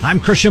I'm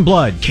Christian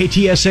Blood,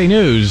 KTSA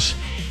News,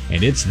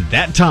 and it's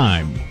that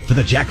time for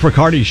the Jack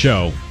Riccardi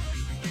Show.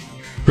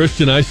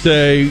 Christian, I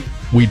say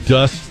we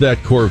dust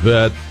that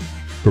Corvette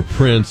for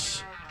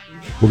prints.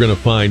 We're going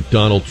to find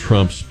Donald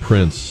Trump's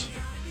prints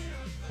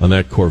on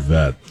that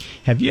Corvette.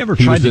 Have you ever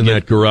He tried was to in get...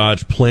 that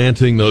garage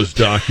planting those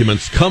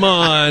documents. Come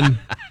on.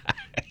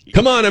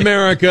 Come on,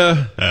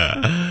 America.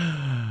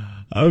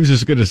 I was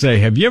just going to say,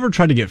 have you ever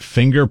tried to get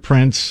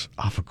fingerprints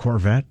off a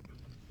Corvette?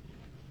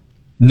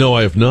 No,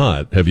 I have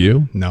not. Have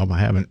you? No, I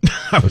haven't.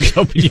 I was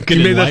hoping you could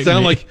You made that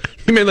sound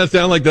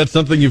me. like that's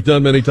something you've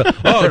done many times.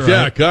 Oh, Right.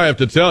 Jack, I have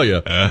to tell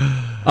you.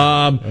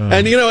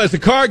 And you know, as a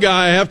car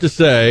guy, I have to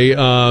say,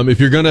 if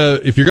you're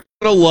gonna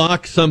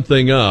lock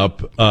something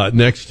up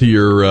next to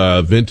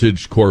your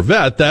vintage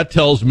Corvette, that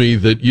tells me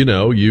that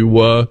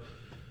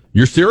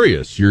you're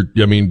serious. You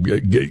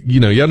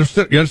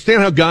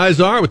understand how guys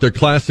are with their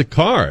classic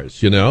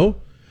cars. You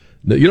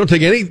don't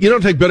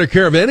take better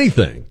care of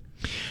anything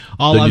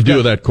than you do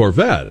with that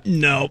Corvette.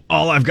 No,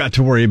 all I've got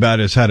to worry about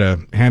is how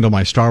to handle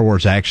my Star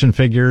Wars action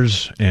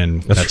figures,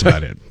 and that's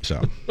about it.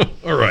 So,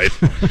 all right.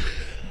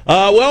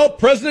 Well,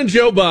 President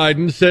Joe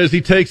Biden says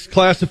he takes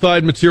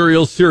classified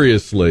materials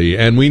seriously,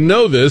 and we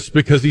know this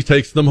because he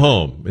takes them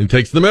home and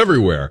takes them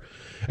everywhere.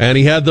 And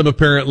he had them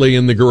apparently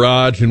in the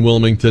garage in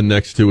Wilmington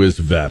next to his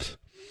vet.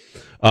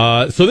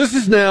 So this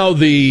is now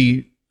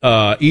the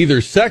either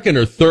second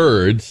or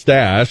third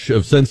stash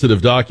of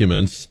sensitive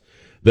documents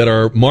that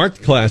are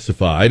marked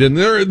classified. And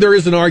there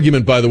is an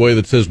argument, by the way,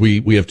 that says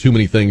we have too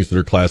many things that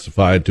are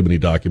classified, too many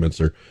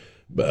documents are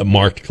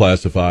marked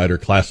classified or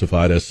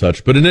classified as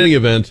such. But in any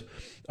event,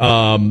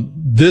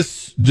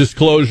 this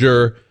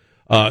disclosure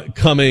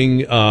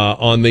coming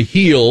on the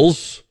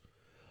heels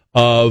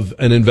of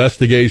an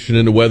investigation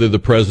into whether the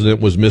president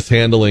was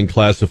mishandling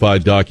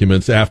classified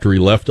documents after he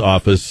left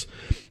office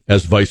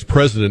as vice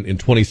president in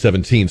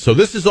 2017. So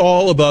this is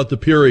all about the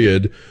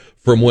period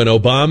from when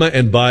Obama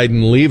and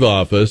Biden leave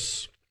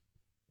office,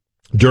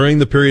 during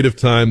the period of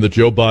time that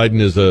Joe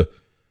Biden is a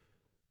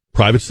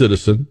private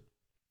citizen,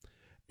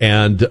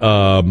 and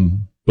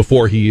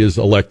before he is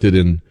elected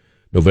in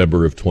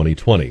November of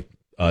 2020.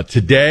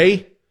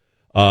 Today,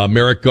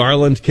 Merrick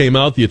Garland came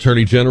out, the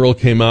Attorney General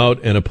came out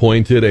and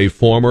appointed a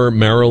former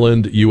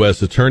Maryland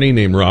U.S. attorney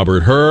named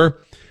Robert Hur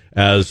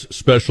as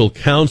special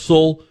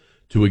counsel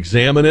to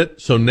examine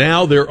it. So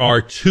now there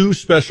are two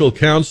special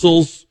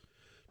counsels.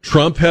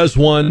 Trump has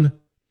one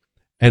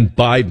and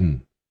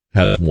Biden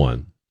has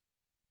one.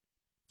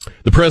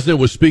 The president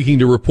was speaking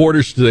to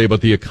reporters today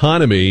about the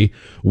economy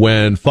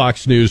when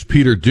Fox News'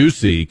 Peter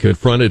Doocy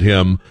confronted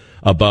him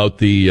about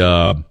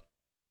the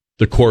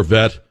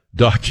Corvette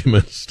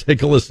documents.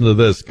 Take a listen to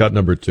this, cut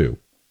number 2.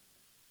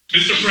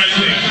 Mr.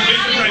 President,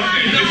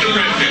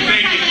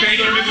 thank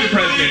you, Mr.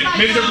 President.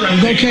 Mr.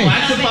 President,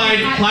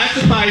 Okay.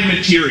 Classified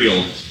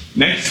materials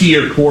next to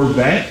your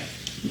Corvette.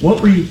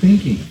 What were you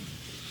thinking?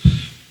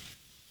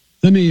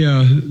 Let me,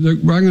 I'm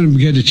going to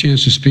get a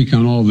chance to speak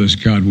on all this,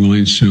 God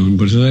willing, soon.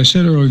 But as I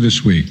said earlier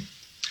this week,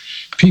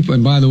 people,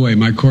 and by the way,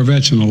 my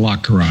Corvette's in a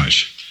locked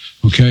garage.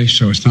 Okay?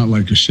 So it's not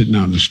like you're sitting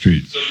out in the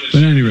street. So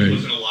But anyway.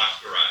 was in a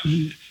locked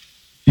garage.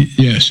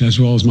 Yes, as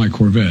well as my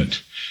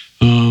Corvette.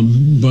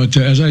 But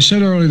as I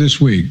said earlier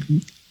this week,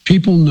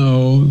 people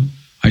know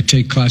I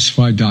take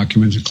classified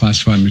documents and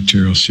classified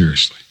materials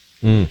seriously.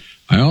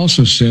 I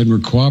also said we're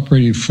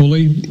cooperating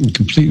fully and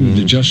completely with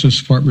the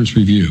Justice Department's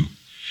review.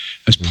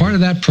 As part of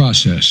that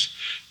process,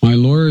 my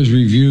lawyers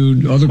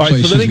reviewed other All right,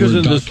 places. so then he goes where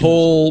into this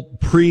whole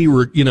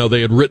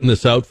they had written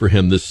this out for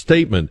him, this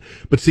statement.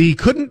 But see, he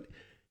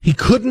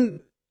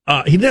didn't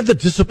have the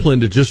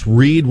discipline to just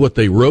read what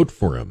they wrote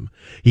for him.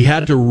 He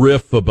had to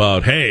riff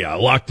about, hey, I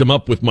locked him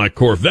up with my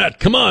Corvette.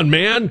 Come on,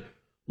 man.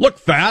 Look,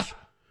 fat.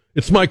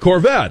 It's my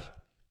Corvette.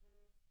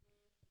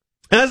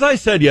 As I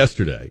said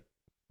yesterday,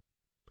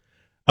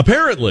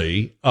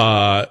 apparently,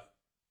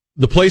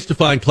 the place to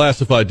find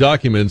classified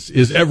documents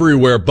is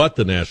everywhere but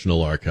the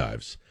National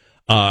Archives.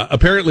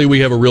 Apparently, we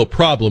have a real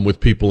problem with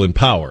people in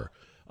power,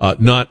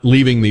 not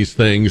leaving these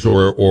things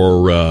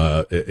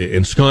or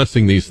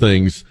ensconcing these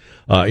things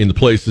in the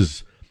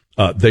places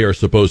they are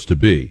supposed to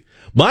be.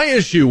 My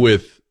issue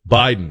with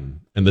Biden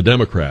and the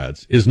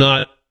Democrats is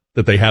not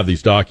that they have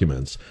these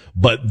documents,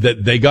 but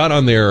that they got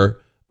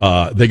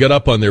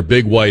up on their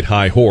big white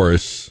high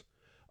horse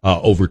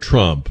over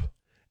Trump,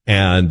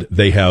 and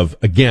they have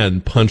again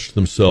punched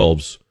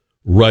themselves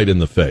right in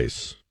the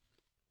face.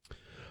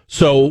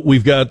 So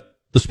we've got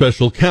the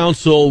special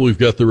counsel, we've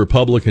got the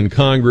Republican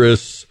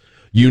Congress.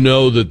 You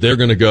know that they're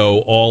going to go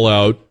all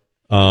out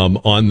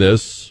on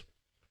this.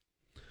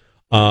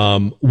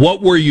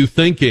 What were you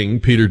thinking?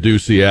 Peter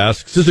Doocy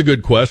asks. This is a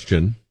good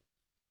question.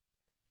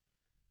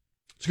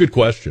 It's a good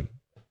question.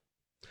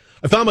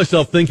 I found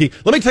myself thinking,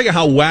 let me tell you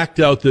how whacked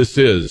out this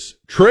is.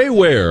 Trey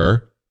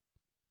Ware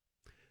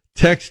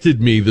texted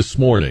me this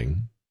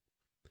morning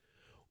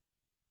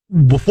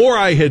before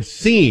I had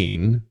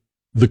seen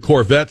the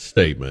Corvette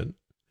statement,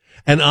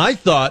 and I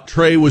thought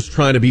Trey was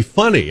trying to be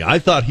funny. I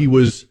thought he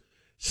was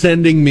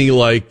sending me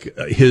like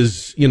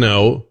his,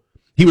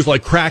 he he was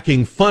like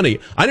cracking funny.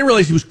 I didn't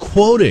realize he was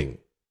quoting.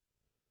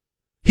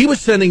 He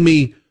was sending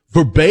me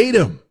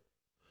verbatim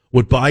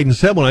what Biden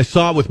said. When I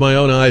saw it with my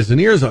own eyes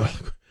and ears, I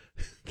was like,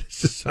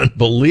 this is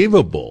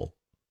unbelievable.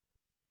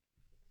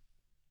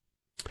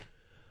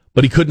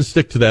 But he couldn't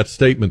stick to that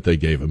statement they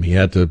gave him. He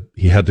had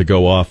to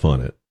go off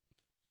on it.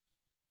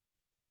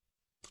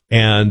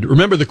 And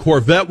remember, the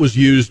Corvette was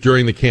used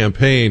during the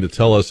campaign to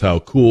tell us how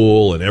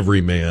cool and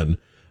everyman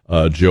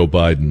Joe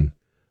Biden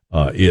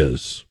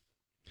is.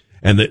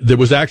 And there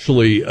was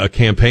actually a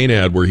campaign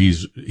ad where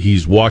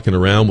he's walking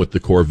around with the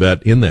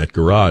Corvette in that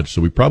garage.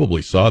 So we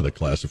probably saw the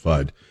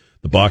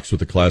box with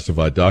the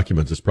classified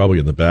documents. It's probably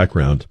in the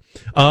background.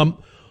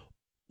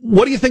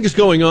 What do you think is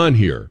going on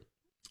here?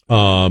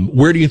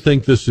 Where do you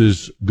think this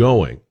is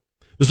going?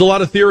 There's a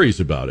lot of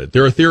theories about it.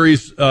 There are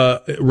theories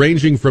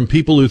ranging from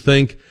people who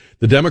think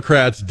the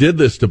Democrats did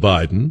this to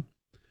Biden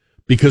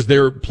because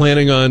they're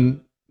planning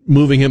on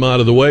moving him out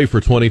of the way for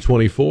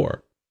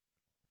 2024.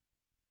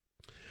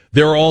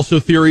 There are also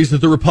theories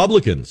that the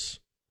Republicans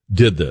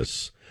did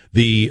this.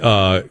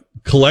 The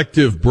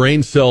collective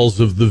brain cells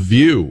of The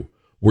View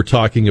were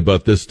talking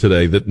about this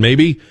today, that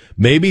maybe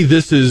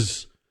this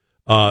is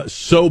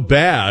so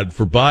bad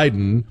for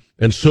Biden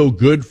and so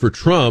good for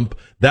Trump,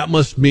 that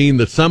must mean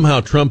that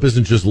somehow Trump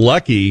isn't just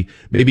lucky.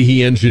 Maybe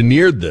he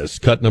engineered this,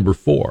 cut number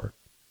 4.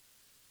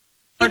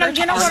 You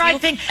know what I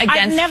think?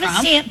 I've never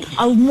seen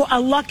a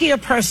luckier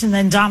person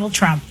than Donald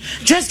Trump.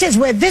 Just as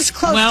we're this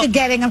close to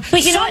getting him,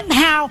 but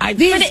somehow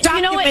these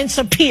documents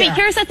appear. But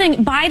here's the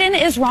thing: Biden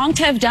is wrong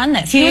to have done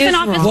this. He was in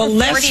office for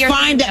 40 years.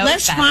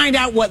 Let's find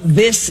out what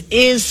this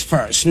is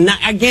first. Now,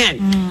 again,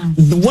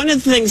 one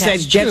of the things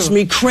that gets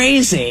me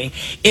crazy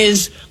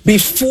is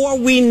before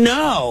we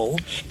know,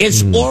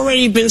 it's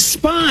already been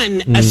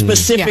spun a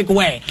specific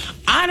way.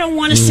 I don't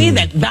want to see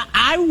that.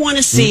 I want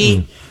to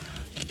see.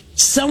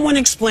 Someone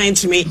explain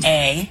to me,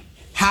 A,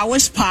 how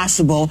it's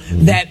possible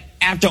that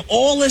after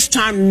all this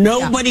time,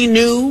 nobody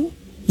knew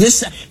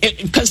this?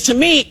 Because to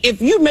me,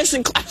 if you're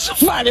missing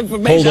classified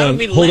information,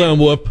 Hold on,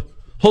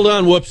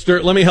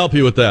 Whoopster. Let me help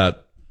you with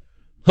that.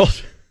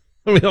 Let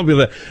me help you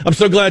with that. I'm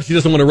so glad she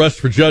doesn't want to rush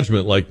for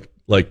judgment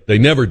like they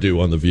never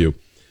do on The View.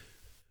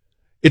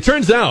 It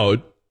turns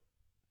out,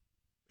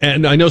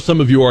 and I know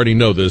some of you already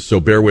know this, so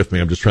bear with me.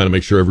 I'm just trying to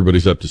make sure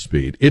everybody's up to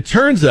speed. It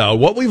turns out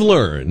what we've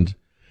learned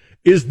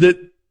is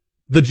that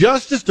the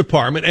Justice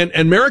Department,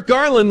 and Merrick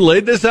Garland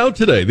laid this out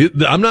today.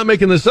 I'm not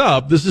making this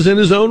up. This is in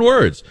his own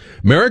words.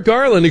 Merrick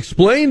Garland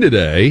explained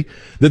today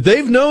that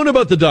they've known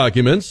about the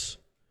documents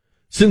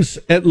since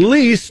at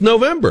least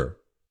November.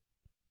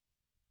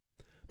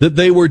 That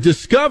they were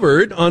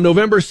discovered on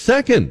November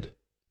 2nd.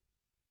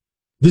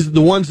 These are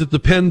the ones at the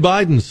Penn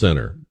Biden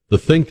Center, the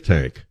think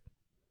tank.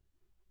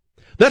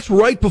 That's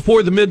right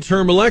before the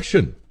midterm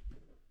election.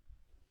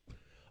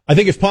 I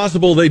think it's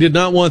possible they did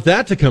not want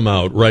that to come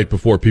out right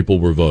before people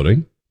were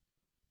voting.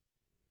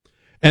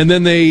 And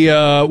then they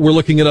were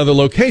looking at other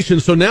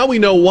locations. So now we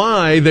know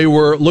why they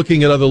were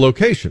looking at other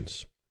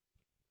locations.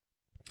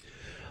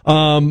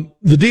 The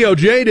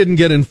DOJ didn't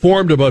get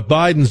informed about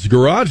Biden's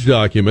garage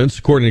documents,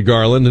 according to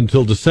Garland,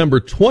 until December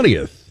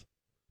 20th.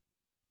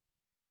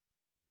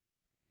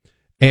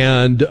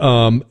 And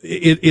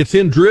it's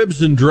in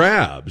dribs and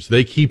drabs.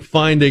 They keep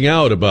finding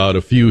out about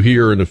a few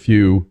here and a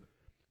few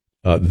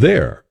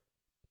there.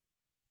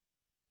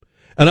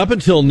 And up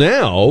until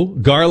now,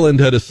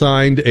 Garland had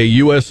assigned a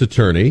U.S.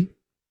 attorney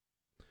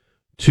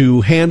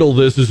to handle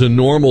this as a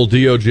normal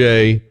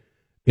DOJ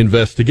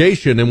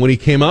investigation. And when he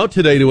came out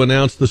today to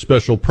announce the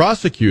special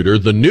prosecutor,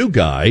 the new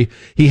guy,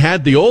 he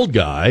had the old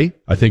guy,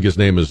 I think his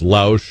name is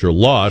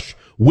Lausch,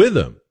 with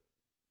him.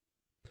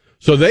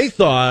 So they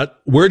thought,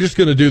 we're just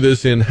going to do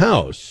this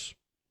in-house.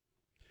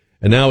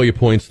 And now he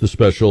appoints the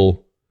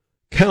special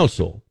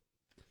counsel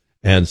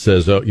and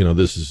says, oh,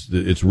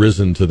 it's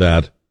risen to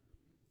that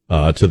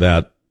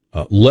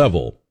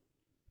level.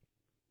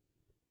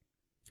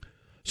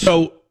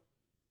 So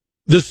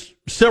there's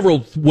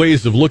several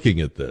ways of looking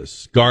at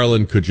this.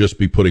 Garland could just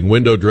be putting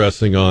window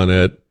dressing on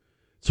it.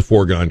 It's a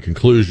foregone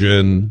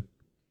conclusion.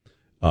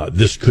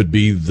 This could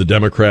be the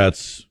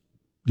Democrats,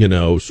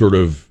 sort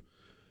of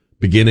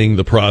beginning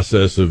the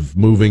process of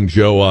moving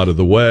Joe out of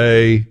the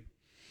way.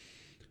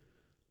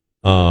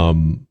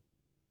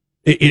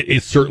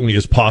 It certainly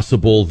is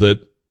possible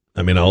that,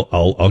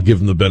 I'll give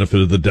them the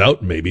benefit of the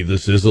doubt. Maybe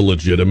this is a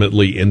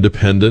legitimately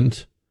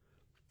independent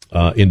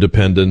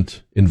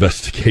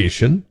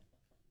investigation.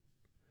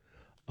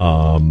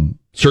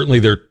 Certainly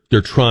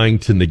they're trying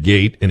to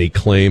negate any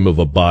claim of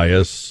a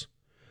bias.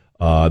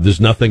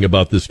 There's nothing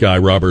about this guy,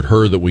 Robert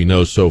Hur, that we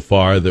know so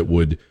far that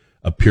would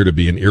appear to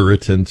be an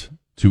irritant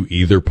to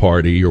either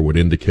party or would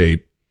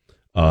indicate,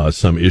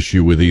 some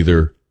issue with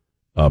either,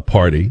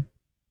 party.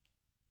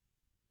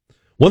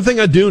 One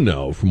thing I do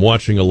know from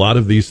watching a lot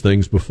of these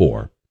things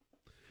before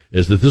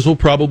is that this will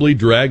probably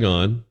drag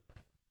on.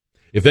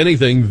 If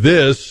anything,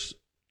 this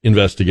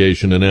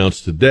investigation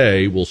announced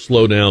today will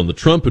slow down the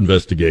Trump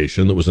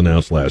investigation that was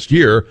announced last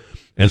year.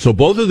 And so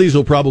both of these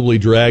will probably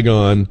drag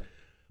on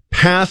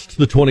past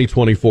the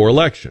 2024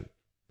 election.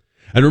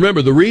 And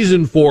remember, the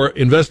reason for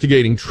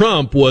investigating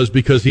Trump was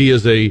because he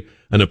is an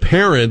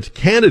apparent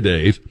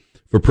candidate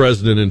for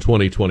president in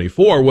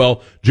 2024.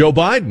 Well, Joe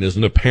Biden is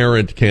an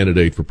apparent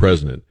candidate for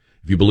president,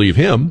 if you believe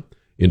him,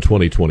 in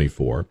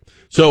 2024.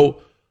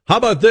 So how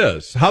about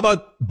this? How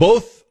about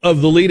both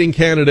of the leading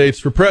candidates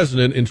for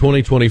president in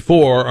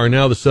 2024 are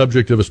now the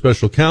subject of a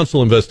special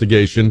counsel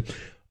investigation,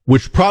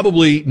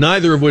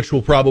 neither of which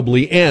will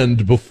probably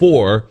end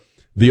before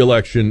the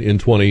election in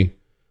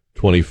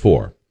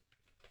 2024.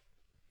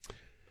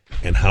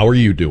 And how are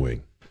you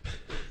doing?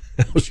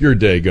 How's your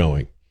day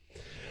going?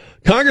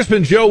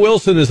 Congressman Joe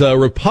Wilson is a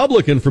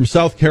Republican from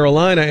South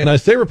Carolina, and I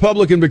say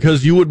Republican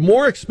because you would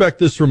more expect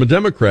this from a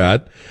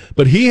Democrat,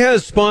 but he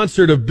has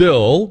sponsored a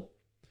bill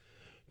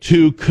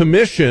to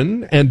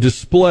commission and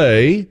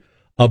display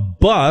a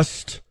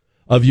bust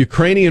of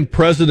Ukrainian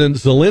President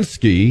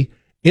Zelensky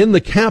in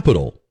the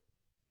Capitol.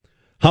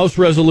 House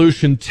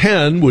Resolution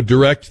 10 would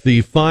direct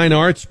the Fine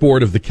Arts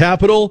Board of the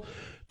Capitol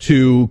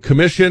to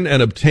commission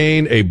and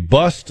obtain a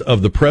bust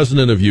of the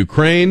President of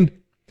Ukraine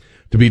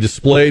to be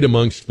displayed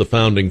amongst the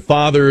founding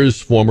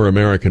fathers, former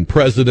American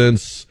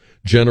presidents,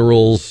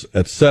 generals,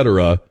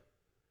 etc.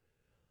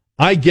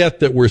 I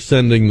get that we're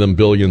sending them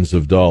billions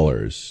of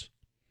dollars,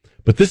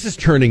 but this is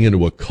turning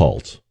into a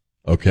cult,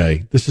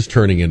 okay? This is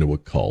turning into a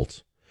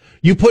cult.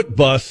 You put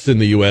busts in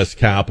the U.S.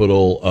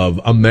 Capitol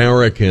of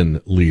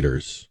American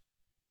leaders,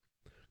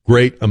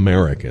 great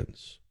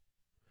Americans,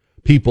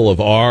 people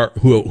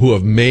who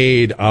have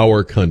made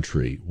our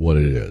country what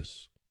it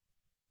is.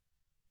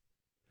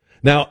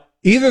 Now,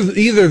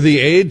 Either the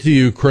aid to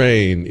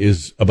Ukraine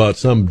is about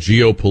some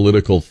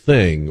geopolitical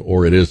thing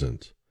or it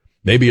isn't.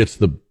 Maybe it's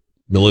the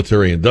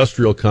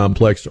military-industrial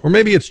complex, or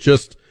maybe it's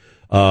just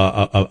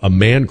a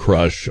man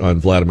crush on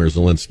Vladimir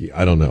Zelensky.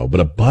 I don't know.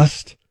 But a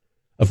bust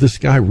of this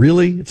guy,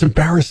 really? It's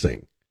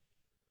embarrassing.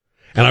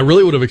 And I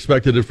really would have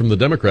expected it from the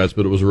Democrats,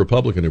 but it was a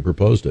Republican who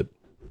proposed it.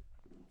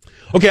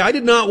 Okay, I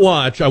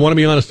want to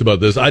be honest about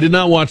this, I did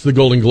not watch the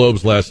Golden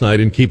Globes last night,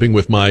 in keeping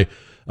with my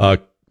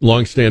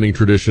long-standing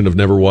tradition of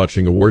never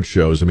watching award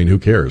shows. I mean, who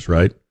cares,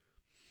 right?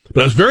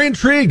 But I was very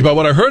intrigued by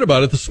what I heard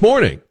about it this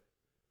morning.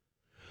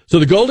 So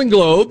the Golden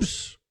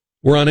Globes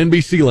were on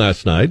NBC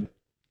last night,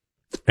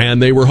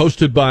 and they were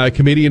hosted by a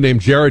comedian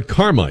named Jared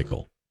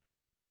Carmichael.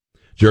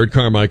 Jared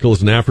Carmichael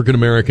is an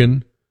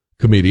African-American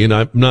comedian.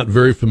 I'm not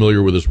very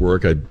familiar with his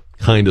work. I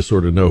kind of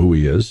sort of know who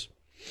he is.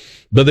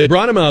 But they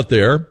brought him out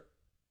there,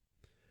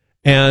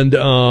 and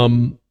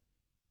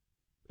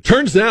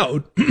turns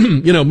out,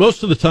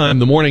 most of the time,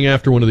 the morning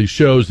after one of these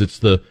shows, it's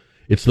the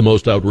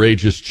most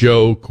outrageous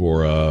joke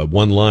or a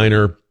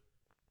one-liner.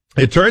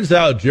 It turns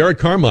out Jared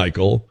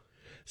Carmichael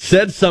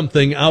said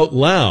something out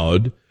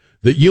loud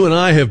that you and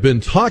I have been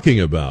talking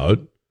about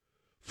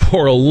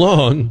for a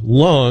long,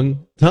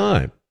 long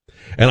time.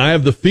 And I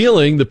have the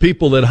feeling the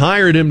people that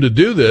hired him to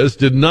do this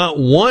did not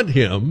want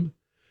him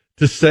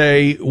to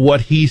say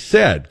what he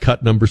said.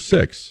 Cut number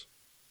 6.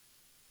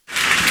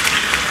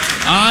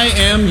 I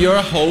am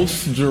your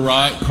host,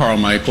 Gerard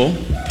Carmichael.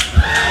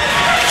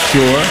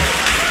 Sure.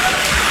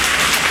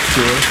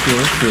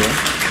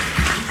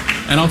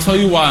 And I'll tell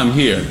you why I'm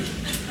here.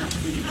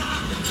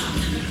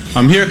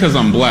 I'm here because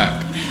I'm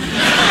black.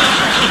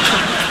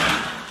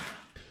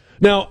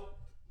 Now,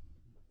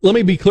 let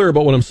me be clear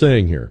about what I'm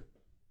saying here.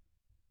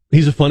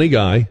 He's a funny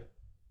guy.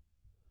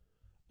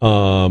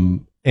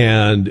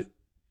 And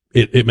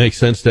it makes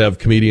sense to have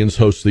comedians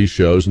host these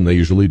shows, and they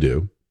usually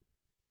do.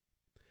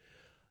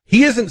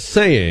 He isn't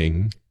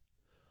saying,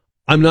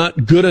 I'm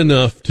not good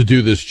enough to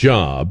do this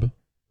job.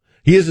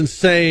 He isn't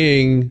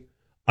saying,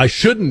 I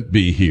shouldn't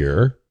be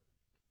here.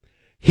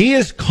 He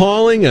is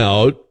calling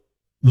out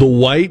the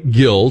white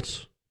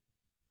guilt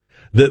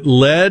that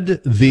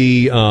led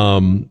the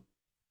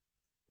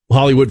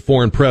Hollywood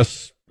Foreign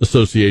Press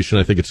Association,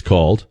 I think it's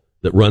called,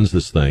 that runs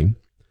this thing,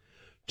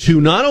 to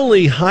not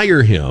only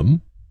hire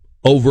him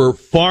over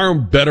far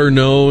better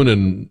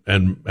known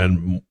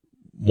and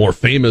more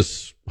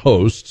famous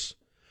hosts,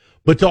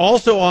 but to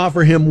also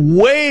offer him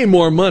way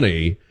more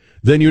money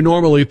than you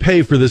normally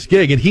pay for this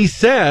gig. And he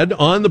said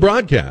on the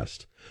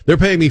broadcast, they're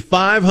paying me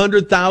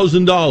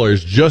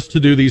 $500,000 just to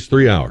do these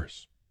 3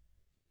 hours.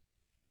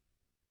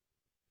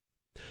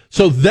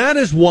 So that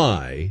is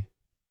why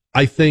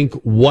I think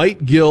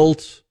white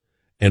guilt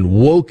and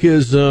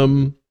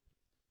wokeism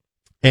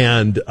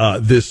and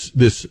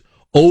this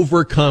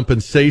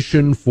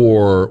overcompensation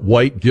for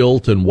white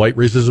guilt and white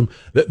racism,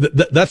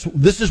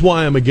 this is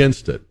why I'm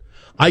against it.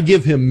 I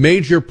give him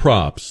major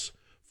props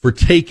for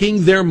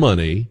taking their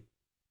money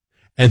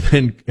and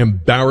then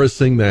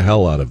embarrassing the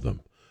hell out of them,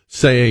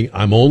 saying,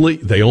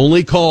 they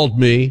only called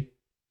me,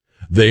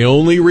 they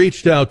only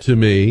reached out to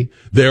me,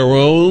 their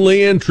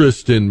only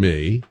interest in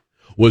me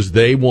was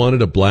they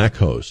wanted a black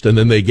host, and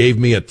then they gave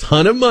me a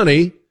ton of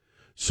money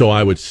so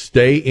I would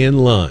stay in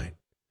line.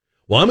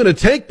 Well, I'm going to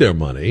take their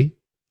money,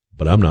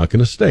 but I'm not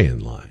going to stay in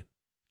line.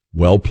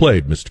 Well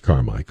played, Mr.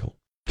 Carmichael.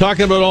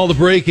 Talking about all the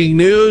breaking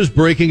news,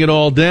 breaking it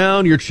all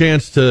down, your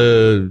chance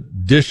to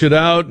dish it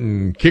out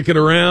and kick it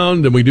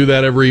around. And we do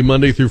that every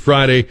Monday through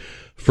Friday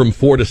from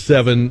 4 to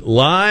 7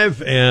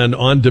 live and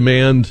on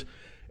demand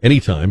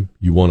anytime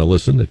you want to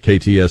listen at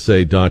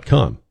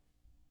ktsa.com.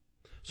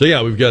 So,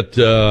 yeah, we've got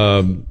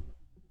the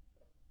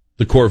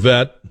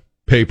Corvette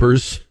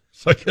papers,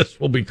 so I guess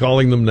we'll be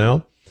calling them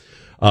now.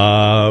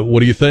 What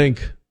do you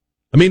think?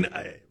 I mean,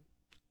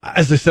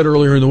 as I said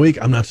earlier in the week,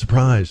 I'm not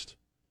surprised.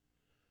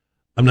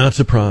 I'm not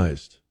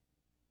surprised.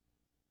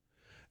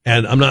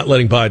 And I'm not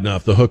letting Biden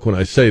off the hook when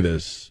I say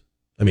this.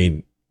 I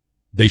mean,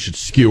 they should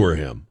skewer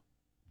him.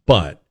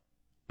 But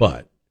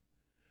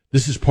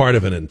this is part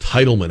of an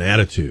entitlement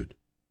attitude.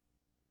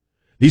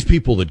 These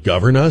people that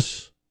govern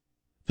us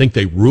think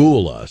they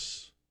rule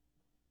us.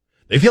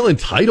 They feel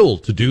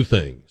entitled to do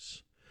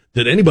things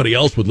that anybody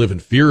else would live in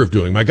fear of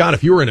doing. My God,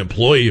 if you were an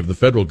employee of the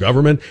federal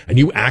government and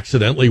you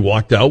accidentally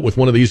walked out with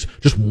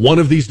just one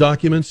of these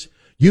documents,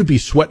 you'd be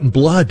sweating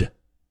blood.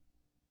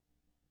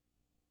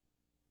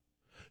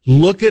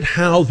 Look at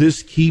how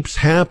this keeps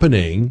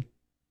happening,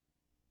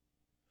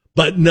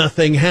 but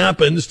nothing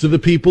happens to the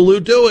people who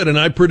do it, and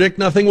I predict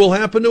nothing will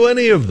happen to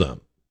any of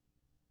them.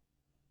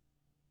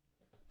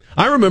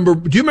 Do you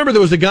remember there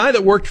was a guy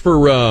that worked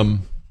for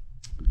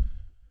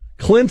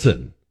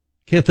Clinton?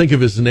 Can't think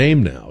of his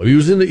name now. He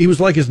was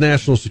like his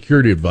national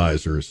security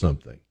advisor or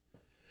something.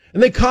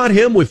 And they caught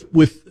him with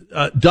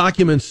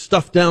documents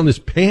stuffed down his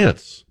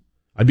pants.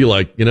 I'd be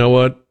like, you know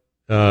what?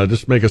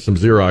 Just make us some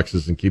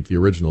Xeroxes and keep the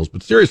originals.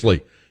 But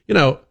seriously,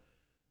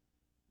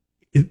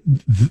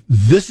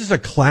 this is a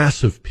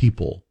class of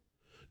people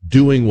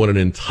doing what an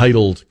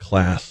entitled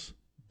class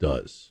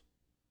does.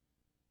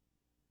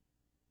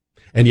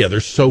 And yeah, they're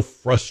so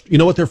frustrated. You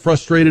know what they're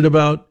frustrated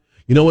about?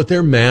 You know what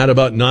they're mad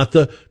about? Not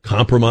the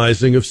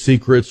compromising of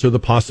secrets or the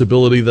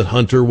possibility that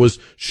Hunter was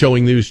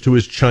showing these to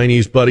his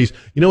Chinese buddies.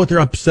 You know what they're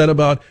upset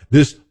about?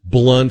 This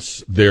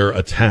blunts their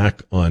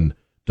attack on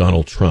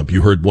Donald Trump.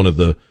 You heard one of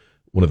the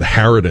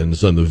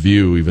Harridans on The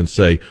View even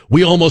say,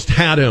 "We almost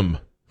had him."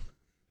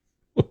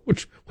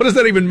 What does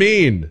that even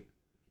mean?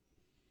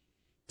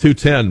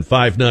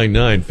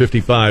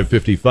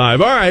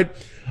 210-599-5555. All right.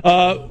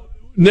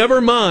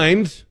 Never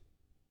mind.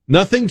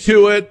 Nothing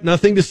to it.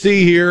 Nothing to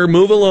see here.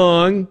 Move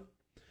along.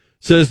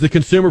 Says the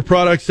Consumer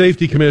Product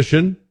Safety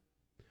Commission.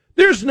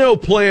 There's no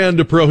plan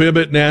to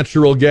prohibit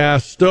natural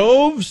gas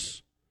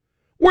stoves.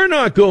 We're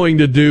not going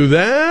to do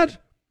that.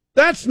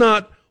 That's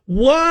not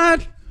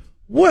what?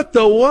 What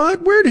the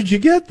what? Where did you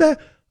get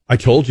that? I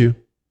told you.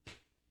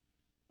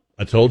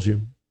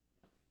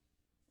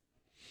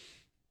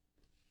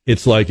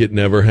 It's like it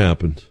never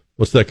happened.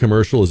 What's that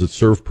commercial? Is it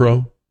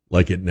ServPro?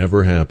 Like it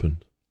never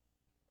happened.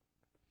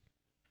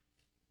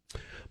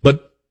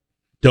 But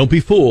don't be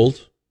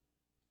fooled.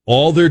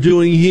 All they're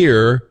doing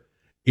here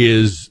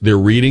is they're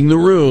reading the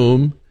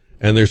room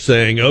and they're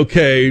saying,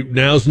 okay,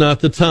 now's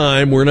not the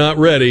time. We're not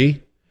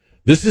ready.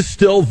 This is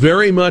still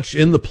very much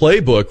in the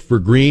playbook for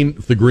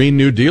the Green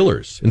New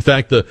Dealers. In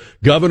fact, the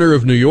governor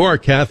of New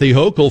York, Kathy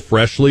Hochul,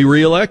 freshly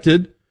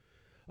reelected,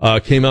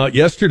 came out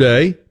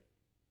yesterday.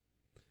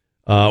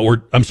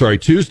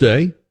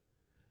 Tuesday.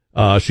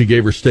 She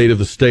gave her State of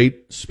the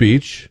State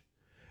speech,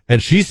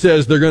 and she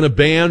says they're going to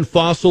ban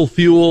fossil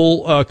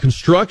fuel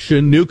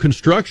new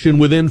construction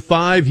within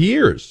 5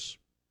 years.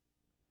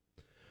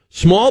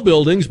 Small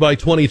buildings by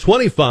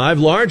 2025,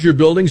 larger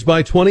buildings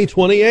by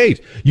 2028.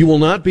 You will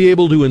not be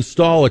able to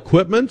install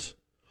equipment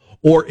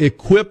or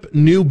equip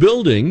new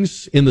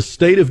buildings in the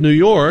state of New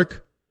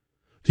York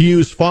to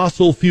use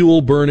fossil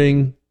fuel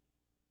burning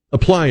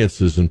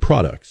appliances and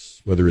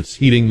products, whether it's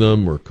heating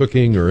them or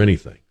cooking or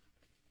anything.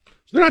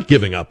 So they're not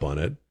giving up on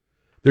it.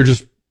 They're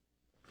just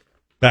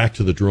back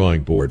to the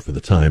drawing board for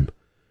the time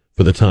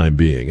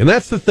being. And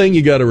that's the thing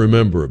you got to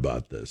remember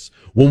about this.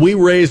 When we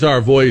raise our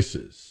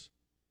voices,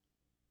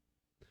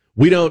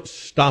 we don't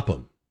stop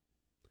them.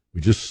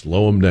 We just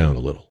slow them down a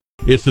little.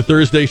 It's the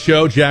Thursday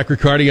show. Jack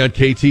Riccardi on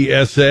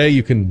KTSA.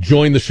 You can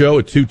join the show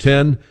at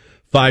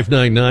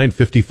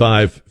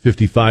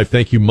 210-599-5555.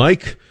 Thank you,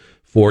 Mike,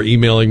 for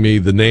emailing me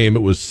the name.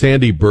 It was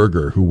Sandy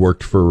Berger, who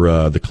worked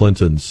for the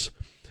Clintons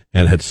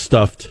and had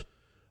stuffed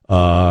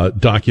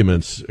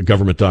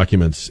government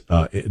documents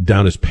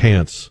down his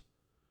pants.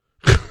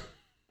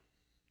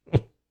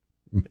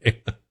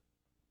 Man,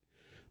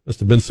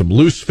 must have been some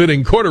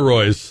loose-fitting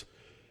corduroys.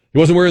 He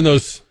wasn't wearing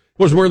those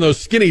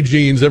skinny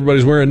jeans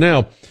everybody's wearing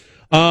now.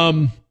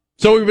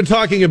 So we've been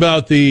talking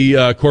about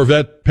the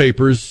Corvette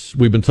papers.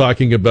 We've been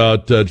talking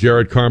about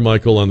Jared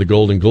Carmichael on the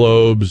Golden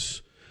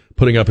Globes,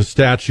 putting up a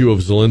statue of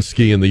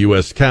Zelensky in the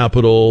U.S.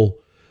 Capitol.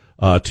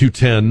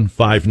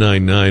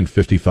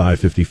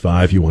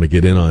 210-599-5555. You want to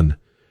get in on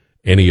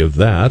any of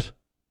that.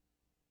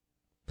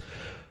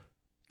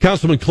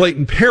 Councilman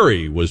Clayton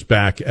Perry was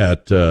back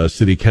at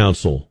City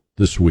Council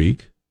this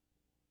week.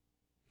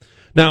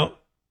 Now,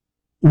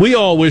 we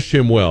all wish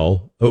him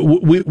well.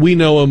 We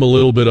know him a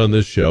little bit on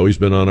this show. He's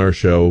been on our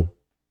show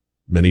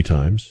many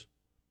times.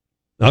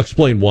 I'll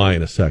explain why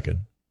in a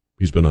second.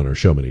 He's been on our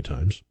show many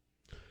times.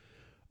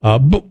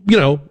 But,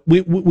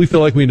 we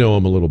feel like we know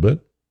him a little bit.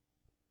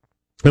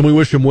 And we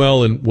wish him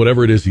well in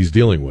whatever it is he's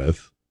dealing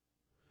with.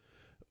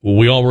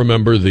 We all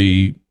remember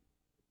the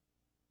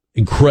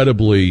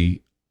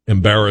incredibly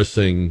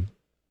embarrassing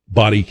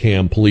body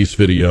cam police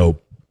video.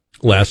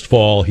 Last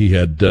fall, he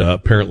had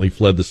apparently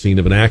fled the scene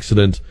of an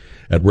accident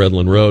at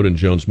Redland Road and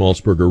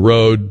Jones-Maltzberger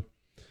Road.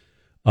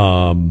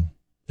 And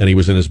he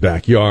was in his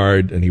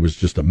backyard, and he was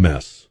just a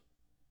mess.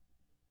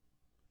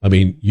 I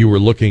mean, you were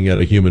looking at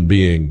a human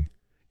being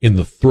in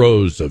the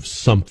throes of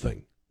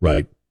something,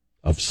 right?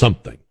 Of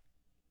something.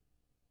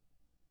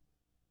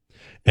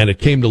 And it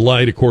came to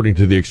light, according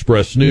to the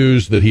Express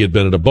News, that he had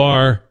been at a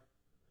bar,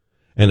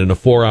 and in a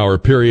 4-hour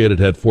period had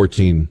had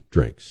 14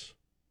 drinks.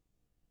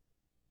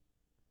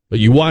 But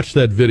you watch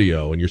that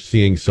video, and you're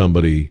seeing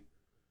somebody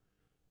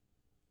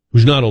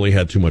who's not only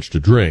had too much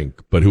to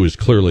drink, but who is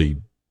clearly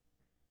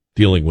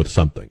dealing with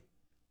something.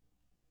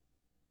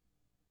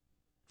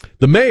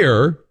 The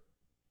mayor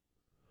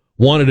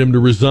wanted him to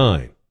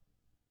resign.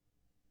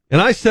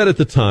 And I said at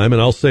the time,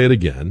 and I'll say it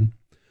again,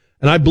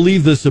 and I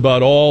believe this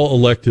about all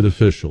elected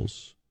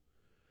officials,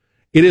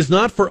 it is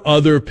not for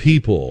other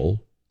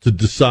people to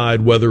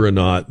decide whether or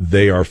not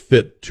they are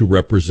fit to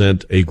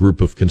represent a group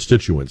of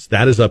constituents.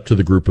 That is up to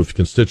the group of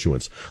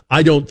constituents.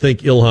 I don't think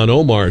Ilhan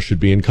Omar should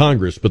be in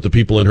Congress, but the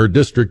people in her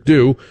district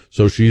do,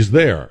 so she's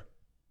there.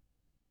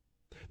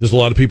 There's a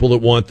lot of people that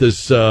want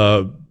this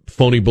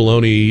phony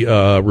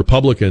baloney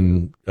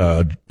Republican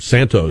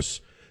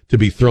Santos to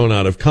be thrown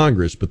out of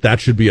Congress, but that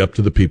should be up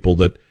to the people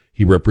that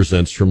he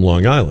represents from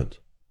Long Island.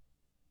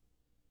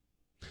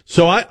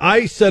 So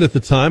I said at the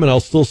time, and I'll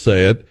still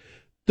say it,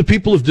 the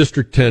people of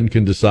District 10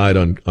 can decide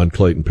on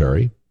Clayton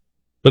Perry.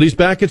 But he's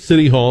back at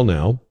City Hall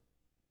now.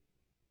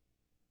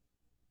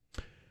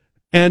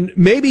 And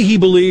maybe he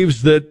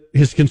believes that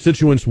his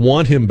constituents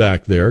want him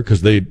back there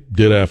because they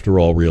did, after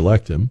all,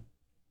 reelect him.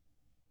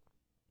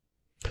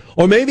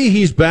 Or maybe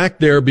he's back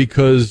there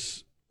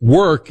because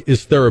work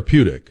is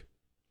therapeutic.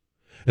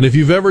 And if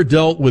you've ever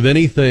dealt with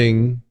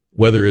anything,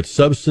 whether it's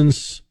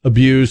substance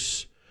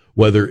abuse,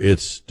 whether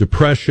it's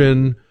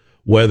depression,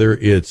 whether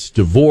it's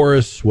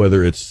divorce,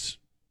 whether it's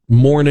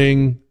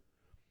mourning,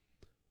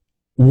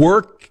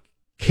 work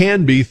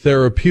can be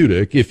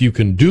therapeutic if you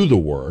can do the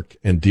work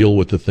and deal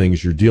with the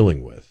things you're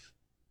dealing with.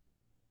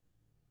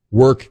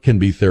 Work can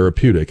be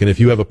therapeutic. And if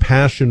you have a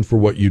passion for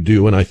what you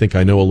do, and I think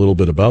I know a little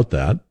bit about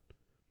that,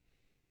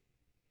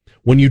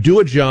 when you do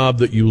a job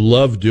that you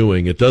love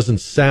doing, it doesn't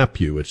sap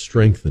you, it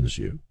strengthens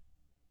you.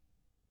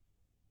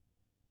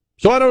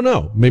 So I don't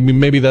know.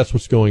 Maybe that's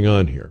what's going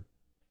on here.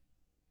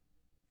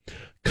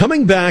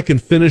 Coming back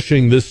and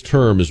finishing this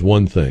term is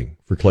one thing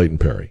for Clayton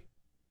Perry.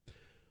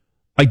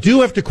 I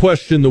do have to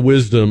question the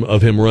wisdom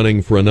of him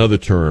running for another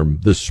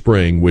term this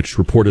spring, which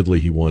reportedly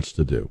he wants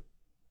to do.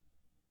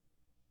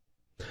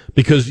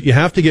 Because you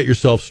have to get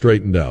yourself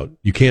straightened out.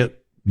 You can't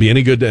be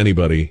any good to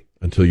anybody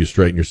until you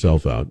straighten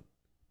yourself out.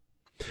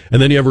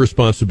 And then you have a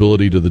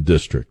responsibility to the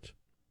district.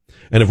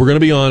 And if we're going to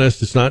be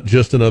honest, it's not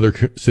just another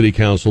city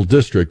council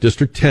district.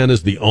 District 10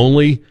 is the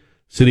only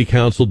city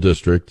council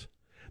district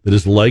that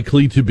is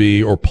likely to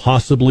be or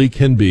possibly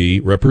can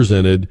be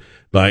represented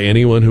by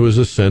anyone who is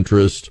a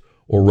centrist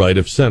or right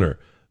of center.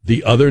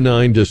 The other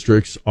 9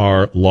 districts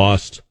are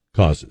lost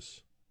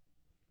causes.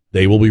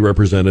 They will be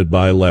represented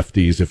by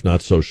lefties, if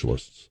not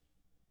socialists.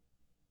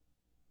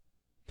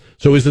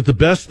 So is it the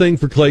best thing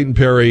for Clayton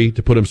Perry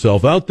to put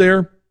himself out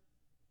there?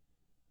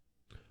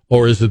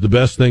 Or is it the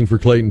best thing for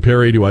Clayton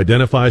Perry to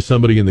identify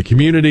somebody in the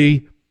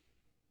community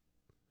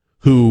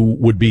who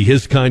would be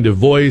his kind of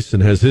voice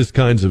and has his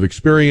kinds of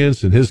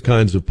experience and his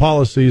kinds of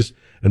policies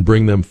and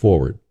bring them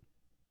forward?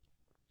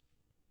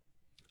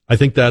 I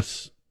think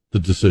that's the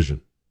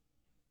decision.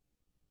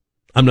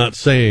 I'm not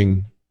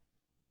saying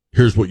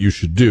here's what you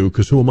should do,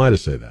 because who am I to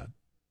say that?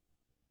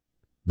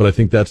 But I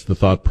think that's the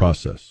thought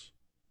process.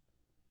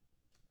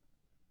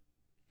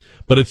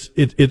 But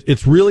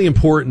it's really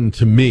important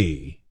to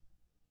me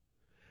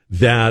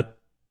that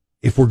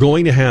if we're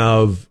going to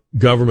have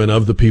government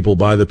of the people,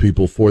 by the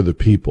people, for the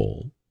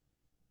people,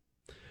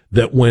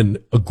 that when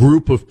a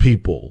group of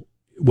people,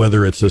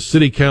 whether it's a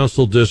city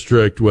council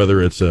district,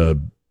 whether it's a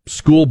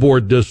school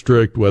board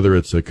district, whether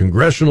it's a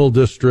congressional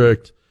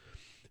district,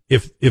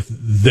 if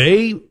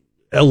they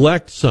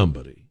elect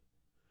somebody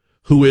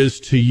who is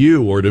to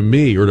you or to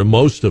me or to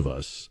most of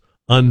us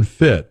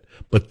unfit,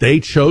 but they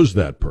chose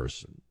that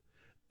person,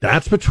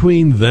 that's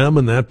between them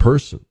and that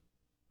person.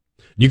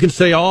 You can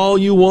say all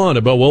you want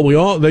about,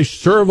 well, they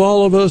serve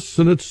all of us,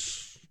 and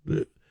it's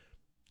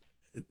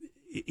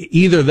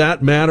either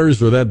that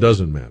matters or that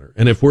doesn't matter.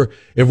 And if we're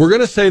going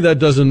to say that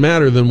doesn't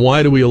matter, then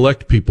why do we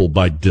elect people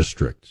by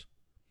district?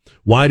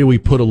 Why do we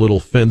put a little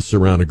fence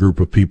around a group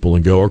of people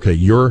and go, okay,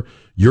 you're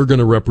going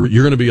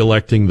to be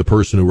electing the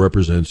person who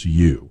represents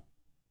you?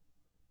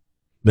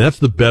 And that's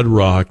the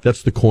bedrock,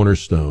 that's the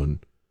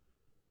cornerstone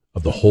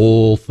of the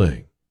whole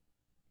thing.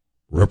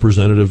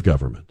 Representative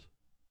government.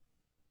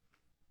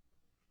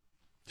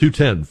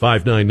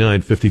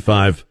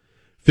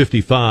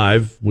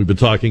 210-599-5555. We've been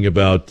talking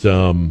about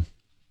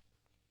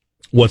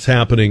what's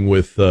happening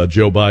with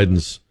Joe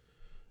Biden's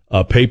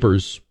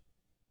papers.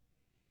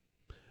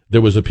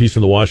 there was a piece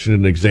in the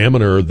Washington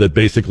Examiner that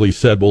basically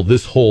said, well,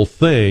 this whole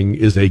thing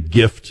is a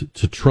gift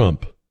to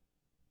Trump.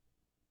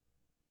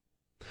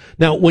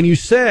 Now, when you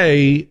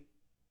say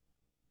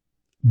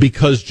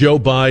because Joe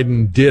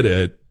Biden did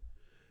it,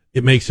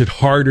 it makes it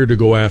harder to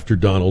go after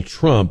Donald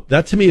Trump,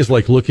 that to me is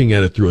like looking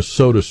at it through a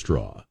soda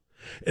straw.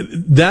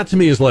 That to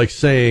me is like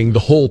saying the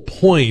whole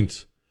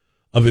point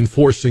of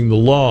enforcing the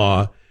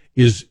law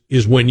is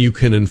when you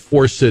can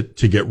enforce it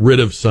to get rid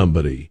of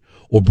somebody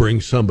or bring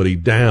somebody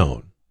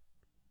down.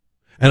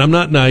 And I'm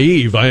not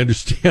naive. I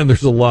understand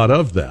there's a lot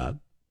of that.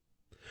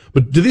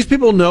 But do these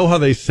people know how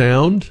they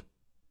sound?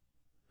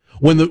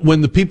 When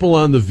the people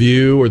on The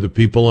View or the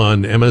people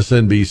on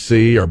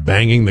MSNBC are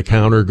banging the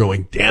counter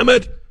going, damn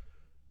it,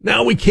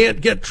 now we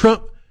can't get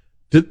Trump.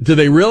 Do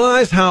they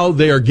realize how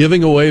they are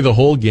giving away the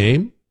whole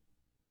game?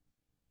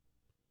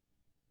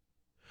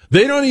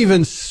 They don't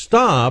even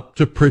stop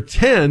to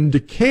pretend to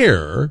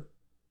care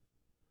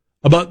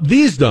about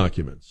these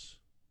documents.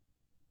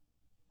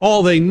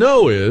 All they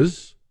know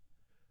is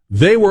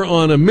they were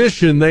on a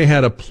mission, they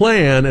had a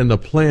plan, and the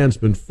plan's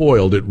been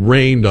foiled. It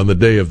rained on the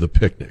day of the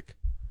picnic.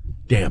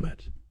 Damn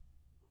it.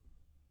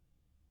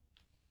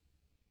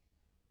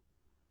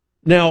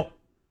 Now,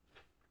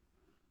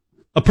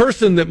 a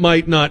person that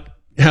might not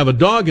have a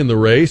dog in the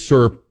race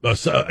or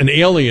an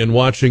alien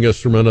watching us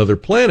from another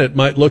planet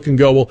might look and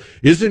go, well,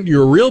 isn't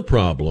your real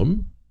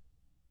problem,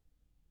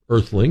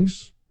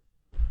 Earthlings,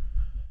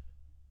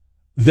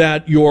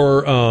 that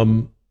your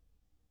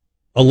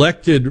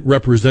elected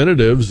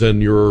representatives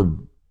and your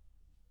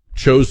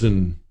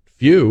chosen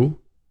few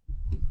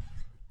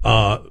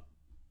are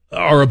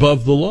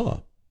above the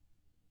law?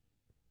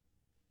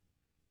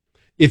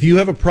 If you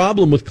have a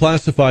problem with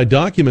classified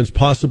documents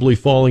possibly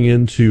falling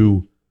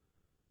into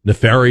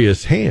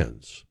nefarious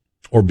hands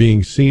or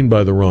being seen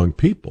by the wrong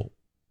people,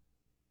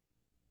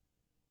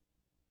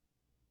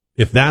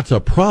 if that's a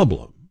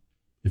problem,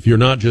 if you're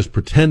not just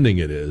pretending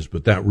it is,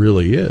 but that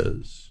really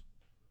is,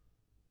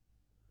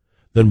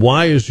 then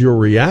why is your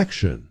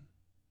reaction,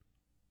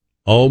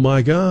 oh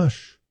my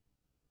gosh,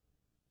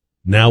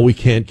 now we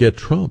can't get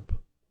Trump?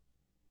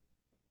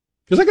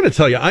 Because I got to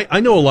tell you, I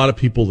know a lot of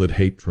people that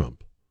hate Trump.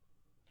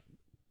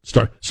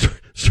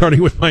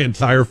 Starting with my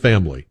entire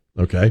family,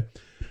 okay?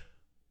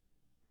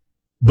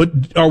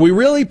 But are we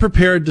really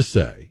prepared to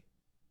say,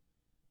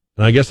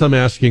 and I guess I'm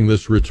asking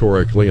this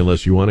rhetorically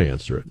unless you want to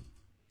answer it,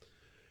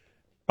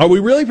 are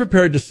we really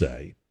prepared to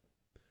say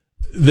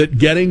that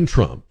getting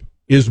Trump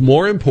is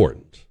more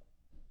important,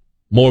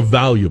 more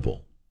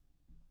valuable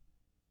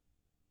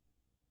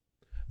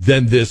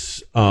than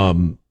this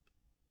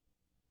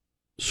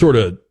sort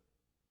of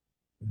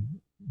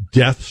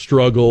death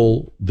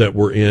struggle that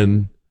we're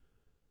in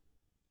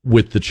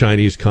with the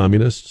Chinese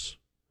communists?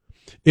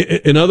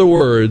 In other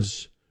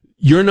words,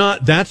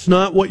 that's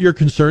not what you're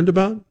concerned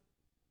about?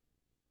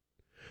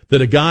 That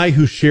a guy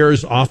who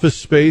shares office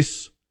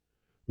space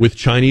with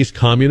Chinese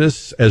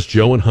communists, as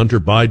Joe and Hunter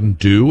Biden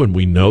do, and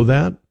we know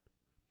that,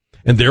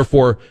 and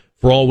therefore,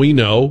 for all we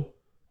know,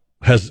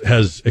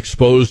 has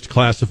exposed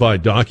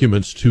classified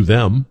documents to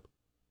them,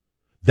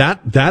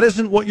 that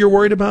isn't what you're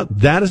worried about?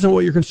 That isn't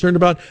what you're concerned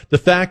about? The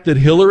fact that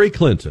Hillary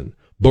Clinton,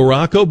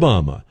 Barack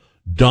Obama,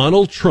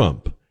 Donald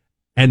Trump,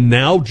 and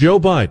now Joe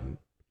Biden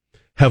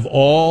have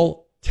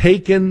all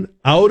taken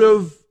out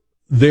of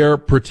their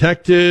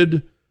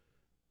protected,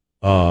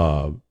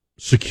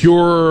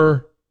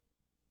 secure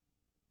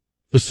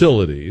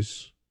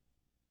facilities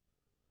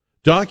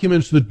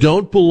documents that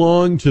don't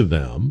belong to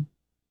them.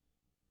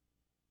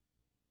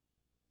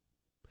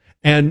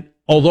 And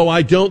although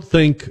I don't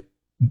think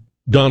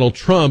Donald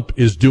Trump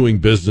is doing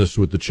business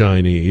with the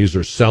Chinese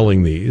or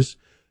selling these,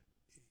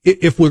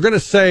 if we're going to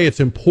say it's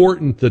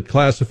important that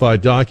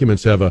classified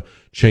documents have a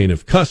chain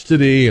of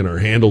custody and are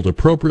handled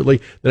appropriately,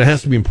 then it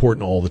has to be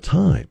important all the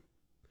time.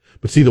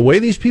 But see, the way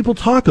these people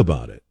talk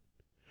about it,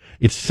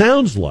 it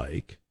sounds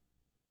like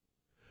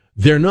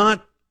they're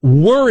not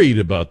worried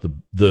about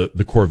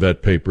the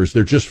Corvette papers.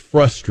 They're just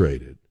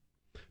frustrated.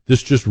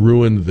 This just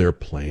ruined their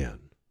plan.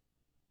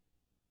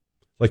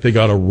 Like they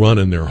got a run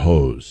in their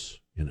hose,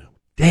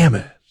 Damn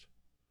it.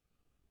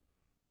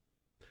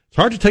 It's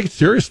hard to take it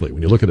seriously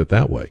when you look at it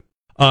that way.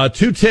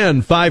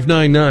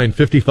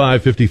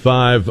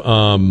 210-599-5555.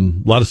 A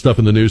lot of stuff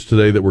in the news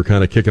today that we're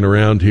kind of kicking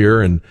around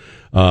here. And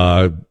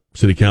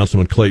City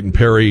Councilman Clayton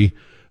Perry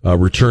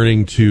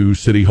returning to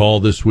City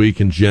Hall this week,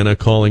 and Jenna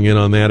calling in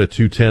on that at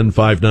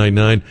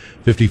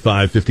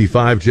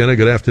 210-599-5555. Jenna,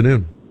 good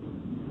afternoon.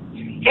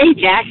 Hey,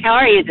 Jack. How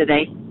are you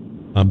today?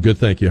 I'm good,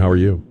 thank you. How are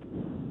you?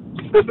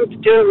 I'm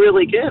doing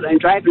really good. I'm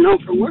driving home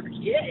from work.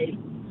 Yay.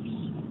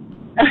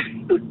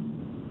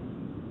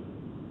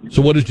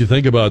 So what did you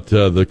think about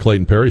the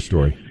Clayton Perry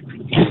story?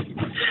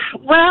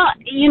 Well,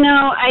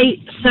 I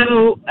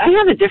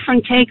have a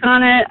different take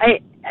on it.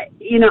 I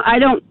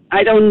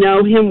don't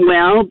know him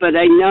well, but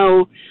I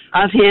know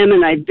of him,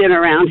 and I've been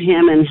around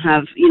him and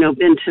have,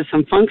 been to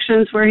some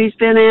functions where he's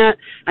been at.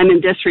 I'm in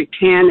District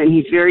 10, and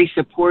he's very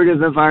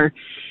supportive of our,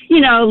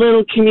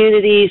 little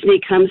communities, and he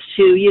comes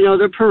to,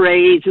 the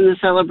parades and the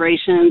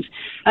celebrations.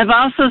 I've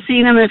also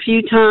seen him a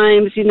few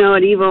times,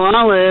 at Evil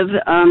Olive,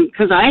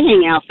 because I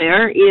hang out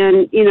there,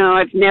 and,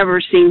 I've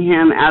never seen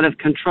him out of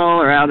control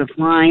or out of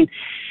line.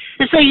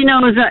 And so, it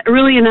was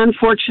really an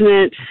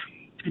unfortunate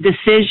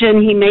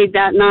decision he made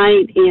that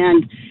night,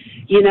 and,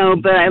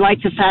 but I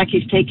like the fact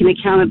he's taking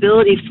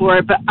accountability for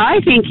it. But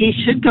I think he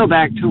should go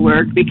back to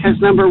work because,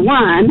 number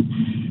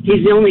one,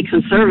 he's the only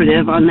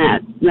conservative on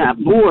that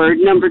board.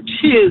 Number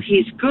two,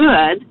 he's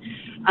good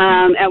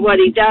at what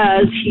he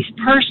does. He's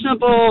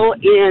personable,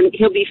 and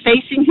he'll be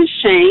facing his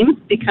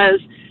shame because,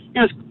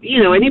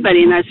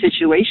 anybody in that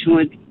situation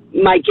would,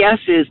 my guess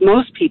is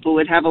most people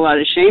would have a lot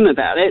of shame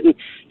about it. And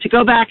to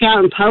go back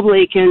out in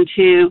public and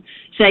to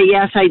say,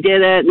 yes, I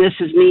did it, and this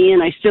is me,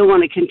 and I still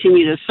want to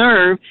continue to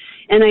serve.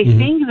 And I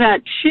think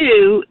that,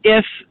 too,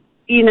 if,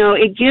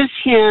 it gives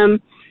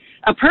him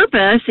a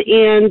purpose,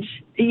 and,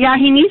 yeah,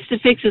 he needs to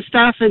fix his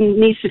stuff and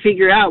needs to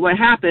figure out what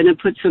happened and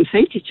put some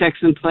safety checks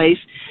in place.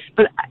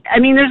 But, I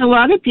mean, there's a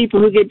lot of people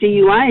who get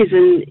DUIs,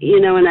 and,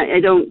 and I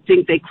don't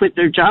think they quit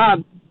their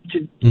job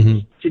to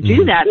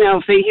do that. Now,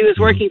 if he was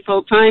working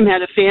full-time,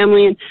 had a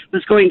family, and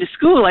was going to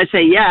school, I'd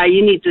say, yeah,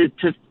 you need to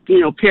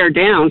pare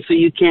down so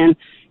you can,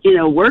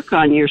 work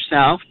on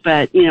yourself.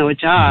 But, a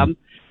job,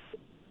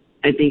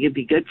 I think it'd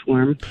be good for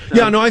him. So,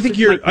 yeah, no, I think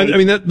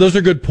those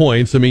are good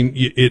points. I mean,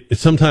 it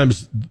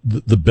sometimes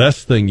the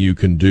best thing you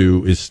can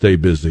do is stay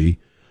busy,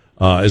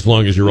 as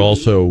long as you're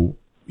also,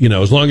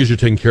 as long as you're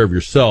taking care of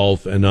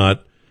yourself and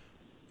not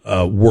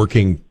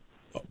working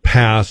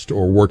past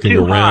or working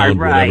too around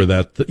hard,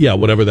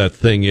 whatever that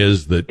thing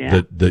is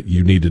that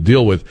you need to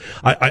deal with.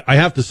 I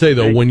have to say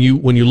though, when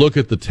you look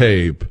at the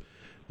tape,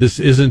 this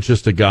isn't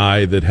just a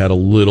guy that had a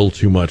little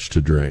too much to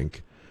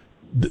drink.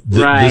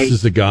 This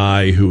is a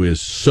guy who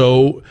is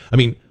so,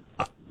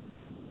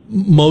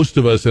 most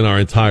of us in our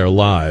entire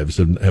lives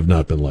have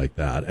not been like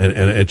that. And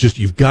it just,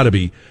 you've got to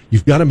be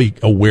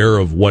aware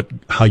of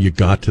how you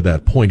got to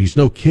that point. He's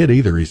no kid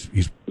either.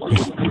 He's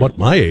what,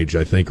 my age,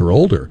 I think, or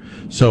older.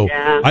 So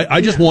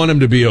I just want him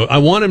to be,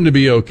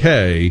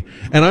 okay.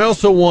 And I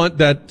also want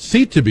that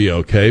seat to be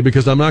okay,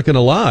 because I'm not going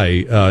to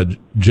lie,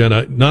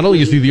 Jenna, not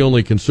only is he the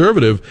only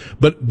conservative,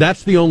 but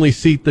that's the only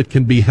seat that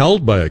can be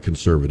held by a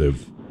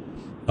conservative,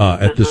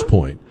 at this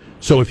point.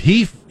 So if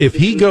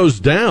he goes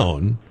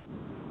down,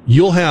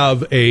 you'll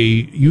have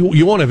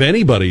you won't have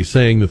anybody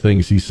saying the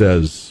things he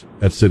says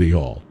at City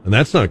Hall, and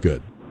that's not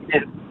good.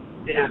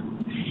 Yeah.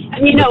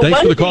 And thanks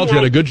for the call,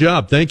 Jenna. Good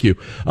job. Thank you.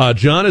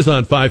 John is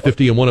on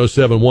 550 and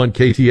 107.1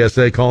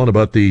 KTSA calling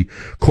about the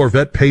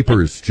Corvette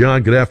papers.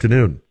 John, good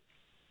afternoon.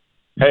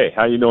 Hey,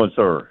 how you doing,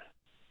 sir?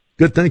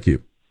 Good, thank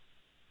you.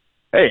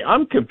 Hey,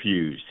 I'm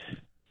confused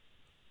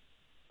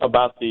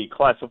about the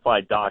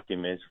classified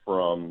documents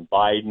from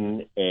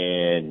Biden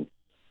and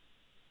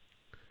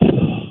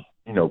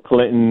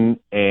Clinton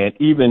and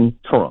even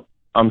Trump.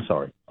 I'm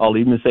sorry, I'll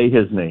even say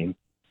his name.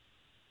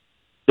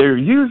 There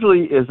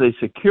usually is a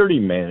security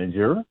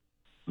manager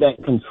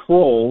that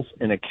controls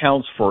and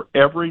accounts for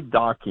every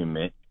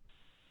document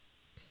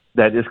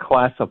that is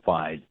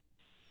classified.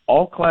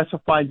 All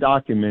classified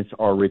documents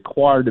are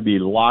required to be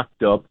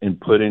locked up and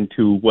put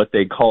into what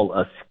they call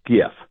a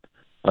SCIF,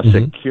 a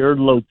secured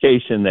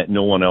location that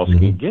no one else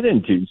can get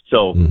into.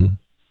 So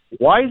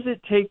why is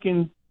it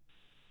taking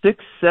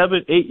 6,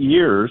 7, 8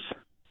 years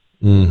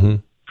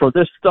for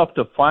this stuff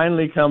to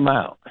finally come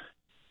out?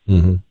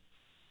 It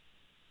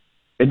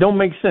don't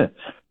make sense.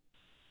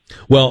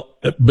 Well,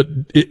 but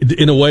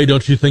in a way,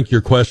 don't you think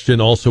your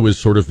question also is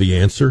sort of the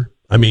answer?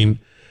 I mean,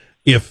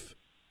 if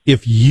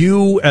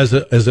you as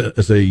a,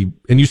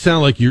 and you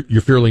sound like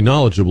you're fairly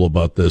knowledgeable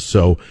about this.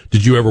 So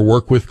did you ever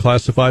work with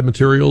classified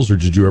materials, or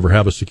did you ever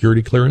have a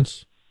security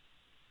clearance?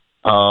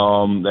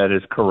 That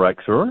is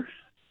correct, sir.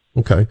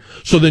 Okay.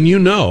 So then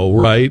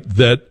right,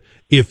 that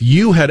if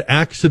you had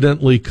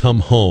accidentally come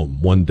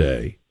home one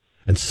day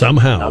and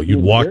somehow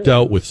you'd walked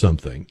out with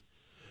something,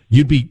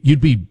 you'd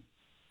be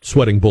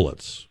sweating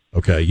bullets.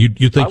 Okay.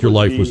 You'd think your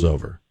life was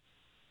over.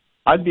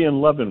 I'd be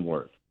in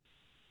Leavenworth.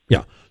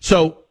 Yeah.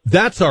 So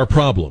that's our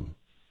problem.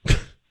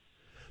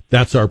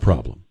 That's our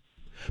problem.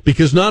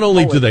 Because not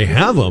only do they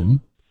have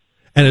them,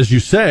 and as you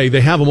say,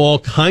 they have them all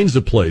kinds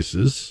of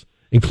places,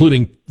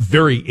 including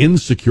very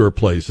insecure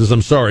places.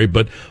 I'm sorry,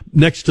 but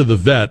next to the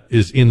vet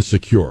is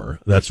insecure.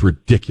 That's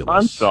ridiculous.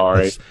 I'm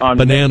sorry.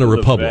 Banana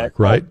Republic,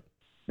 right?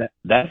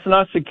 That's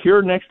not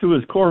secure next to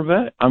his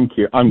Corvette. I'm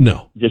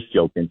just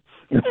joking.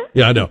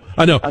 Yeah, I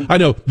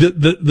know.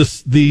 The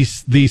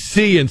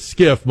C in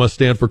SCIF must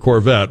stand for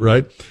Corvette,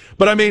 right?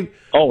 But I mean,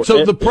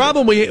 the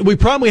problem we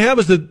probably have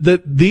is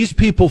that these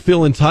people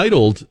feel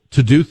entitled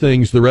to do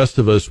things the rest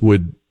of us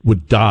would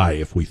die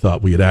if we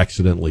thought we had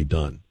accidentally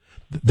done.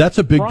 That's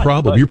a big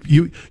problem.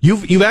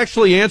 You've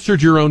actually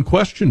answered your own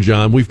question,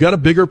 John. We've got a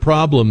bigger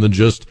problem than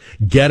just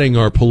getting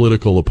our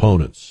political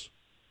opponents.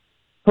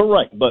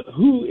 Correct, but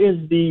who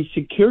is the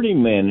security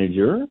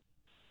manager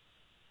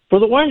for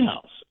the White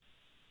House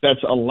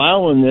that's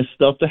allowing this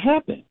stuff to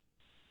happen?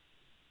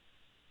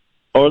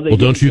 Or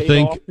don't you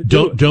think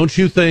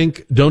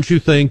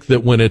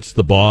that when it's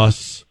the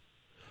boss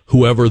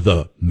whoever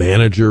the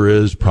manager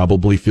is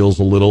probably feels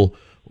a little,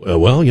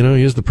 well, you know,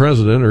 he's the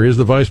president or he's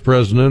the vice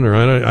president, or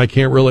I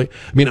can't really.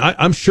 I mean,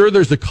 I'm sure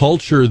there's a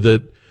culture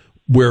that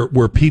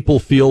where people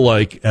feel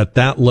like at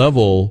that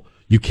level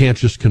you can't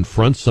just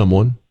confront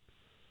someone,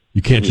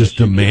 you can't just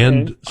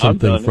demand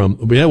something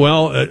from. Yeah,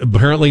 well,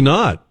 apparently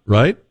not,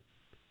 right?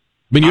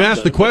 I mean, you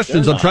ask the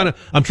questions.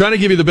 I'm trying to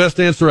give you the best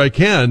answer I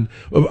can.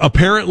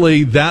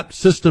 Apparently, that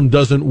system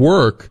doesn't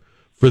work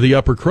for the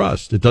upper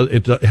crust.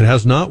 It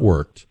has not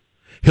worked.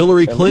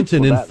 Hillary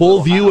Clinton, in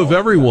full view of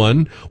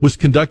everyone, was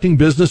conducting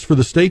business for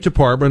the State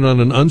Department on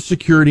an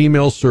unsecured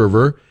email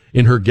server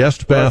in her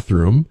guest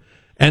bathroom.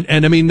 And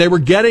I mean, they were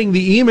getting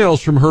the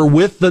emails from her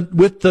with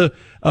the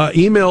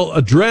email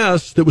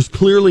address that was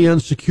clearly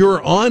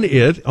unsecure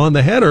on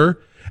the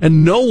header,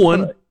 and no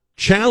one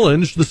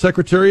challenged the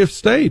Secretary of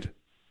State.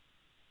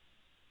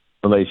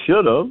 Well, they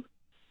should have.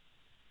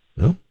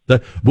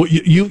 Well,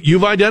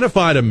 you've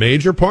identified a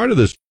major part of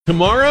this.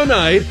 Tomorrow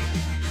night,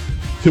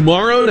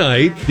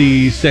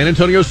 the San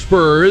Antonio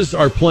Spurs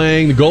are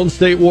playing the Golden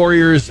State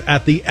Warriors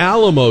at the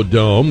Alamo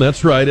Dome.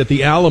 That's right, at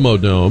the Alamo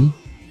Dome,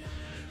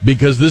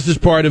 because this is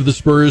part of the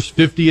Spurs'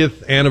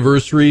 50th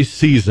anniversary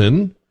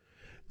season.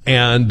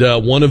 And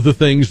one of the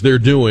things they're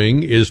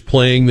doing is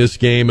playing this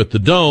game at the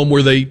Dome,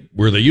 where they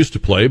used to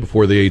play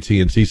before the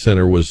AT&T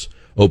Center was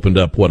opened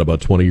up, about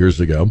 20 years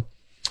ago.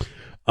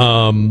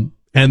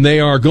 And they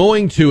are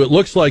going to, it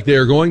looks like they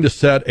are going to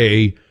set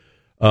a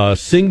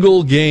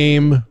single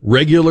game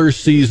regular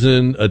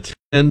season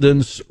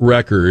attendance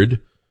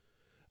record.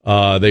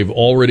 They've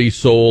already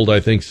sold, I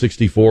think,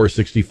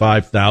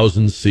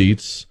 65,000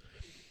 seats.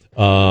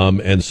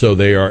 And so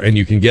and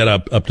you can get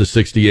up to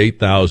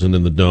 68,000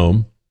 in the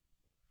Dome.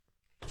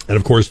 And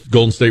of course,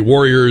 Golden State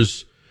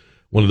Warriors,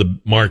 one of the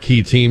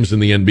marquee teams in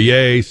the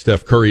NBA.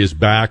 Steph Curry is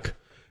back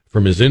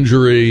from his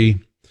injury.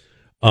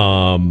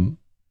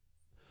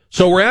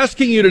 So we're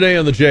asking you today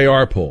on the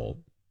JR poll,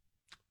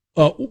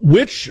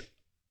 which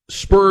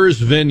Spurs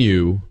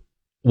venue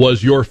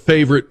was your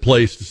favorite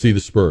place to see the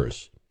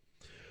Spurs?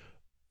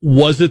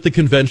 Was it the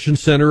Convention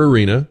Center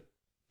Arena?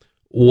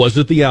 Was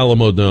it the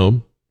Alamo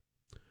Dome?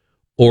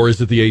 Or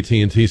is it the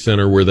AT&T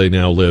Center where they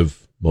now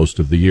live most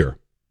of the year?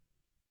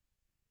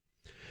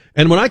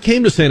 And when I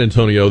came to San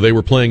Antonio, they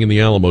were playing in the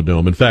Alamo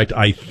Dome. In fact,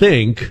 I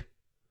think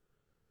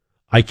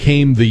I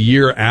came the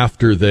year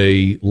after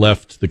they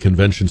left the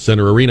Convention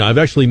Center Arena. I've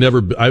actually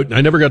I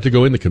never got to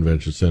go in the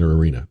Convention Center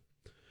Arena.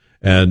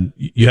 And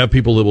you have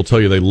people that will tell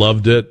you they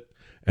loved it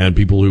and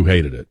people who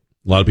hated it.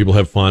 A lot of people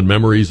have fond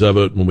memories of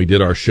it. When we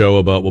did our show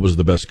about what was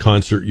the best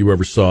concert you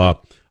ever saw,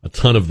 a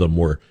ton of them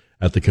were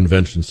at the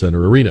Convention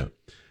Center Arena.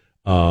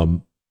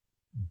 But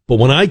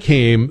when I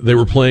came, they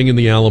were playing in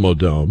the Alamo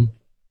Dome,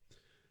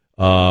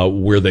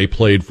 where they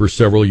played for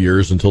several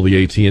years until the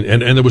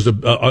and there was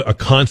a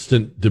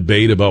constant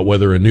debate about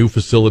whether a new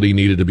facility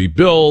needed to be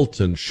built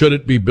and should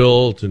it be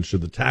built and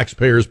should the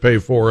taxpayers pay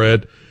for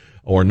it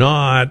or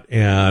not.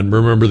 And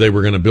remember, they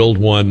were going to build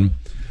one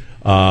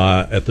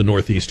at the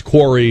Northeast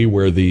Quarry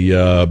where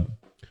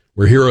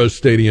where Heroes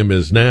Stadium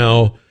is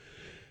now.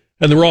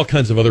 And there were all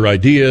kinds of other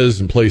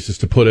ideas and places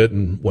to put it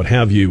and what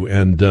have you.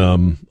 And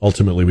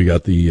ultimately, we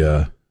got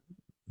the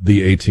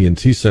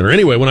AT&T Center.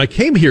 Anyway, when I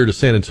came here to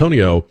San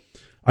Antonio,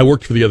 I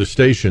worked for the other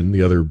station,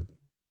 the other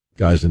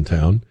guys in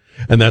town,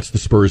 and that's the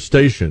Spurs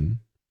station.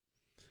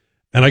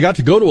 And I got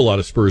to go to a lot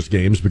of Spurs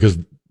games because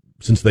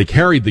since they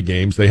carried the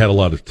games, they had a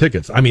lot of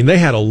tickets. I mean, they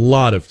had a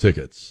lot of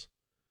tickets.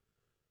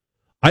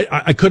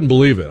 I couldn't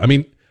believe it. I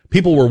mean,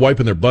 people were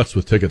wiping their butts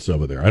with tickets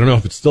over there. I don't know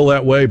if it's still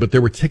that way, but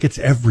there were tickets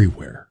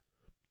everywhere.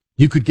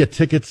 You could get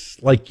tickets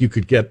like you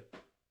could get,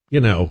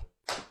 like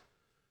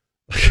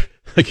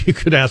you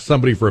could ask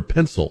somebody for a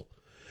pencil.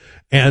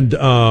 And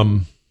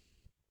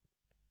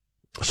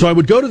so I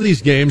would go to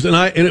these games, and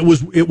it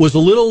was a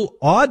little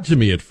odd to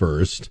me at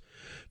first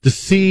to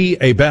see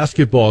a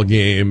basketball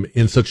game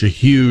in such a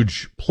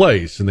huge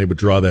place, and they would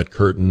draw that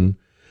curtain.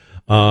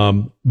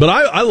 But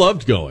I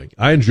loved going.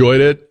 I enjoyed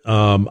it.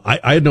 I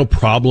had no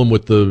problem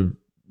with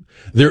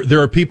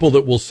there are people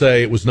that will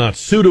say it was not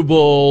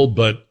suitable,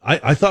 but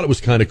I thought it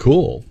was kind of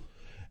cool.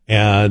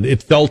 And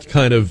it felt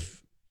kind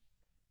of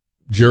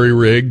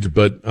jerry-rigged,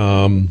 but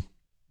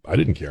I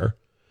didn't care.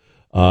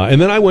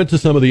 And then I went to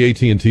some of the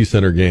AT&T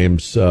Center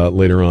games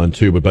later on,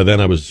 too. But by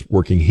then I was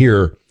working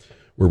here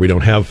where we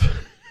don't have...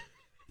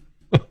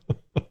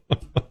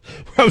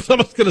 I was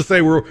almost going to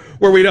say where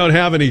we don't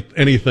have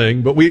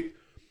anything. But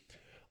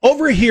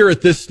over here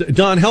at this...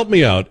 Don, help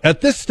me out.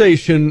 At this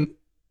station...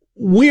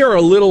 We are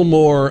a little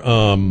more,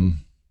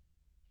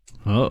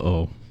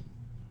 Uh-oh.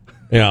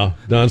 Yeah,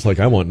 Don's like,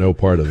 I want no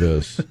part of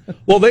this.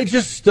 Well, they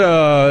just,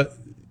 they're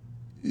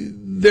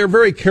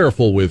very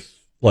careful with,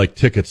 like,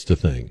 tickets to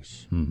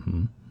things.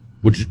 Mm-hmm.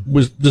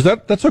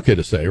 That's okay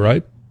to say,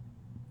 right?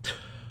 Okay.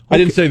 I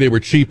didn't say they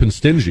were cheap and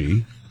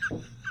stingy.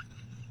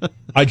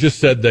 I just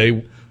said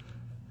they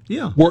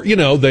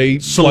were, they...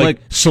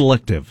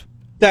 Selective.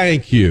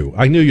 Thank you.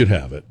 I knew you'd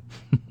have it.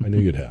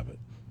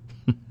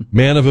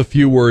 Man of a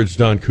few words,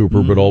 Don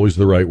Cooper, but always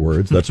the right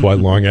words. That's why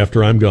long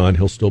after I'm gone,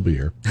 he'll still be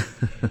here.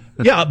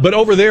 Yeah, but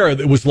over there,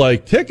 it was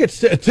like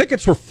tickets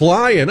were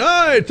flying.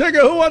 Hey,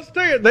 ticket, who wants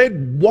ticket?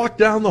 They'd walk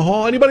down the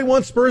hall. Anybody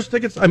want Spurs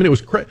tickets? I mean, it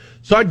was crazy.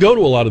 So I'd go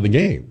to a lot of the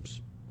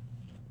games.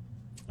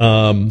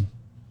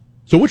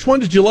 So which one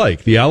did you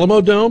like? The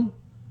Alamo Dome,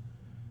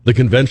 the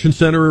Convention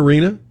Center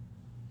Arena,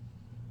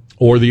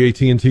 or the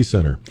AT&T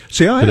Center?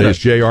 See, today's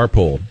JR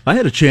poll. I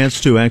had a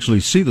chance to actually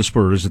see the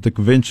Spurs at the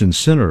Convention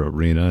Center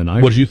Arena,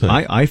 and what did you think?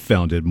 I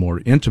found it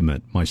more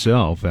intimate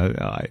myself.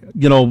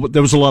 You know,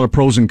 there was a lot of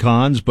pros and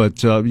cons,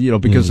 but you know,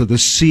 because of the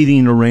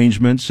seating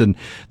arrangements, and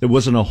there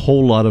wasn't a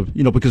whole lot of,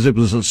 you know, because it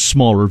was a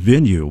smaller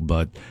venue.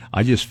 But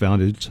I just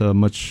found it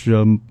much.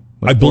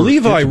 I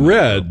believe I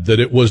read that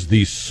it was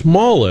the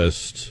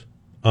smallest.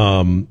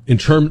 Not in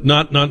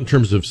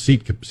terms of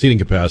seating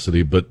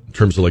capacity, but in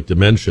terms of like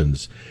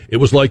dimensions, it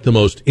was like the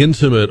most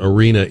intimate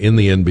arena in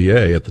the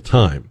NBA at the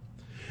time.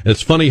 And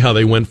it's funny how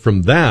they went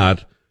from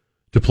that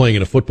to playing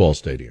in a football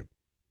stadium.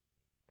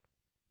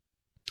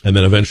 And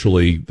then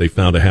eventually they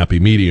found a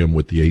happy medium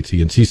with the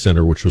AT&T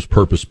Center, which was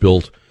purpose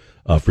built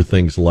for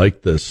things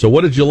like this. So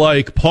what did you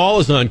like? Paul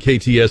is on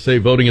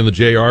KTSA voting in the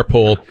JR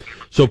poll.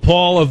 So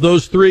Paul, of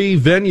those three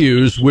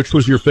venues, which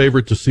was your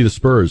favorite to see the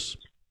Spurs?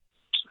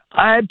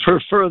 I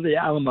prefer the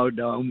Alamo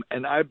Dome,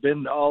 and I've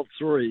been to all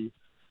three.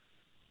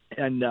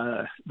 And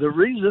the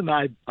reason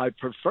I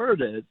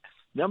preferred it,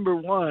 number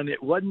one,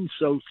 it wasn't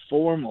so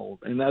formal.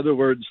 In other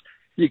words,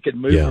 you could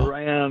move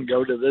around,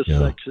 go to this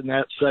section,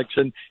 that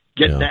section,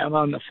 get down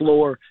on the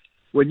floor.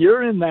 When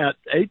you're in that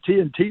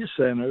AT&T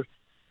Center,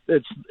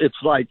 it's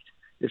like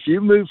if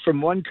you move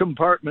from one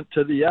compartment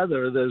to the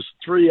other, there's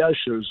three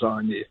ushers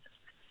on you.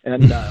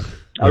 And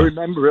I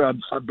remember I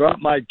brought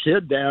my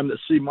kid down to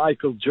see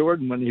Michael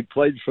Jordan when he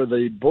played for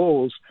the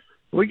Bulls.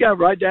 We got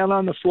right down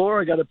on the floor.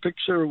 I got a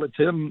picture with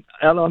him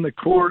out on the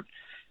court.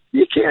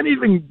 You can't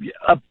even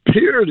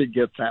appear to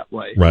get that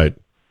way. Right.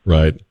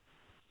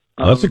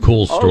 That's a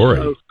cool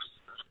story.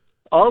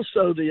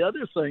 Also, the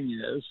other thing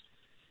is,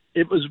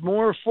 it was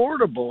more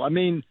affordable. I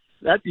mean,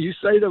 that you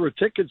say there were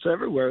tickets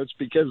everywhere. It's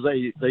because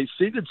they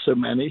seated so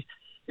many.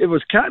 It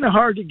was kind of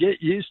hard to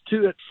get used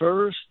to at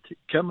first,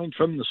 coming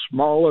from the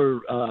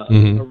smaller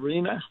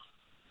arena.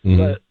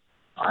 But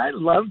I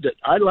loved it.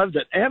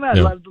 And I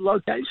loved the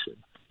location.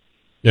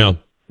 Yeah.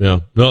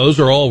 No, those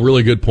are all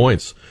really good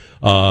points.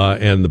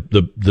 And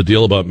the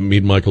deal about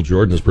meeting Michael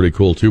Jordan is pretty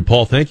cool, too.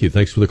 Paul, thank you.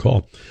 Thanks for the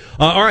call.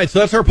 All right, so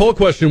that's our poll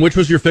question. Which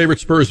was your favorite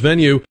Spurs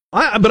venue?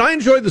 But I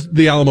enjoyed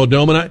the Alamo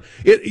Dome, and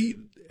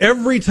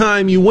every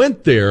time you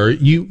went there,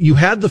 you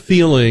had the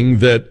feeling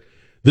that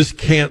this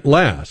can't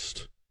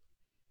last.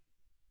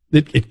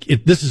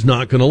 This is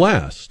not going to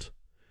last.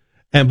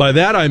 And by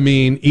that, I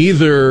mean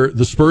either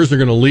the Spurs are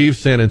going to leave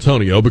San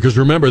Antonio, because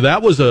remember,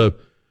 that was a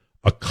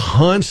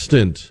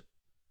constant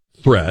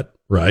threat,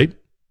 right?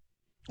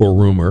 Or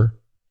rumor.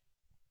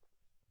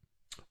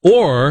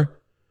 Or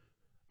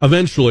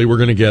eventually we're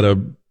going to get a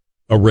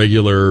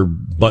regular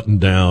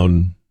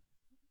button-down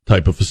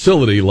type of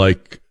facility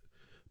like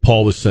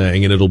Paul was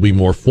saying, and it'll be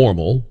more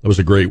formal. That was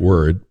a great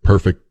word.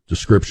 Perfect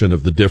description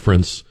of the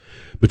difference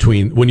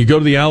between when you go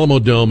to the Alamo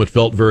Dome, it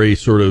felt very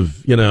sort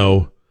of,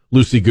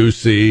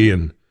 loosey-goosey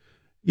and,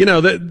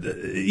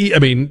 I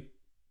mean,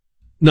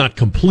 not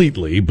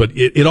completely, but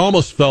it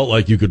almost felt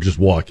like you could just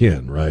walk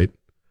in, right?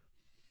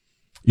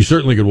 You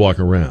certainly could walk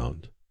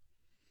around.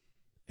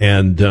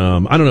 And,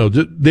 I don't know,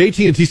 the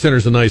AT&T Center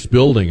is a nice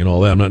building and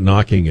all that. I'm not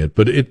knocking it,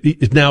 but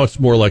now it's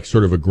more like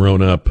sort of a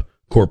grown-up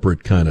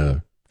corporate kind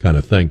of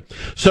thing.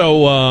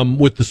 So,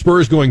 with the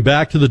Spurs going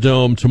back to the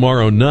Dome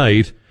tomorrow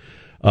night,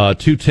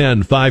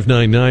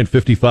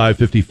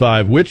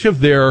 210-599-5555. Which of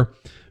their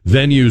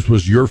venues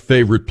was your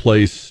favorite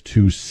place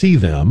to see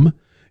them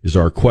is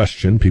our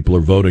question people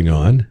are voting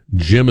on.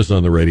 Jim is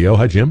on the radio.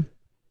 Hi, Jim.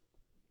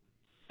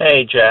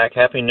 Hey, Jack.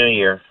 Happy New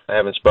Year. I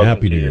haven't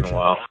spoken to you in a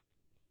while.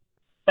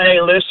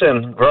 Hey,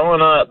 listen,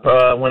 growing up,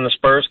 when the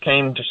Spurs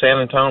came to San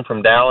Antonio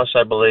from Dallas,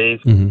 I believe,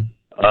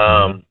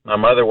 my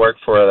mother worked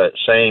for that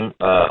same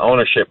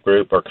ownership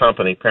group or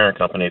company, parent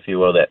company, if you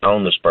will, that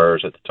owned the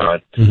Spurs at the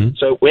time.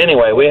 So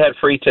anyway, we had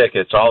free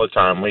tickets all the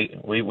time.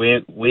 We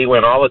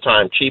went all the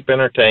time, cheap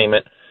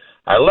entertainment.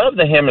 I love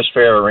the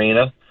Hemisphere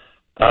Arena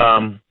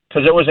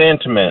because it was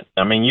intimate.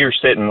 I mean, you're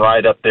sitting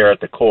right up there at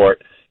the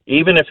court.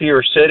 Even if you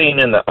were sitting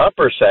in the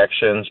upper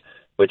sections,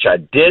 which I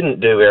didn't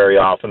do very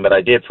often, but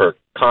I did for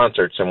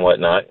concerts and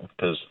whatnot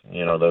because,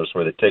 those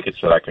were the tickets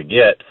that I could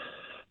get.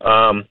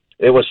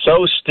 It was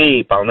so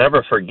steep, I'll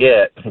never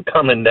forget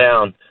coming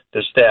down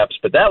the steps,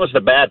 but that was the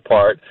bad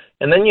part.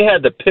 And then you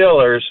had the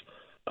pillars.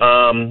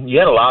 You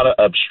had a lot of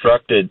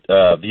obstructed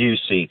view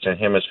seats in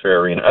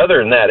Hemisphere Arena. Other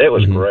than that, it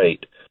was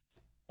great.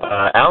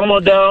 Alamo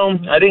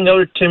Dome, I didn't go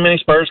to too many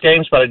Spurs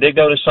games, but I did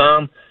go to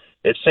some.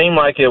 It seemed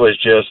like it was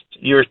just,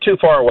 you were too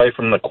far away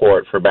from the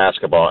court for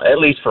basketball, at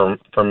least for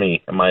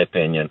me, in my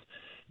opinion.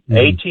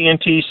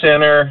 AT&T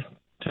Center,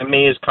 to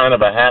me, is kind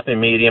of a happy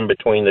medium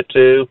between the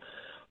two.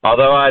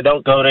 Although I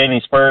don't go to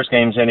any Spurs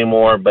games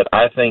anymore, but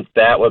I think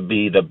that would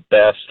be the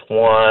best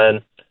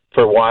one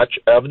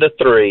of the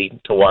three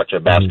to watch a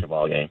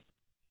basketball game.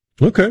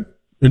 Okay.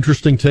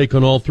 Interesting take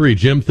on all three.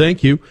 Jim,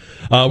 thank you.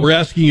 We're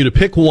asking you to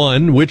pick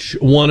one. Which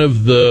one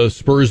of the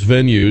Spurs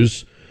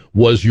venues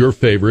was your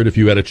favorite if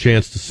you had a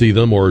chance to see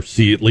them or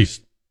see at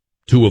least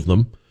two of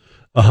them?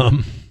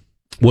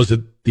 Was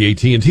it the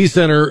AT&T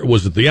Center?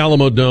 Was it the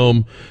Alamo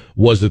Dome?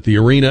 Was it the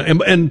arena?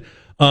 And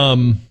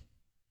I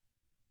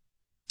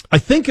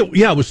think it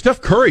was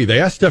Steph Curry. They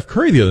asked Steph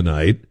Curry the other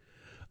night.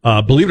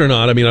 Believe it or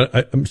not, I mean,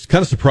 I'm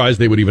kind of surprised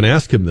they would even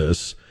ask him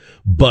this,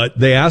 but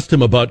they asked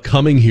him about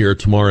coming here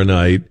tomorrow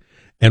night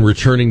and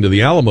returning to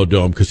the Alamo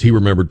Dome because he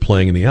remembered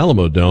playing in the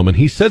Alamo Dome. And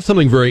he said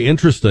something very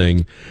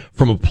interesting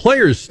from a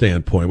player's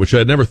standpoint, which I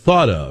had never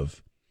thought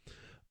of,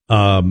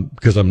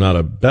 because I'm not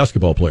a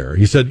basketball player.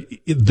 He said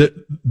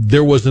that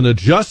there was an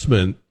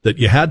adjustment that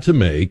you had to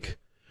make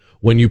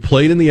when you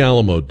played in the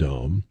Alamo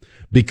Dome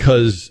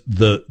because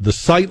the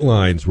sight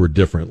lines were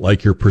different,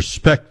 like your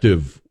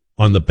perspective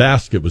on the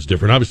basket was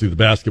different. Obviously the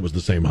basket was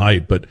the same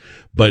height, but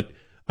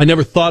I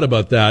never thought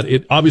about that.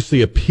 It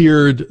obviously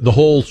appeared, the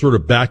whole sort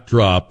of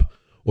backdrop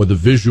or the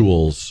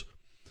visuals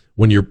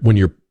when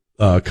you're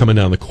coming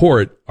down the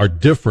court are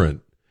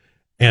different.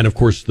 And of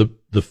course the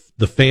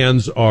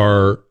fans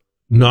are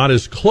not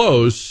as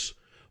close,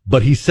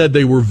 but he said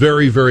they were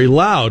very, very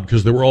loud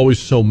because there were always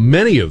so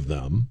many of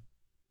them.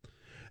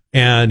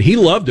 And he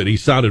loved it. He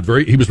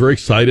was very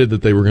excited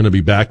that they were going to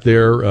be back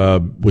there,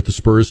 with the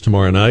Spurs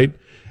tomorrow night.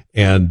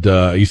 And,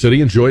 he said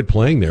he enjoyed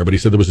playing there, but he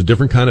said there was a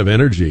different kind of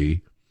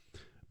energy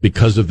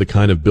because of the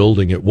kind of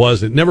building it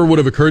was. It never would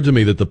have occurred to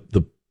me that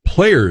the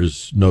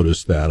players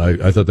noticed that.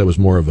 I thought that was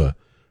more of a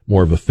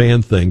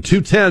fan thing.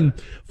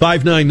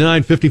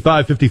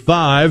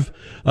 210-599-5555,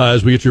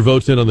 as we get your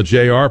votes in on the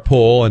JR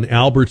poll, and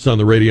Albert's on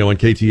the radio on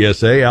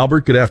KTSA.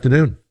 Albert, good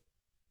afternoon.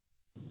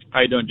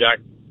 How you doing, Jack?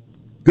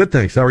 Good,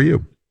 thanks. How are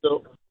you?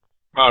 So,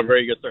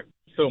 very good, sir.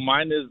 So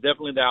mine is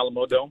definitely the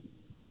Alamo Dome.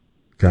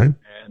 Okay.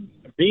 And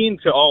being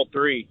to all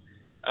three,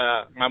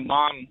 my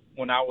mom,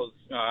 when I was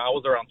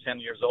around 10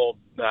 years old,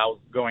 I was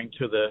going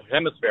to the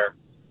Hemisphere,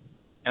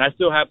 and I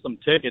still have some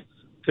ticket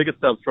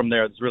stubs from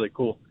there. It's really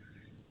cool.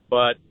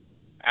 But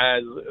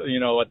as, you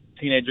know, a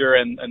teenager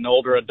and an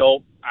older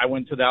adult, I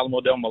went to the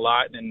Alamo Dome a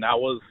lot, and that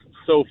was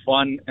so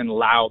fun and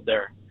loud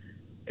there.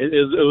 It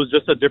was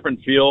just a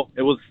different feel.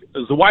 It was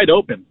wide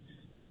open.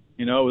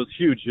 You know, it was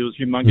huge. It was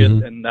humongous,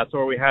 mm-hmm. and that's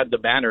where we had the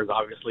banners,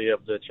 obviously,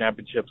 of the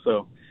championship.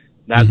 So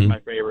that's mm-hmm. my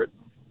favorite.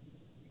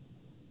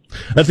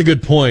 That's a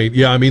good point.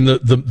 Yeah, I mean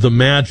the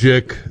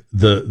magic,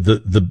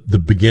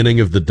 the beginning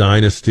of the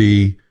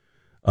dynasty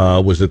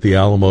was at the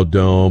Alamo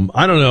Dome.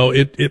 I don't know.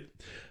 It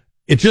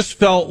just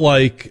felt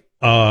like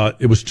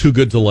it was too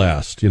good to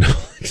last. You know,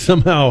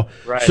 somehow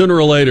right. Sooner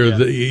or later,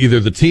 either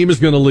the team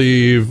is going to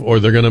leave or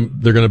they're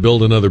gonna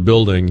build another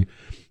building,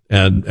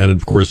 and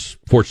of course,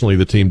 fortunately,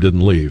 the team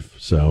didn't leave.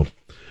 So.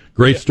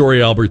 Great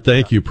story, Albert.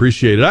 Thank you.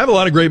 Appreciate it. I have a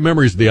lot of great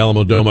memories of the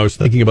Alamo Dome. I was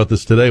thinking about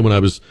this today when I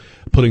was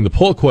putting the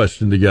poll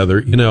question together.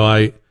 You know,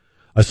 I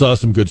saw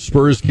some good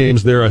Spurs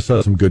games there. I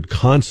saw some good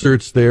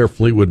concerts there.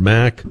 Fleetwood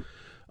Mac.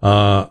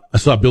 I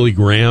saw Billy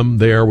Graham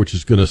there, which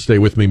is going to stay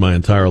with me my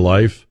entire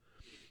life.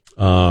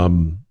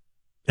 And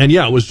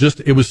yeah,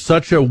 it was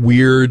such a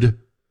weird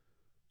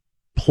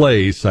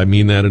place. I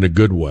mean that in a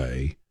good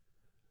way,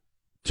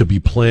 to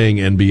be playing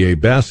NBA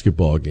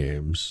basketball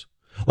games.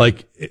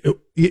 Like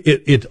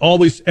it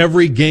always,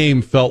 every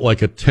game felt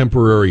like a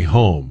temporary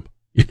home,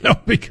 you know,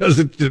 because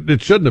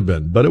it shouldn't have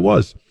been, but it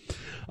was.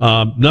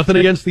 Nothing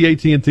against the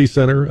AT&T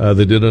Center.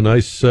 They did a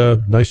nice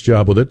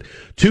job with it.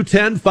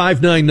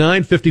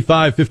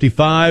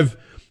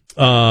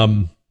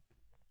 210-599-5555.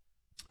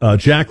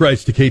 Jack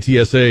writes to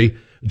KTSA,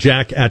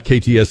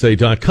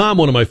 jack@ktsa.com.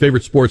 One of my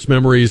favorite sports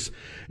memories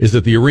is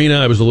at the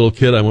arena. I was a little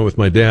kid. I went with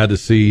my dad to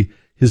see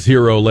his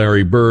hero,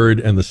 Larry Bird,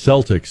 and the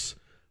Celtics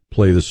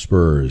play the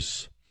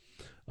Spurs.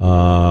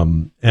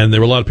 And there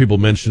were a lot of people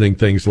mentioning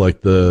things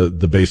like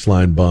the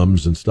baseline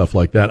bums and stuff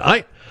like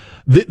that.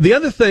 The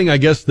other thing I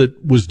guess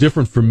that was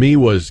different for me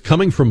was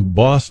coming from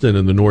Boston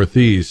in the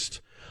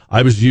Northeast.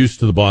 I was used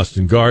to the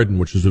Boston Garden,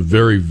 which is a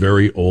very,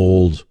 very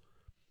old,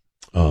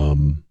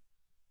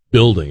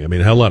 building. I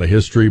mean, it had a lot of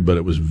history, but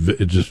it was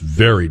just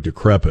very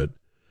decrepit.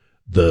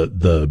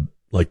 The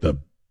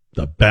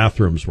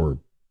bathrooms were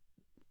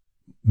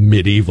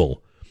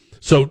medieval.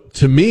 So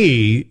to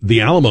me,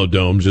 the Alamo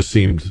Dome just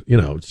seemed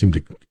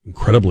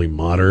incredibly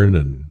modern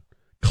and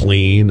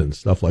clean and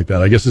stuff like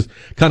that. I guess it's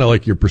kind of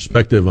like your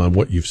perspective on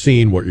what you've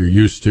seen, what you're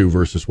used to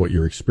versus what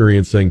you're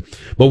experiencing.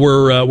 But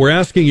we're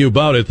asking you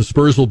about it. The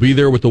Spurs will be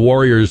there with the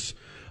Warriors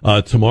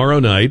tomorrow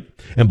night.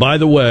 And by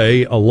the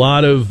way, a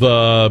lot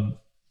of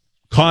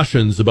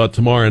cautions about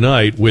tomorrow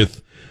night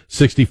with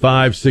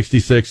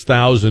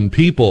 66,000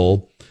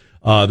 people.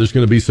 There's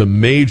going to be some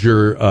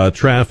major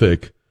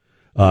traffic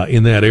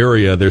in that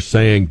area. They're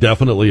saying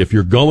definitely if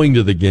you're going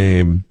to the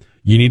game,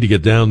 you need to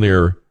get down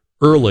there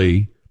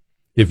early.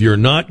 If you're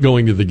not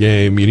going to the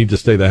game, you need to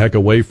stay the heck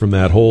away from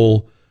that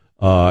whole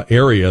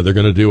area. They're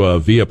going to do a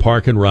Via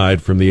Park and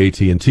Ride from the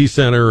AT&T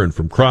Center and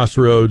from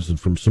Crossroads and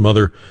from some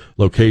other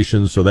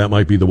locations, so that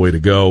might be the way to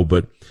go.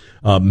 But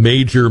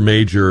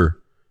major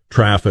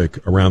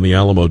traffic around the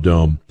Alamo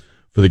Dome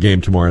for the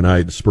game tomorrow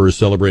night. The Spurs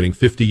celebrating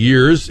 50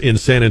 years in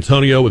San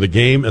Antonio with a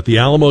game at the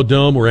Alamo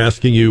Dome. We're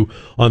asking you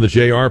on the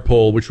JR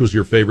poll, which was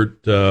your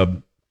favorite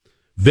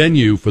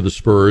venue for the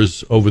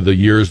Spurs over the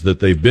years that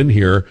they've been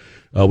here?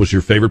 Was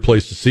your favorite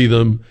place to see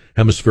them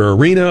Hemisphere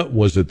Arena?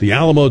 Was it the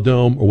Alamo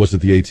Dome? Or was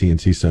it the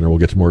AT&T Center? We'll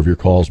get to more of your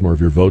calls, more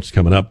of your votes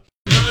coming up.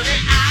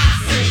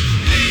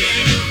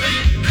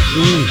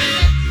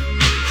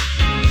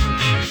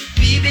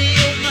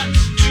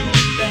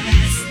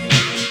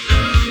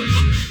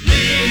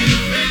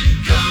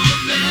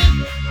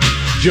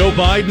 Joe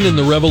Biden and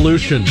the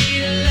revolution.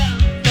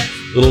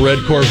 Little red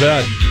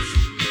Corvette.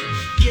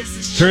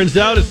 Turns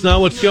out it's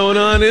not what's going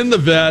on in the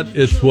vet,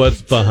 it's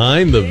what's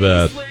behind the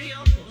vet.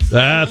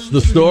 That's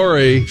the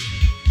story.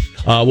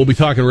 We'll be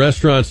talking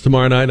restaurants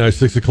tomorrow night in our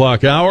 6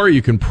 o'clock hour.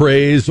 You can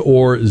praise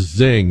or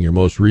zing your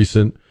most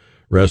recent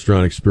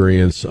restaurant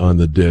experience on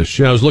the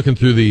dish. I was looking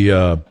through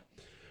the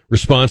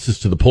responses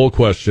to the poll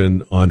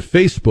question on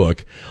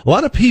Facebook. A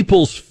lot of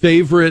people's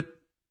favorite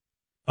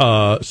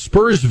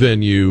Spurs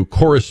venue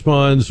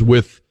corresponds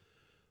with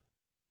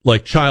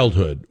like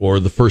childhood or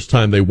the first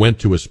time they went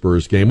to a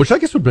Spurs game, which I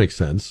guess would make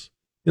sense.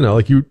 You know,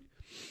 like there'd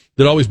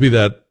always be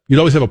that, you'd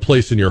always have a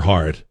place in your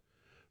heart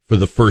for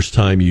the first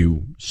time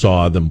you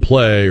saw them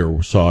play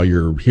or saw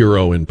your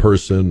hero in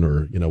person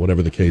or, you know,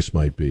 whatever the case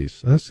might be.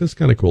 So that's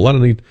kind of cool. A lot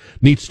of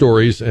neat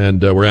stories.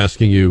 And we're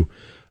asking you,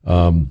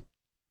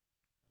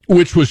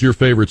 which was your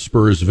favorite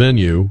Spurs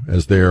venue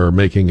as they're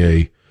making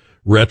a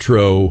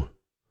retro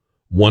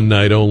one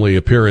night only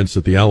appearance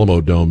at the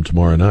Alamo Dome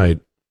tomorrow night.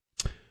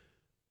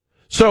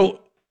 So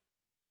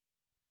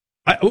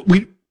I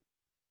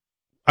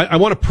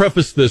want to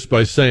preface this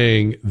by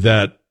saying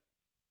that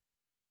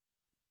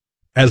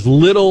as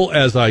little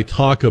as I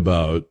talk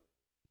about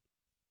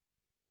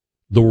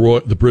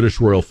the British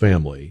royal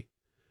family,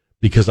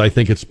 because I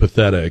think it's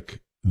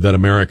pathetic that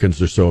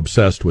Americans are so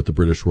obsessed with the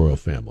British royal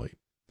family.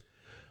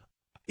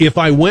 If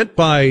I went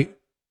by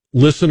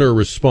listener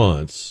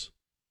response,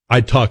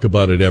 I'd talk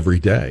about it every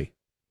day.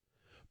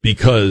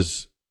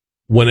 Because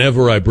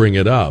whenever I bring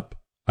it up,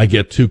 I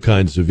get two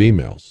kinds of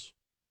emails.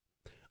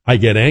 I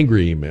get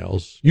angry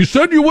emails. You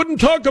said you wouldn't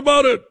talk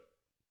about it.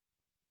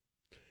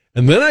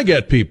 And then I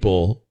get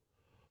people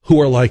who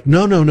are like,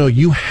 no,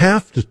 you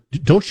have to.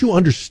 Don't you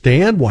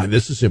understand why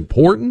this is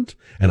important?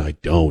 And I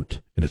don't.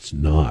 And it's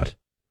not.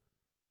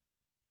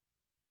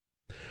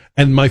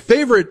 And my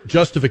favorite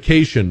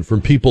justification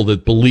from people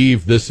that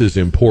believe this is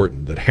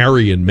important, that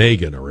Harry and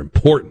Meghan are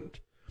important,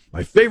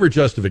 my favorite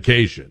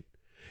justification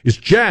is,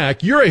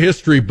 Jack, you're a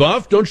history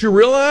buff. Don't you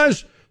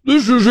realize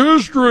this is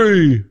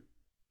history?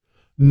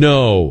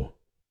 No,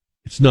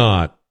 it's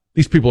not.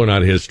 These people are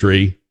not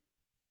history.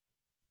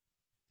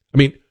 I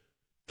mean,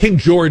 King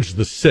George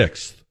VI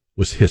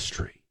was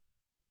history.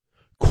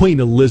 Queen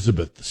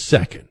Elizabeth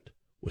II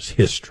was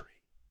history.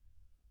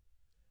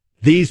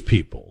 These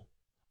people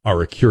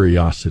are a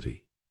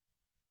curiosity.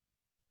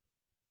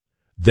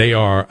 They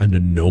are an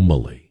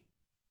anomaly.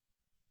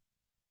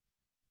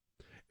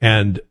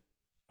 And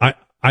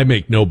I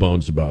make no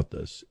bones about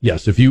this.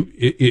 Yes, if you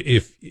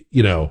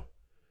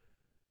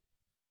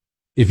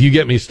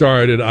get me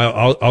started,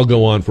 I'll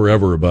go on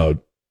forever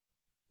about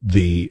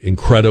the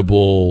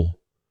incredible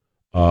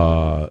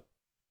and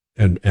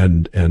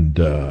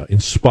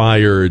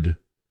inspired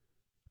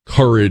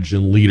courage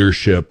and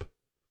leadership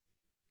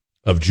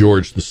of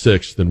George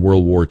VI in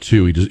World War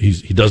II.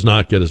 He does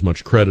not get as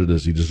much credit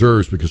as he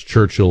deserves because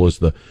Churchill is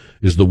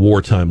the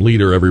wartime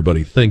leader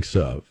everybody thinks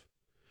of.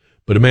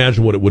 But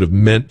imagine what it would have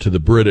meant to the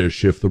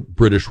British if the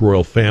British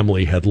royal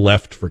family had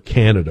left for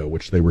Canada,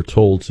 which they were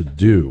told to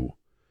do.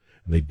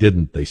 And they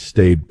didn't. They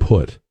stayed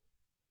put.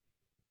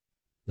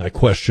 I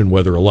question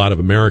whether a lot of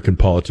American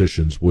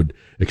politicians would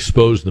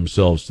expose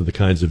themselves to the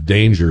kinds of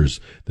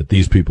dangers that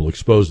these people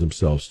expose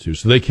themselves to.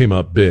 So they came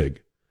up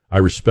big. I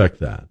respect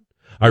that.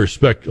 I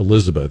respect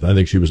Elizabeth. I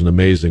think she was an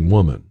amazing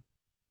woman.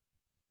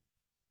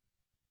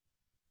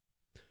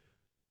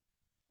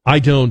 I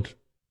don't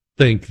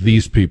think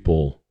these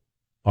people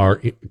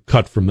are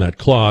cut from that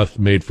cloth,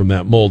 made from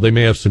that mold. They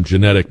may have some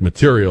genetic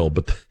material,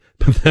 but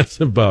that's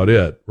about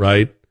it,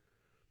 right?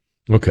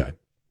 Okay.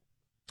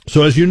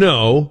 So as you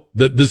know,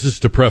 that this is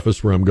to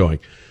preface where I'm going.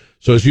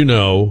 So as you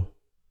know,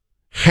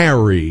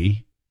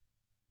 Harry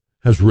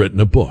has written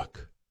a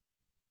book.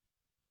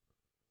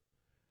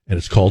 And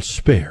it's called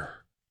Spare.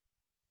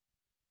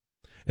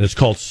 And it's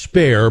called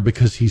Spare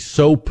because he's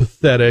so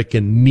pathetic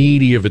and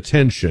needy of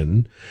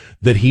attention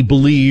that he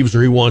believes,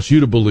 or he wants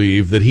you to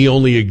believe, that he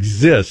only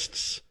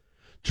exists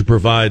to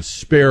provide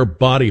spare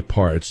body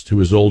parts to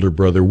his older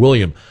brother,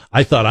 William.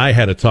 I thought I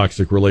had a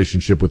toxic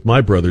relationship with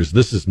my brothers.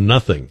 This is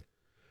nothing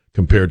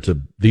compared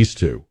to these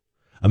two.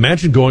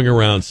 Imagine going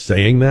around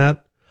saying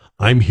that.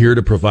 I'm here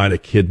to provide a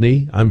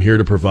kidney. I'm here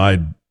to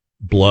provide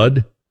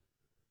blood.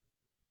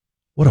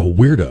 What a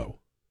weirdo.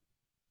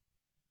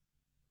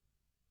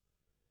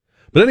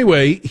 But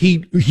anyway,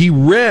 he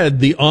read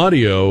the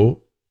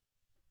audio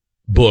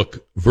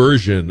book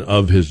version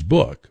of his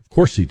book. Of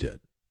course he did.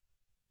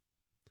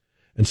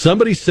 And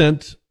somebody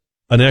sent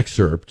an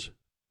excerpt,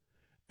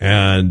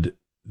 and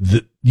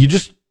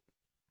this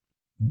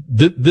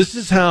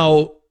is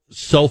how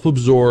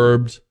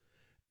self-absorbed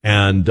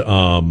and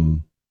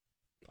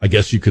I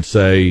guess you could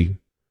say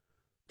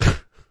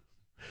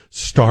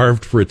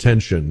starved for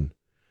attention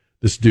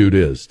this dude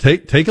is.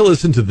 Take a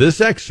listen to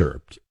this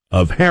excerpt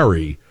of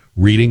Harry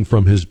reading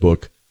from his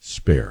book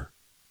Spare.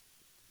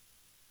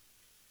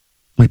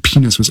 My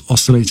penis was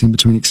oscillating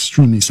between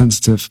extremely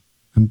sensitive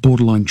and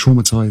borderline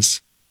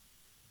traumatized.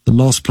 The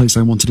last place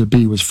I wanted to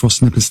be was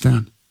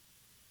Frostnipistan.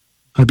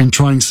 I'd been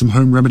trying some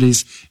home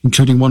remedies,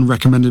 including one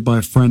recommended by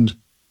a friend.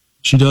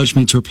 She'd urged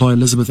me to apply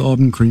Elizabeth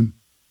Arden cream.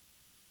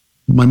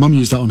 My mum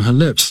used that on her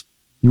lips.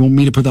 You want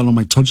me to put that on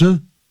my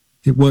todger?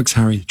 It works,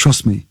 Harry.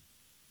 Trust me.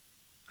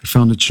 I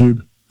found a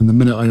tube, and the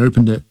minute I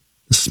opened it,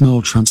 the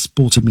smell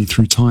transported me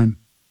through time.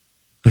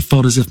 I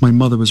felt as if my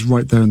mother was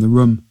right there in the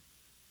room.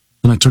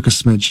 Then I took a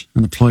smidge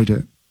and applied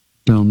it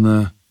down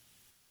there.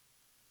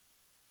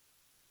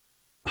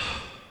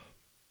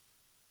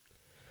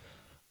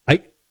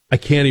 I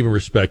can't even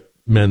respect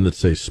men that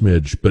say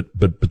smidge, but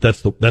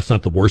that's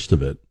not the worst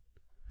of it.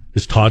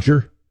 His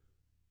todger,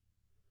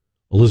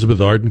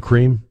 Elizabeth Arden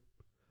cream.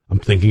 I'm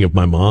thinking of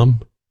my mom.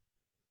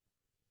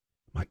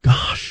 My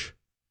gosh.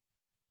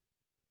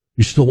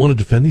 You still want to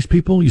defend these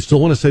people? You still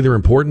want to say they're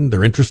important,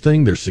 they're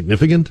interesting, they're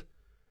significant?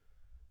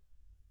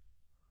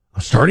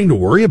 I'm starting to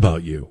worry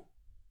about you.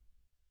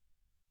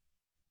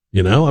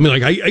 You know, I mean,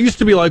 like, I used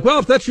to be like, well,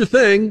 if that's your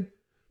thing,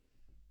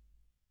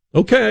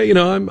 okay, you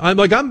know,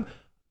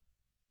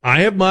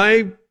 I have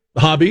my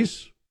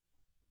hobbies,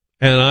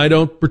 and I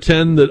don't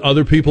pretend that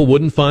other people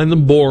wouldn't find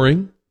them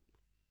boring.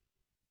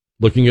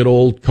 Looking at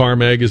old car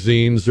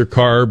magazines or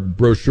car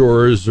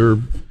brochures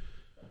or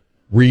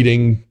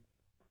reading,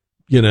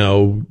 you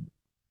know,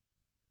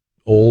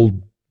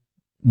 old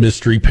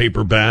mystery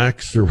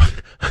paperbacks or,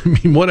 I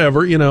mean,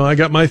 whatever, you know, I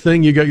got my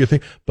thing, you got your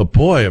thing. But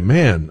boy,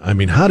 man, I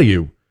mean, how do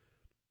you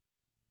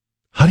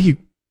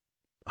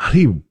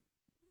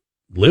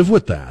live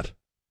with that?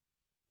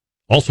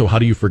 Also, how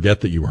do you forget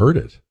that you heard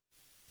it?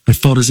 I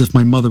felt as if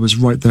my mother was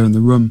right there in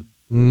the room.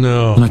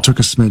 No. And I took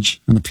a smidge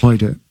and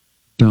applied it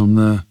down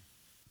there.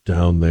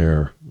 Down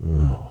there.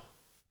 Oh.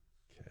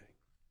 Okay.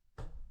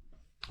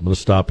 I'm going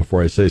to stop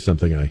before I say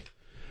something I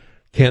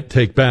can't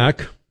take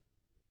back.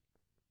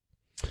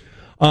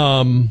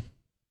 They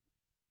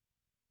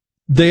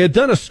had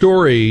done a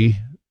story,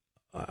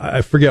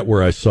 I forget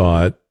where I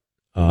saw it,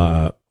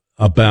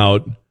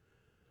 about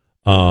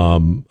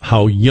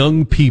how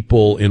young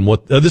people in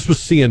this was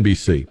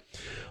CNBC,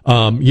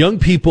 young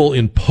people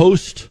in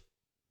post-Roe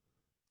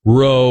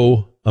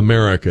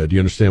America. Do you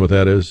understand what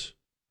that is?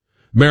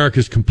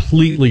 America's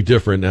completely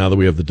different now that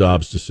we have the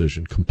Dobbs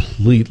decision.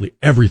 Completely.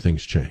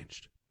 Everything's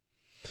changed.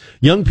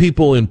 Young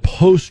people in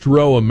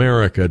post-Roe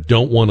America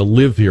don't want to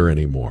live here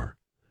anymore.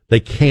 They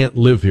can't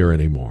live here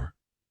anymore.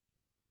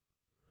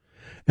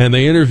 And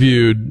they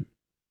interviewed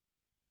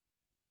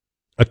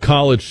a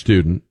college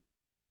student,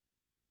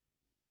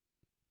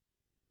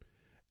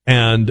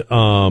 and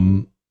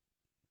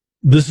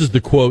this is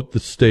the quote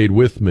that stayed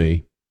with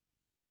me.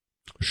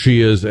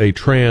 She is a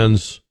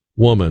trans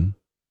woman.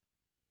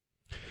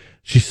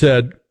 She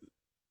said,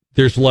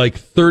 there's like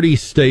 30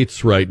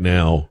 states right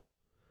now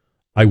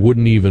I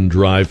wouldn't even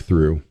drive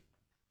through.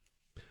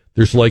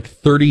 There's like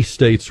 30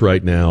 states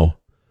right now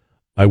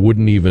I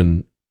wouldn't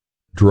even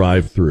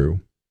drive through.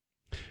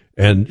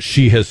 And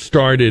she has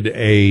started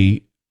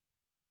a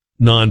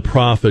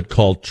nonprofit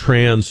called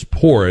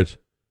Transport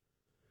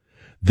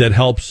that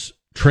helps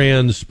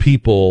trans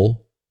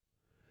people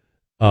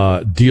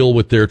deal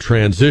with their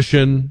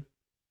transition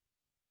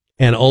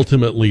and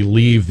ultimately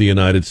leave the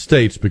United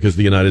States, because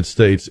the United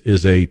States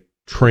is a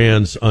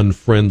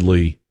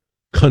trans-unfriendly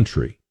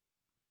country.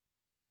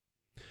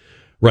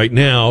 Right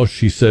now,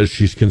 she says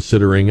she's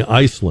considering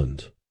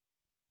Iceland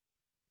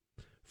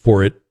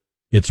for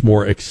its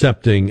more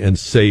accepting and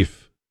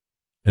safe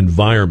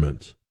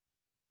environment,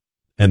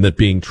 and that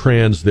being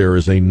trans there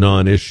is a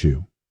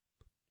non-issue.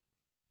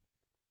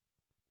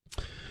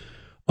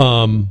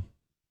 But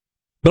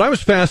I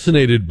was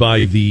fascinated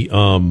by the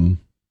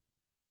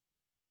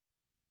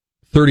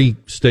 30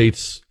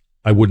 states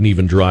I wouldn't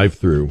even drive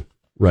through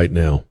right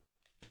now.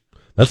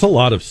 That's a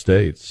lot of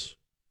states.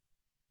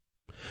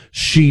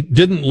 She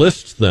didn't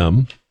list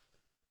them.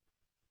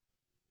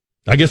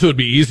 I guess it would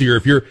be easier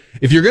if you're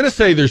going to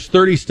say there's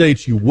 30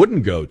 states you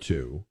wouldn't go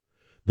to.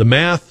 The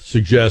math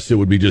suggests it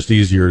would be just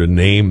easier to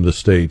name the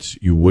states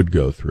you would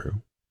go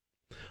through.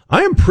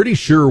 I am pretty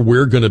sure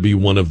we're going to be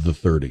one of the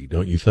 30,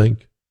 don't you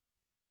think?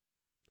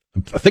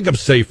 I think I'm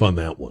safe on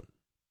that one.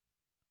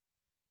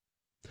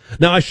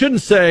 Now, I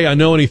shouldn't say I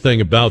know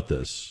anything about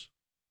this,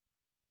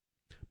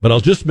 but I'll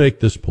just make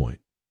this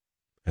point,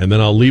 and then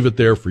I'll leave it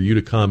there for you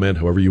to comment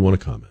however you want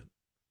to comment.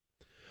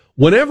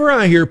 Whenever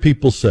I hear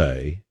people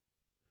say,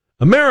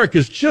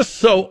 America's just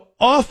so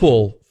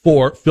awful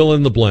for fill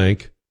in the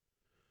blank,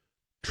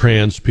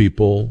 trans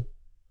people,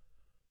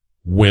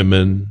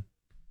 women,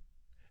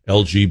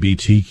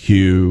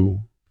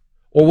 LGBTQ,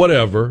 or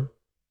whatever,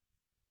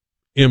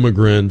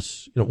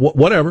 immigrants,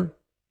 whatever.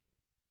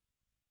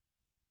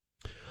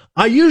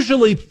 I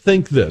usually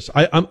think this.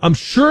 I'm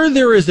sure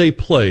there is a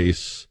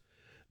place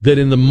that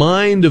in the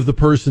mind of the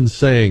person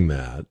saying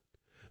that,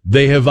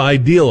 they have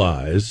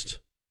idealized,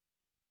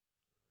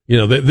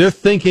 they're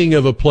thinking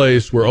of a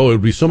place where, it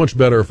would be so much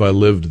better if I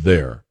lived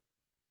there.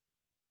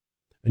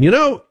 And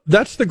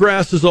that's the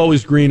grass is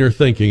always greener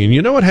thinking. And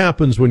you know what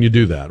happens when you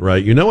do that,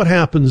 right? You know what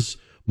happens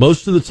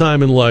most of the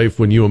time in life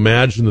when you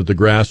imagine that the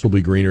grass will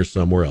be greener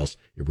somewhere else.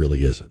 It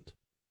really isn't.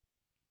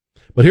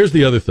 But here's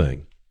the other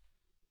thing.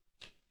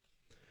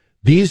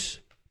 These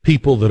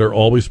people that are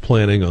always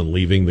planning on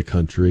leaving the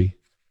country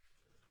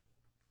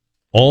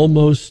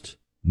almost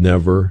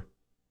never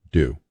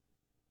do.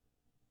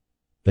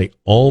 They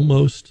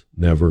almost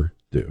never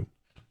do.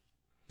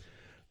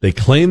 They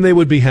claim they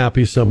would be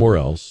happy somewhere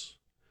else,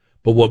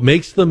 but what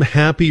makes them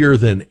happier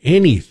than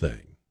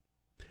anything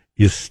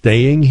is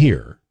staying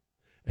here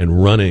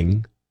and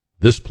running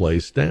this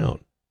place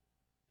down.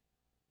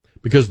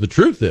 Because the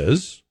truth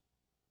is,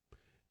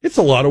 it's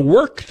a lot of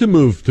work to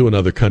move to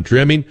another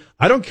country. I mean,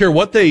 I don't care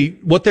what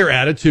their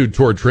attitude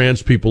toward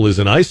trans people is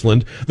in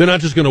Iceland. They're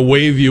not just going to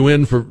wave you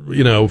in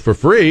for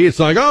free. It's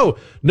like, oh,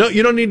 no,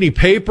 you don't need any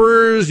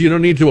papers. You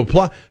don't need to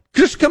apply.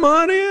 Just come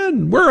on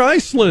in. We're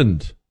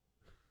Iceland.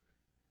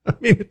 I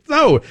mean,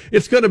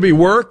 it's going to be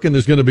work, and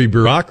there's going to be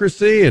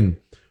bureaucracy and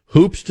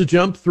hoops to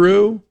jump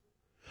through.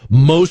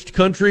 Most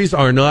countries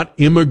are not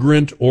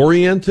immigrant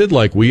oriented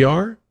like we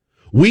are.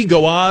 We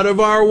go out of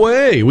our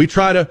way. We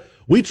try to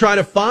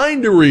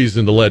find a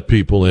reason to let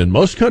people in.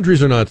 Most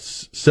countries are not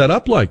set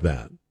up like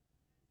that.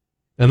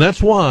 And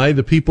that's why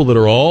the people that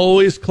are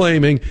always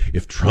claiming,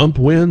 if Trump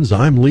wins,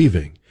 I'm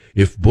leaving.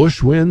 If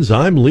Bush wins,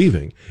 I'm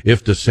leaving.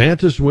 If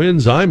DeSantis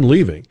wins, I'm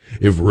leaving.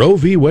 If Roe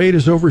v. Wade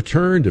is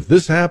overturned, if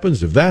this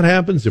happens, if that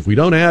happens, if we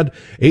don't add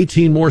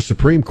 18 more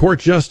Supreme Court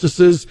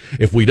justices,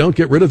 if we don't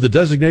get rid of the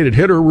designated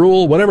hitter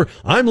rule, whatever,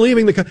 I'm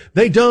leaving the country.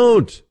 They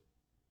don't.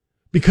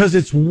 Because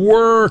it's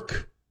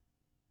work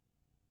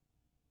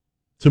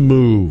to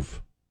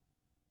move.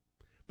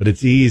 But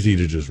it's easy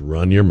to just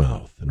run your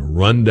mouth and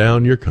run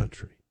down your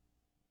country.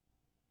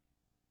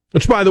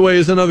 Which, by the way,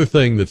 is another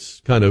thing that's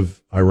kind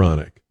of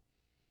ironic.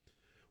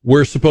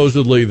 We're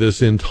supposedly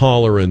this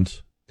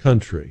intolerant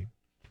country.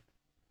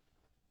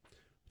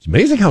 It's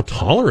amazing how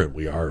tolerant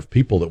we are of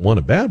people that want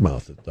to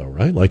badmouth it, though,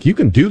 right? Like, you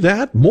can do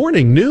that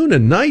morning, noon,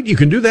 and night. You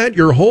can do that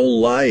your whole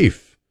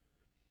life.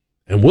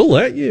 And we'll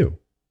let you.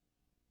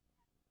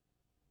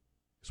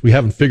 Because we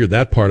haven't figured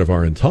that part of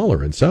our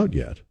intolerance out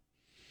yet.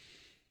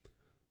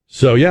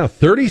 So,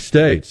 30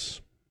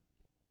 states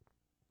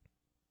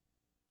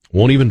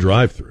won't even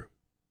drive through.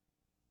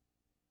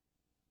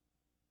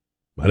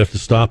 Might have to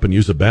stop and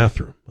use a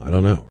bathroom. I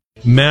don't know.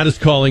 Matt is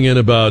calling in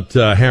about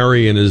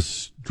Harry and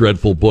his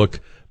dreadful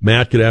book.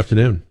 Matt, good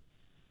afternoon.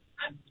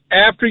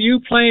 After you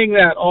playing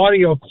that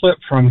audio clip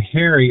from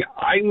Harry,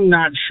 I'm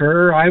not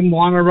sure I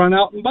want to run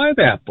out and buy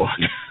that book.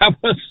 I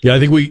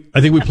think we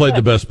played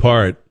the best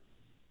part.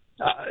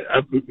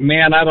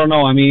 Man, I don't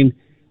know. I mean,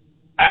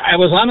 I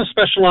was on a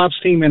special ops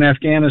team in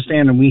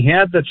Afghanistan, and we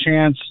had the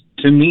chance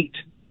to meet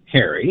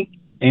Harry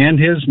and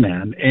his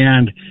men,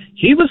 and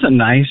he was a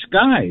nice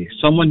guy,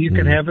 someone you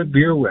could have a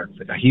beer with.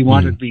 He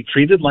wanted to be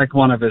treated like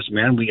one of his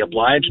men. We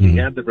obliged. He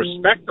had the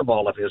respect of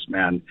all of his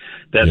men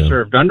that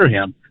served under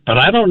him. But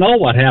I don't know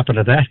what happened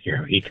to that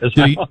Harry.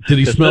 Did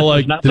he smell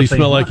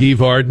like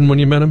Eve Arden when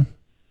you met him?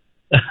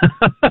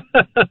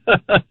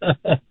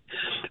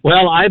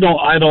 Well, I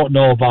don't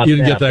know about that. You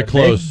didn't get that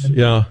close.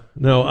 Yeah.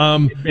 No.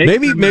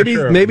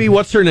 Maybe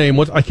what's her name?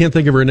 I can't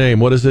think of her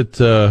name. What is it?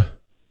 The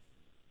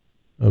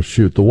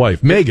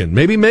wife. Megan.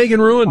 Maybe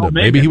Megan ruined him.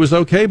 Maybe he was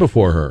okay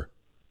before her.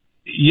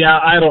 Yeah,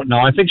 I don't know.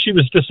 I think she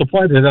was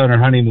disappointed on her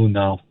honeymoon,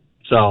 though.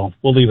 So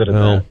we'll leave it at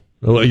that.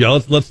 Well, yeah,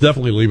 let's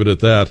definitely leave it at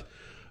that.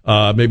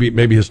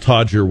 Maybe his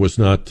Todger was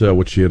not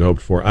what she had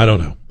hoped for. I don't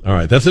know. All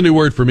right. That's a new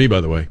word for me,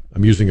 by the way.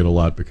 I'm using it a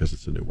lot because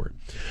it's a new word.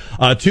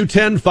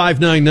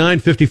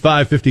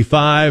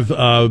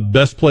 210-599-5555.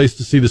 Best place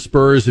to see the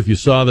Spurs if you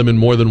saw them in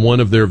more than one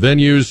of their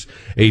venues.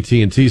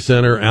 AT&T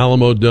Center,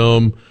 Alamo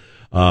Dome,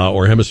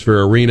 or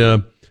Hemisphere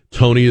Arena.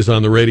 Tony is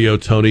on the radio.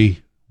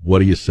 Tony, what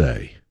do you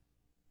say?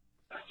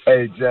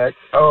 Hey, Jack.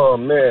 Oh,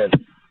 man.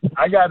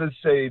 I got to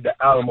say the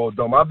Alamo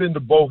Dome. I've been to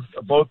both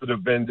of the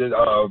venues,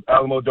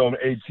 Alamo Dome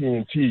and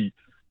AT&T.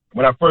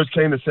 When I first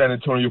came to San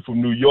Antonio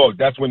from New York,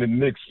 that's when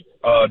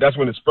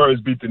the Spurs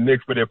beat the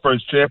Knicks for their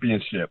first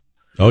championship.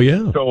 Oh,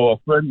 yeah. So a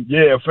friend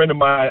of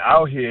mine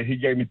out here, he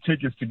gave me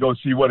tickets to go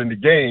see one of the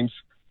games.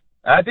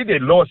 I think they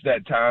lost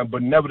that time,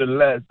 but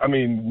nevertheless, I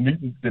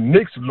mean, the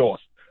Knicks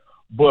lost.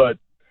 But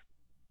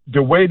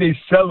the way they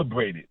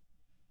celebrated,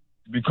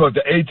 because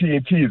the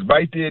AT&T is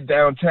right there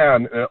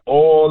downtown, and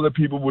all the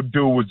people would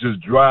do was just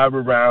drive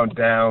around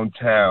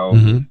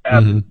downtown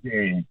after the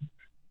game,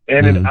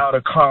 in and out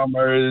of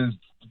Commerce,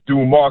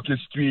 through Market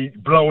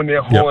Street, blowing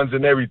their horns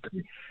and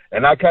everything.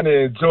 And I kind of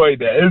enjoyed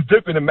that. It's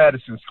different in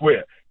Madison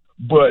Square,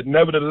 but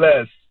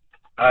nevertheless,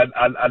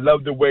 I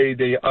love the way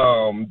they,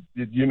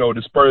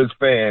 the Spurs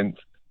fans,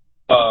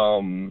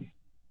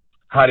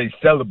 how they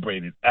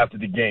celebrated after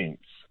the games.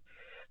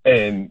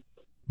 And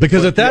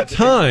because at that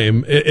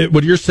time,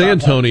 what you're saying,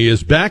 Tony,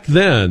 is back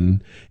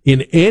then,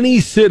 in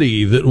any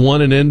city that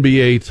won an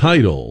NBA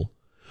title,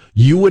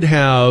 you would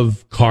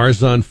have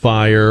cars on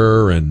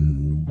fire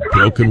and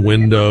broken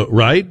window,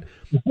 right?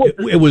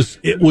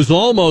 It was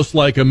almost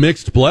like a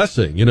mixed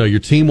blessing. You know, your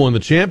team won the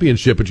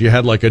championship, but you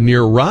had like a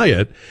near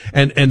riot.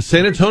 And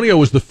San Antonio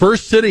was the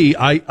first city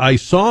I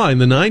saw in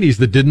the 90s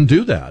that didn't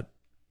do that.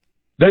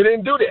 They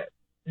didn't do that.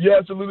 You're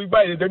absolutely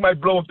right. They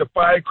might blow up the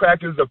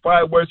firecrackers, the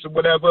fireworks, or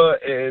whatever.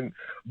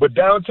 But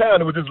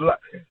downtown, it was just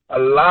a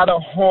lot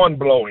of horn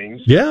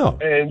blowing. Yeah.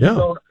 And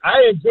so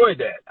I enjoyed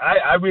that.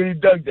 I really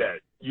dug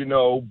that.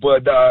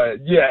 But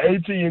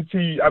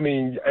AT&T. I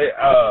mean,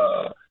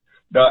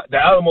 the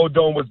Alamo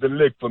Dome was the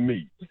lick for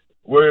me.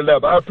 Word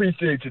up. I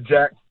appreciate you,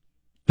 Jack.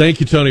 Thank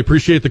you, Tony.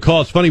 Appreciate the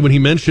call. It's funny when he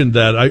mentioned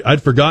that.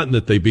 I'd forgotten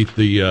that they beat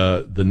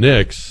the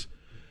Knicks,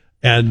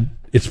 and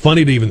it's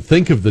funny to even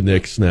think of the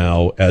Knicks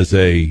now as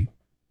a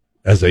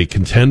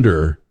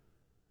contender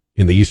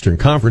in the Eastern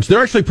Conference.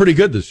 They're actually pretty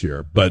good this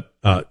year, but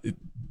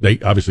they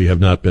obviously have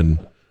not been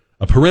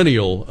a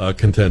perennial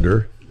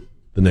contender.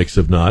 The Knicks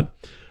have not.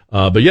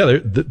 But yeah,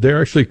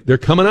 they're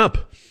coming up.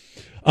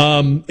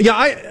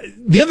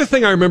 The other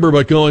thing I remember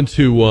about going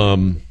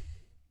to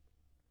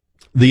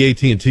the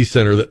AT&T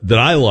Center that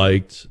I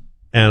liked,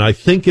 and I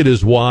think it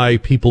is why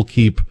people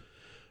keep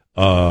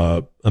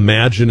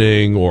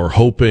imagining or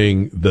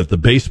hoping that the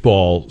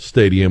baseball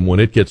stadium, when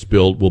it gets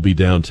built, will be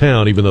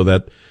downtown, even though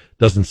that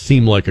doesn't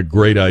seem like a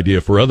great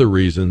idea for other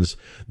reasons.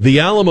 The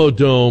Alamo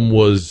Dome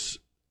was,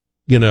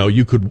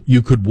 you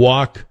could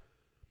walk,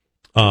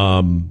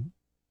 from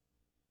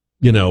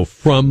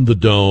the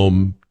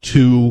dome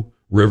to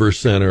River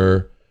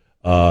Center.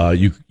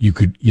 You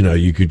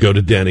could go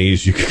to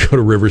Denny's, you could go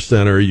to River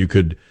Center, you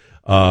could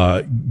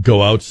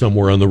go out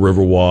somewhere on the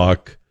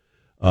Riverwalk,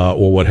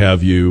 or what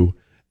have you.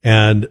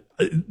 And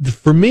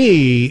for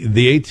me,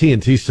 the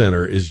AT&T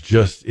Center it's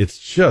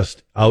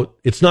just out.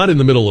 It's not in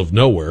the middle of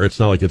nowhere. It's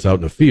not like it's out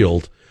in a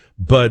field,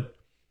 but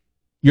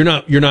you're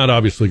not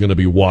obviously going to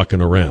be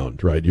walking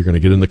around, right? You're going to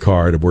get in the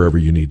car to wherever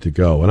you need to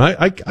go. And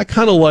I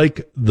kind of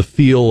like the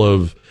feel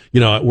of,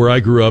 where I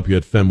grew up, you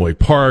had Fenway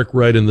Park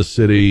right in the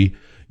city.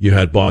 You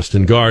had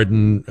Boston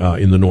Garden,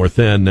 in the North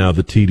End, now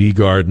the TD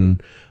Garden.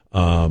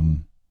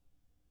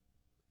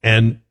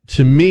 And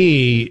to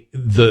me,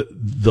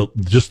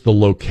 just the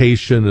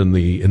location and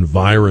the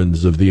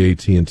environs of the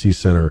AT&T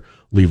Center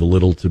leave a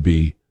little to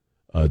be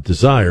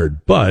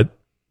desired, but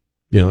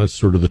it's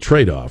sort of the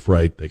trade-off,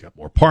 right? They got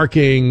more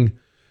parking,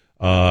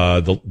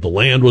 the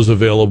land was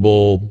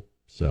available.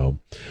 So,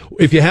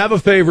 if you have a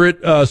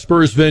favorite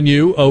Spurs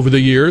venue over the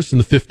years, in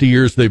the 50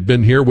 years they've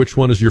been here, which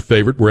one is your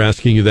favorite? We're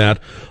asking you that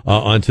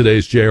on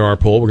today's JR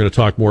poll. We're going to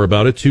talk more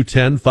about it.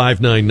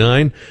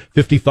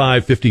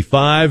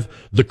 210-599-5555.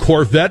 The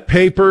Corvette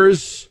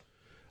Papers.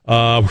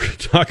 We're going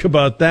to talk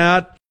about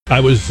that. I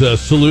was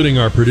saluting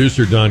our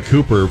producer, Don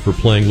Cooper, for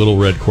playing Little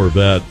Red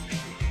Corvette.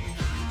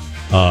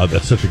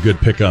 That's such a good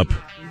pickup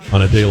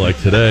on a day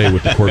like today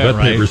with the Corvette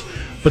Right. Papers.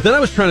 But then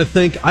I was trying to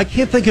think, I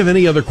can't think of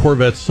any other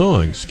Corvette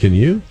songs. Can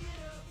you?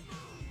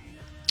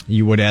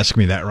 You would ask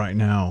me that right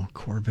now.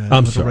 Corvette.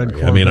 I'm sorry. Red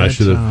Corvette, I mean, I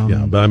should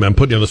have, but I'm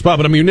putting you on the spot.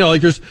 But I mean,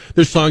 there's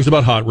songs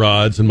about hot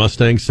rods and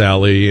Mustang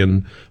Sally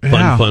and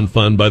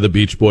Fun by the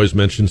Beach Boys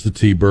mentions the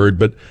T-Bird.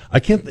 But I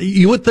can't,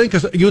 you would think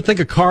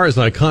a car as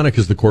iconic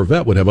as the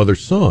Corvette would have other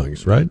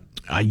songs, right?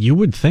 You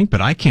would think,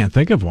 but I can't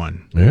think of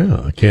one.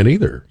 Yeah, I can't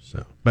either.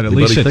 So, but at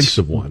least thinks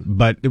of one.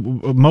 But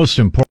most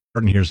important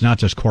here is not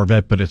just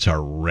Corvette, but it's a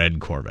red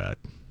Corvette.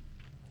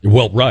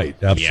 Well, right,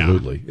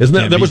 absolutely. Yeah.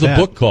 Isn't that was a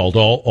book called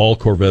All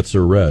Corvettes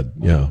Are Red?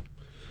 Yeah.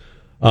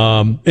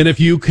 And if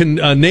you can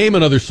name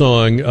another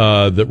song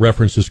that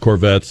references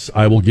Corvettes,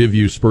 I will give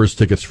you Spurs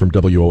tickets from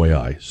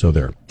WOAI. So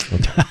there.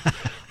 Okay.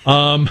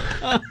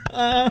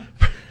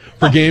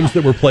 For games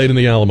that were played in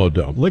the Alamo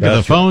Dome. Look at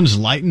the phones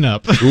lighting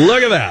up.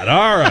 Look at that.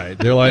 All right.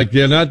 They're like,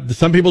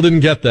 some people didn't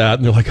get that.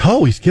 And they're like,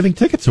 oh, he's giving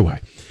tickets away.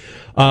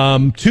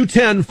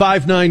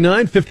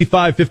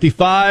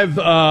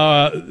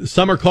 210-599-5555.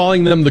 Some are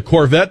calling them the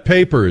Corvette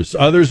Papers.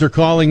 Others are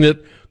calling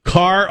it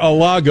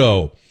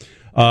Car-a-Lago.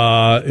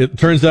 It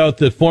turns out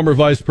that former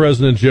Vice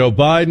President Joe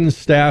Biden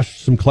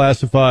stashed some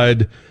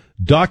classified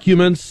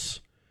documents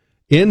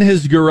in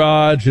his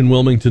garage in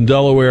Wilmington,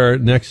 Delaware,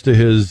 next to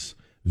his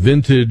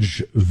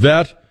vintage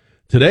Vette.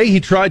 Today,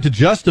 he tried to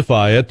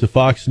justify it to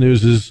Fox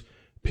News'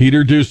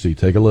 Peter Doocy.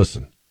 Take a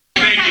listen.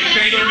 Thank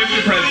you,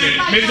 Mr.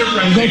 President. Mr.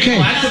 President, okay.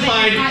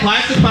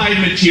 Classified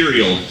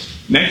material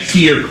next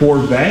to your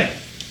Corvette.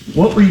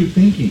 What were you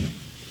thinking?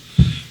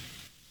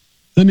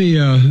 Let me,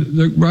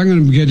 we're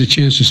going to get a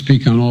chance to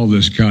speak on all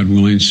this, God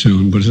willing,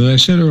 soon. But as I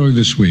said earlier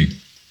this week,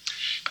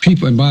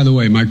 people, and by the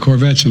way, my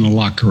Corvette's in a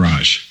locked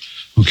garage.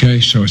 Okay?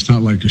 So it's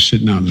not like you're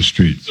sitting out in the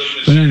street. So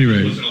but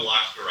anyway, was in a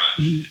locked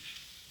garage.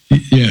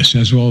 Yes,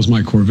 as well as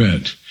my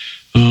Corvette.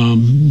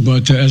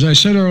 But as I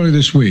said earlier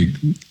this week,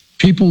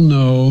 people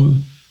know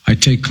I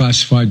take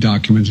classified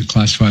documents and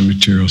classified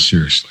material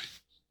seriously.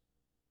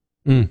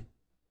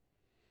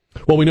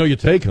 Well, we know you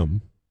take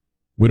them.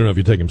 We don't know if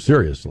you take them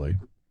seriously.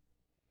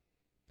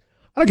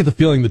 I don't get the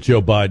feeling that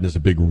Joe Biden is a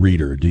big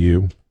reader, do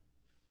you?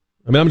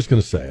 I mean, I'm just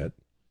going to say it.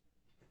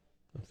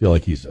 I feel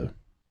like he's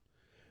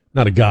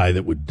not a guy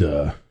that would,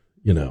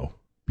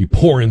 be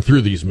pouring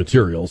through these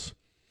materials.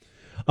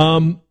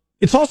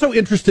 It's also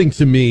interesting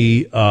to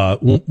me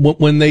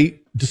when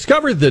they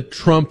discovered that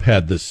Trump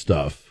had this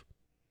stuff,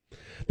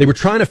 they were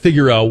trying to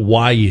figure out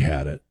why he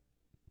had it.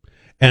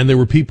 And there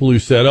were people who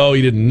said, oh,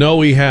 he didn't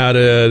know he had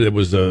it. It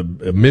was a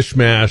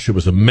mishmash. It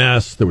was a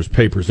mess. There was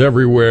papers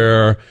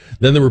everywhere.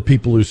 Then there were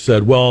people who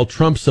said, well,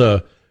 Trump's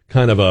a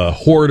kind of a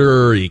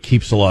hoarder. He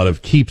keeps a lot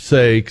of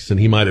keepsakes,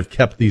 and he might have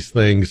kept these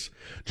things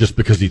just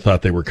because he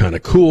thought they were kind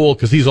of cool,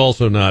 because he's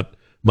also not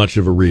much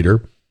of a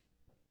reader,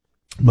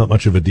 not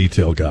much of a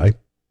detail guy.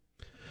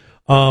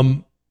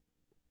 And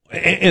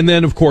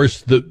then, of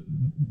course, the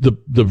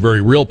very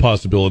real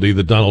possibility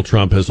that Donald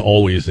Trump has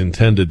always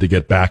intended to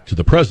get back to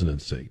the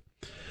presidency.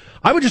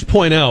 I would just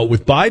point out,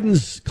 with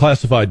Biden's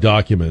classified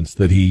documents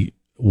that he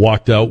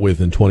walked out with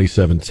in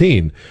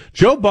 2017,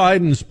 Joe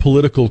Biden's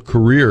political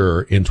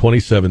career in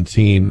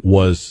 2017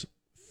 was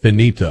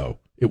finito.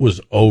 It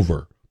was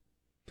over.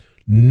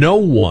 No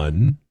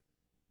one,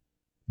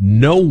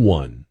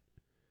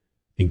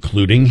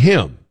 including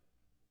him,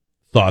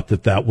 thought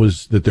that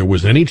there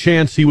was any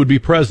chance he would be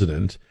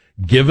president,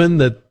 given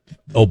that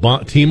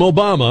Team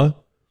Obama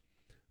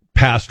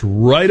passed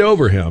right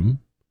over him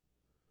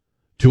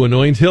to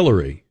anoint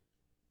Hillary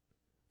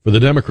for the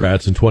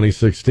Democrats in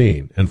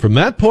 2016. And from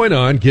that point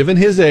on, given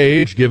his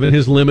age, given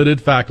his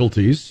limited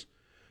faculties,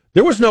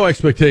 there was no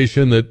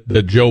expectation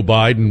that Joe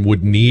Biden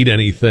would need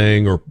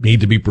anything or need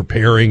to be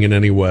preparing in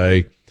any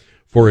way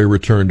for a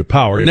return to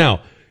power.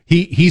 Now,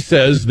 he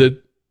says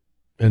that,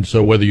 and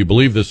so whether you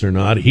believe this or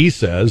not, he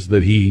says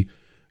that he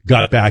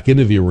got back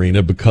into the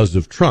arena because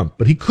of Trump.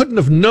 But he couldn't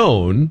have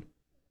known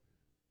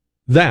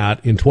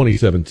that in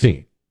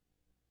 2017.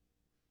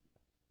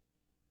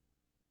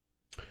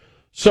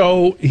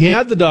 So he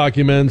had the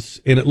documents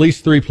in at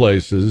least 3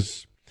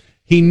 places.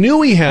 He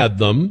knew he had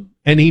them,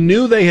 and he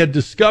knew they had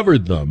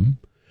discovered them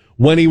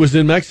when he was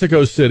in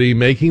Mexico City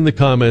making the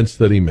comments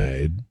that he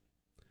made.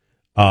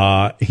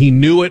 He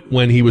knew it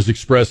when he was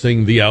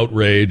expressing the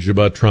outrage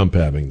about Trump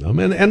having them.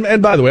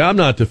 And by the way, I'm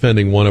not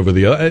defending one over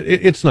the other.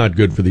 It's not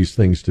good for these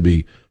things to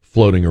be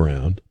floating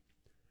around.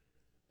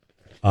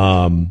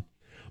 But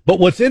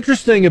what's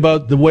interesting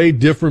about the way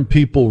different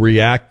people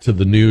react to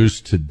the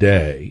news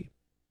today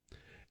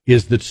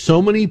is that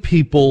so many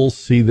people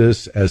see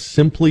this as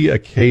simply a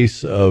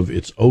case of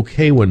it's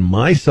okay when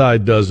my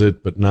side does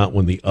it, but not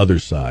when the other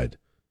side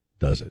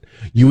does it.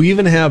 You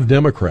even have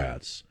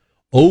Democrats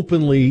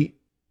openly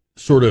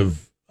sort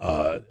of,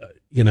 I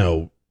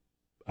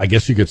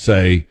guess you could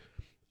say,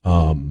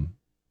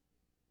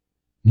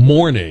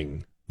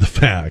 mourning the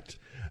fact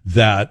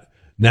that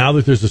now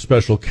that there's a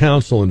special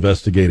counsel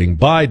investigating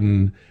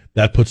Biden,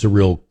 that puts a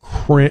real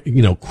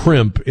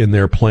crimp in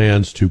their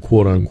plans to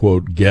quote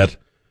unquote get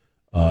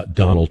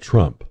Donald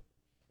Trump.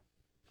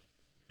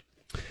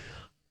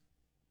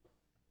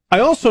 I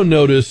also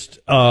noticed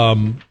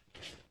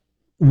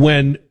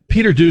when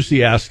Peter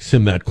Doocy asks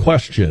him that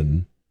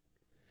question,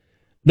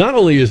 not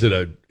only is it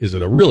a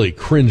really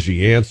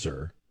cringy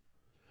answer,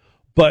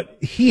 but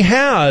he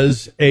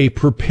has a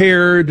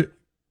prepared,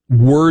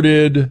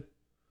 worded,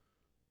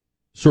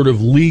 sort of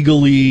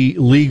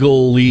legalese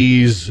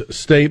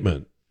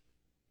statement.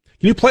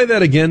 Can you play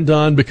that again,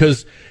 Don?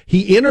 Because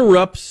he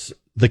interrupts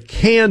the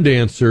canned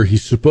answer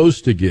he's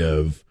supposed to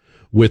give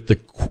with the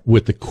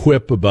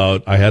quip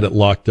about I had it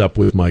locked up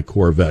with my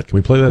Corvette. Can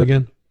we play that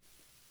again?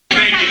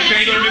 Thank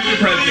you, Mr.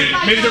 President.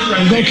 Mr.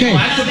 President, okay.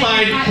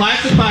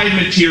 Classified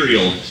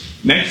materials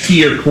next to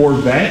your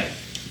Corvette.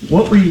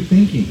 What were you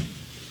thinking?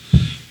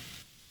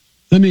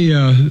 Let me,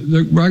 I'm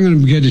going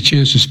to get a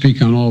chance to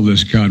speak on all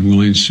this, God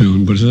willing,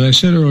 soon. But as I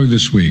said earlier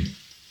this week,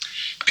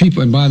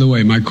 people, and by the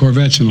way, my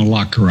Corvette's in a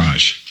locked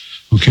garage.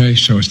 Okay,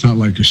 so it's not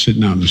like you're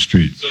sitting out in the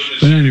street. So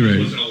but at any rate,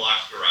 was in a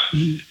locked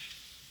garage.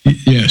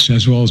 Yes,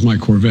 as well as my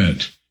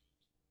Corvette.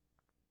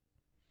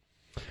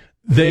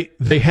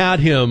 They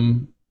had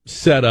him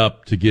set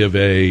up to give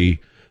the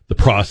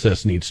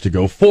process needs to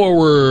go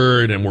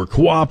forward, and we're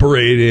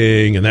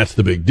cooperating, and that's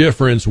the big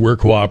difference. We're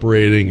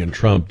cooperating, and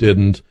Trump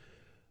didn't,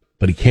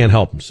 but he can't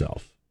help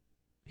himself.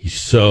 He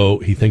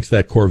thinks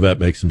that Corvette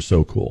makes him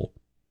so cool.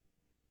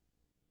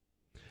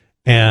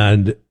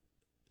 And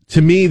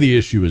to me, the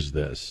issue is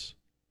this.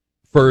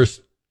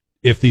 First,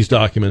 if these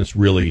documents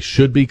really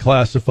should be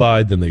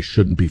classified, then they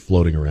shouldn't be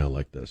floating around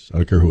like this. I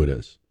don't care who it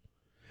is.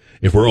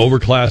 If we're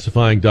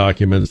overclassifying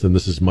documents, then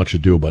this is much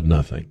ado about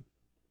nothing.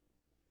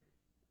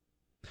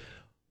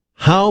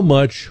 How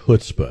much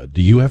chutzpah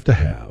do you have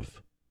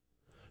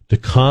to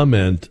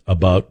comment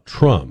about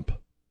Trump,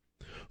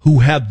 who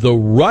had the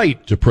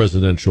right to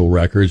presidential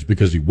records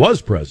because he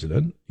was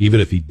president, even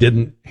if he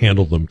didn't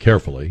handle them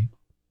carefully,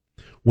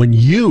 when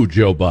you,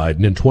 Joe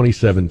Biden, in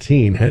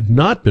 2017 had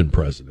not been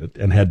president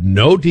and had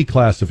no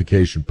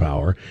declassification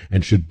power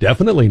and should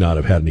definitely not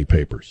have had any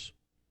papers.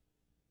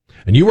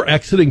 And you were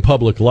exiting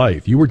public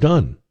life. You were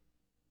done.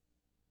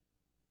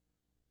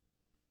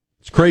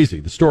 It's crazy.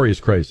 The story is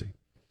crazy.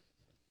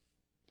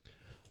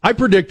 I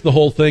predict the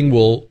whole thing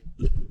will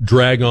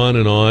drag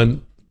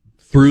on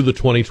through the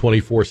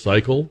 2024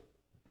 cycle.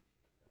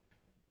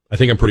 I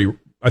think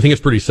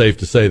it's pretty safe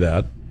to say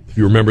that. If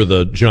you remember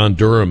the John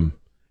Durham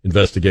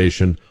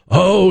investigation,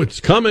 it's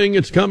coming.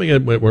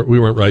 And we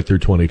went right through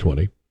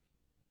 2020.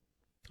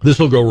 This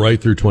will go right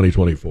through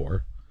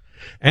 2024.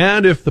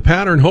 And if the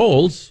pattern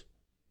holds,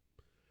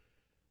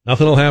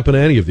 nothing will happen to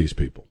any of these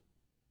people.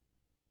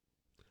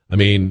 I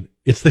mean,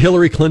 it's the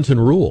Hillary Clinton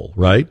rule,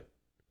 right?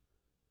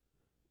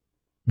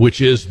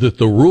 Which is that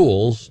the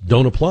rules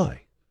don't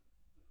apply.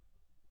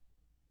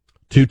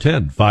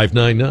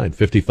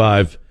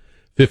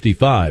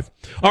 210-599-5555.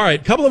 All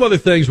right, a couple of other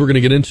things we're going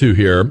to get into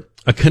here.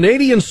 A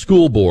Canadian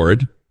school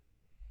board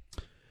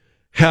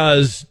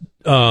has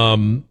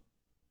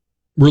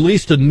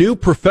released a new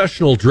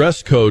professional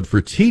dress code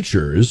for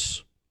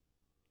teachers,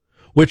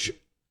 which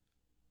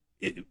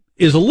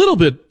is a little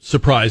bit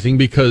surprising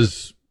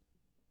because,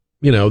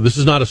 this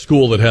is not a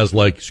school that has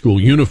school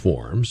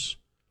uniforms.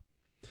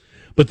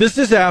 But this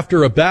is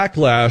after a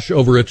backlash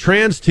over a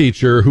trans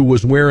teacher who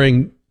was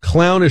wearing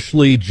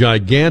clownishly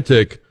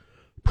gigantic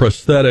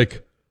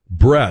prosthetic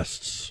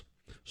breasts.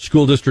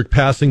 School district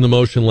passing the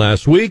motion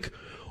last week,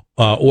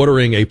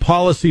 ordering a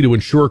policy to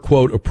ensure,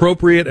 quote,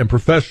 appropriate and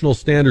professional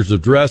standards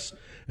of dress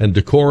and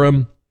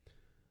decorum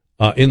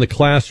in the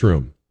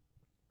classroom.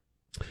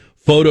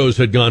 Photos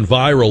had gone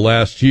viral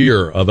last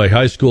year of a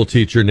high school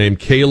teacher named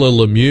Kayla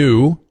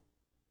Lemieux,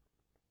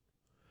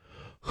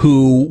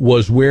 who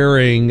was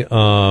wearing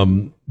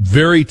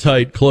very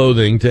tight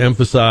clothing to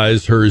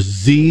emphasize her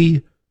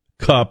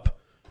Z-cup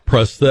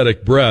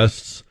prosthetic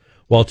breasts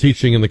while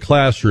teaching in the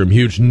classroom.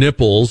 Huge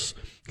nipples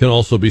can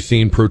also be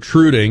seen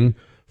protruding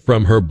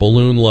from her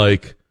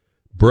balloon-like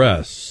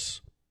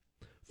breasts.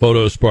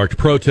 Photos sparked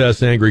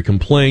protests, angry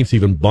complaints,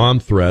 even bomb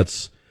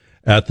threats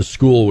at the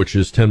school, which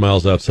is 10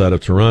 miles outside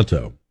of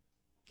Toronto.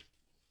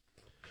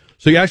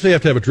 So you actually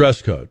have to have a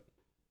dress code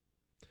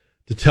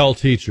to tell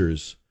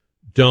teachers,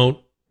 don't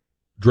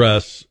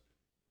dress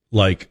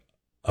like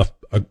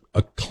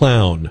a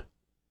clown,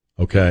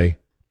 okay?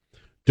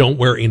 Don't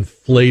wear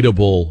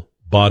inflatable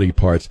body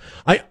parts.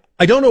 I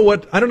don't know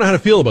how to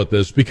feel about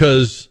this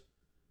because,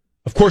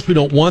 of course, we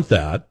don't want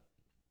that.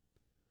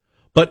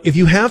 But if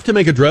you have to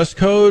make a dress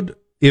code,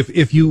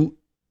 if you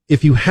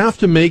have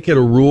to make it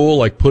a rule,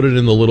 like put it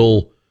in the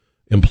little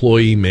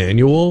employee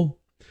manual,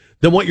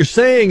 then what you're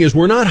saying is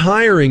we're not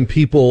hiring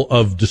people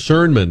of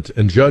discernment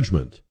and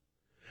judgment.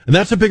 And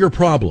that's a bigger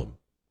problem.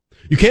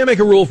 You can't make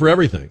a rule for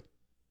everything.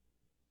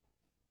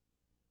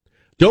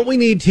 Don't we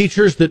need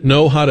teachers that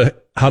know how to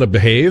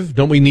behave?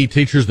 Don't we need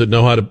teachers that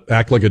know how to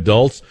act like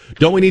adults?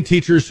 Don't we need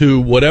teachers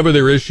who, whatever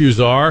their issues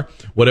are,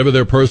 whatever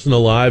their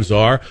personal lives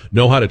are,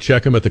 know how to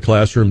check them at the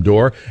classroom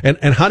door?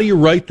 And how do you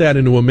write that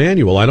into a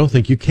manual? I don't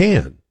think you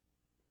can.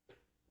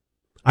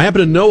 I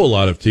happen to know a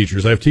lot of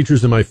teachers. I have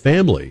teachers in my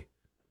family.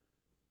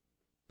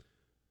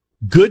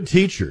 Good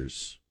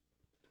teachers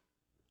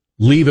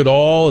leave it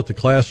all at the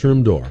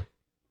classroom door.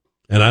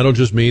 And I don't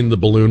just mean the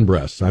balloon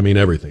breasts. I mean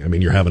everything. I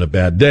mean, you're having a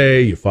bad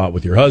day, you fought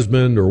with your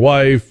husband or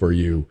wife, or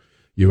you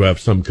have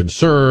some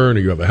concern, or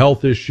you have a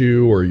health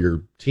issue, or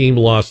your team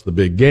lost the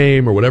big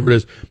game, or whatever it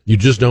is. You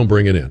just don't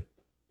bring it in.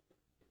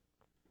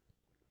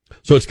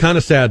 So it's kind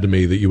of sad to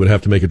me that you would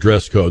have to make a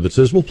dress code that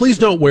says, well, please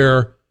don't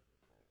wear,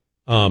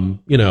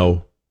 balloon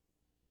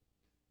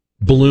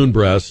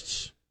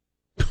breasts.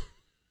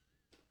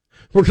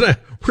 We're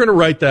gonna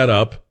write that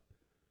up.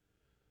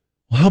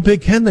 Well, how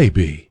big can they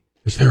be?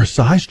 Is there a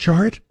size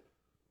chart?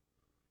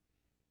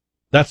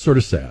 That's sort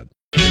of sad.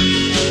 I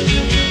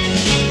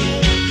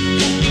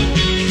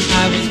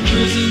was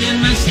cruising in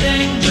my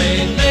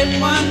Stingray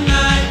late one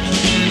night,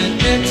 and an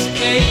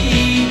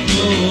XKE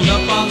rolled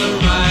up on the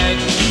right.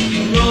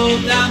 He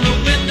rolled down the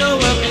window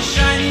of his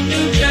shiny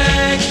new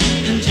Jag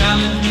and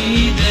challenged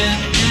me then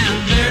and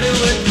there to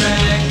a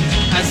drag.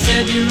 I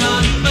said, "You're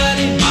on,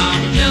 buddy,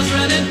 my mill's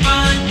running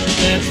fine.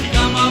 Let's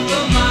come off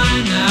the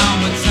line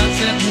now with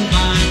sunset and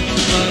vine.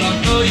 But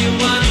I'll throw you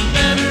one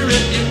better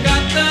if you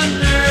got the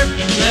nerve.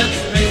 Let's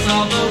race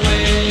all the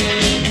way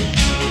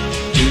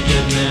to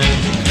Dead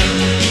Man's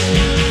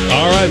Curve."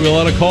 All right, we have a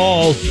lot of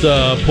calls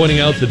pointing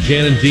out that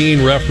Jan and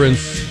Dean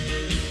reference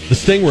the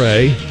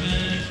Stingray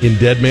in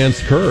Dead Man's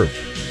Curve.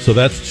 So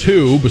that's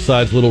two,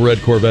 besides Little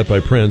Red Corvette by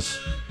Prince,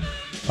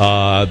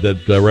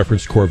 that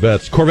reference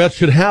Corvettes. Corvettes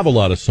should have a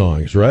lot of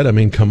songs, right? I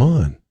mean, come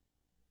on.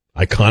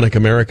 Iconic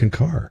American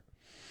car.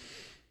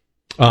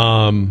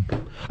 I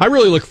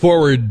really look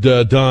forward,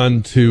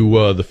 Don,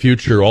 to the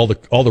future. All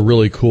the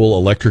really cool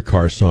electric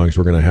car songs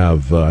we're going to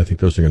have. I think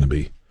those are going to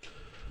be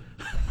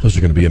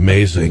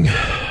amazing.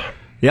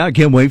 Yeah, I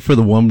can't wait for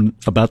the one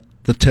about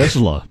the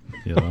Tesla.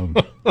 Yeah,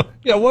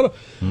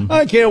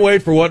 I can't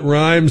wait for what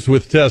rhymes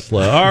with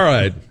Tesla. All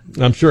right,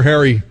 I'm sure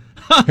Harry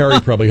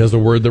Harry probably has a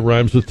word that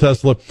rhymes with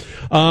Tesla.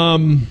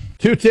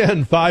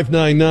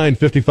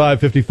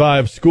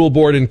 210-599-5555. School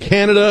board in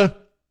Canada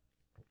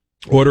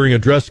ordering a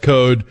dress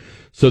code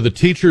so the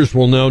teachers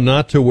will know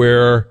not to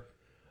wear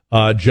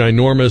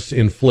ginormous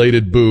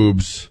inflated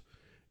boobs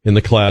in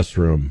the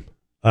classroom.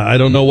 I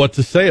don't know what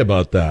to say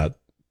about that.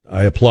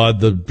 I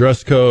applaud the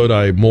dress code.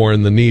 I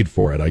mourn the need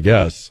for it, I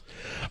guess.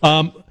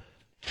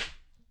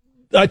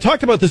 I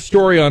talked about this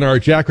story on our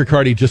Jack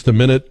Riccardi Just a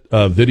Minute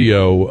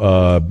video,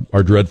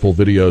 our dreadful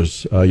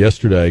videos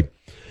yesterday.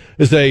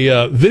 There's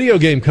a video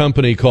game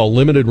company called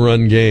Limited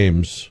Run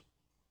Games.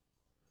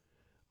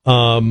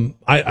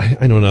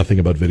 I know nothing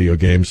about video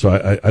games,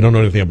 so I don't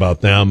know anything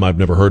about them. I've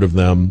never heard of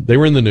them. They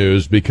were in the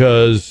news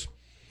because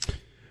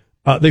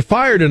they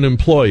fired an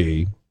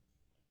employee,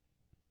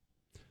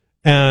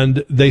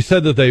 and they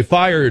said that they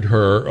fired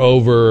her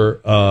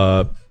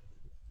over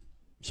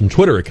some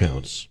Twitter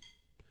accounts.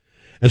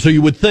 And so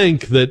you would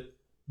think that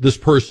this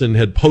person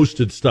had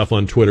posted stuff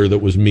on Twitter that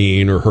was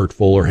mean or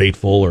hurtful or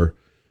hateful or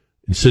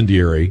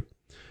incendiary.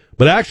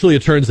 But actually,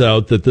 it turns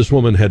out that this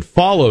woman had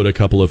followed a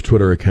couple of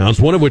Twitter accounts,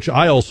 one of which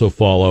I also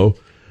follow,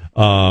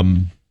 by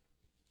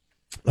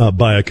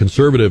a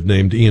conservative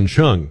named Ian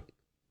Chung.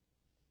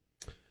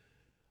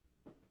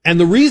 And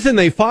the reason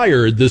they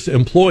fired this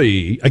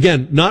employee,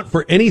 again, not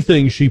for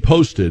anything she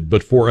posted,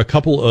 but for a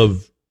couple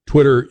of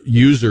Twitter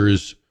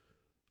users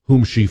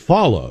whom she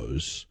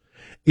follows,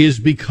 is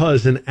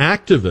because an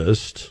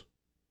activist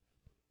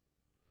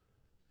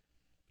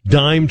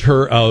dimed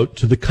her out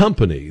to the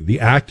company. The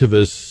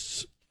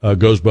activist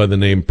goes by the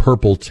name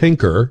Purple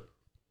Tinker,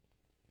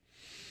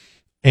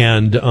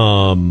 and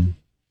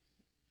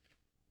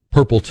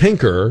Purple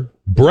Tinker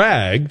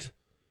bragged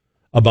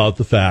about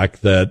the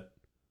fact that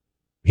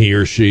he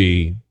or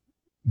she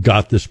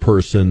got this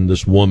person,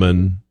 this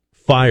woman,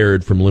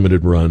 fired from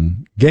Limited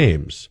Run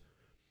Games.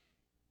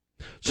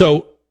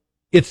 So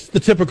it's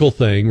the typical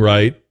thing,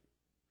 right?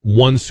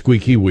 One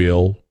squeaky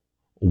wheel,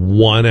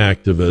 one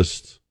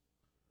activist,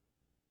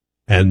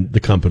 and the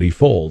company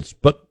folds.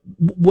 But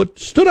what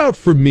stood out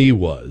for me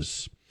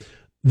was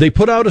they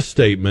put out a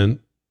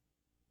statement,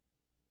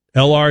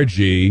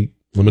 LRG,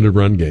 Limited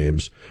Run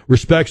Games,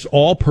 respects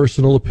all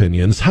personal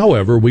opinions.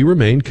 However, we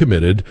remain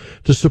committed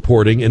to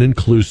supporting an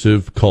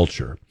inclusive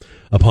culture.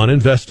 Upon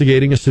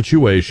investigating a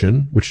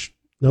situation, which,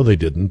 no, they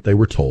didn't, they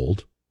were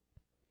told,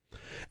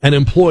 an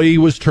employee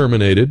was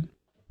terminated.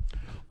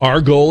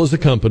 Our goal as a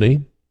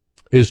company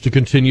is to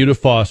continue to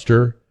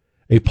foster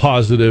a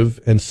positive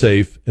and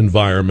safe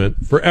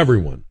environment for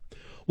everyone.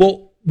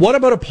 Well, what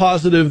about a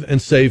positive and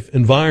safe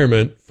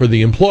environment for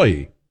the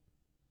employee?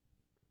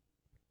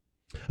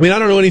 I mean, I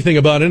don't know anything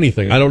about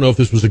anything. I don't know if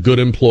this was a good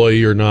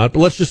employee or not, but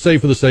let's just say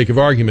for the sake of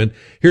argument,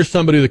 here's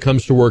somebody that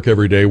comes to work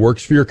every day,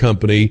 works for your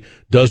company,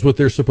 does what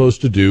they're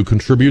supposed to do,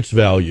 contributes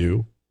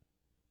value,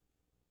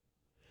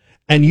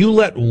 and you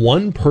let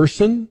one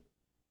person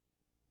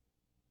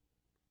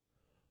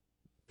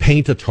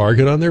paint a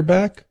target on their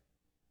back?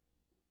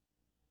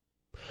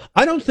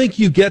 I don't think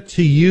you get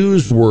to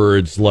use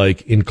words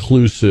like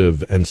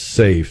inclusive and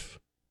safe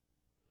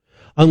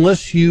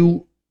unless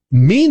you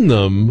mean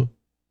them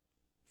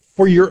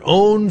for your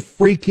own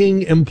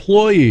freaking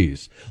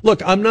employees.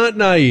 Look, I'm not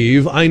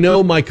naive. I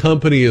know my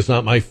company is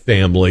not my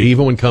family.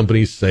 Even when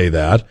companies say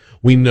that,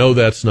 we know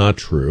that's not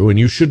true. And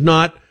you should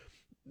not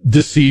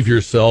deceive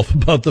yourself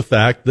about the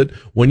fact that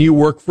when you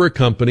work for a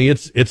company,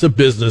 it's a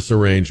business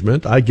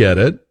arrangement. I get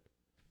it.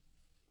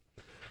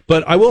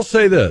 But I will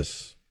say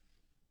this,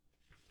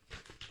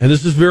 and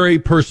this is very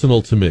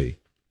personal to me.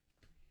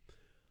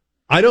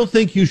 I don't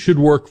think you should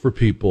work for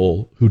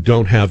people who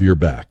don't have your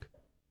back.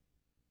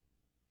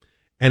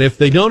 And if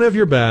they don't have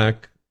your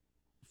back,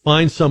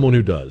 find someone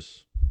who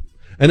does.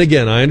 And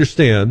again, I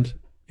understand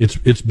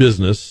it's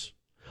business.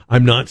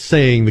 I'm not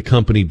saying the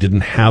company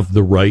didn't have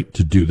the right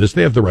to do this.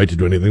 They have the right to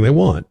do anything they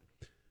want.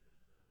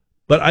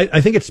 But I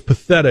think it's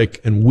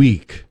pathetic and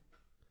weak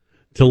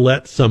to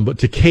let somebody,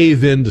 to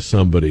cave into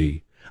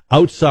somebody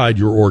outside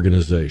your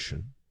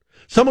organization.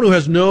 Someone who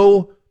has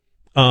no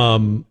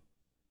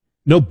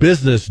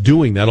business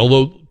doing that,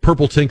 although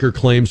Purple Tinker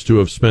claims to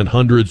have spent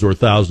hundreds or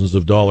thousands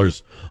of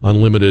dollars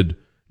on limited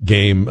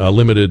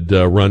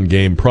run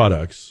game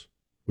products,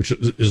 which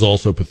is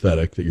also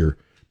pathetic that you're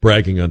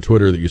bragging on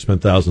Twitter that you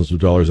spent thousands of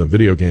dollars on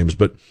video games.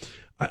 But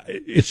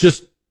it's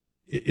just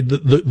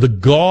the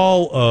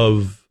gall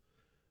of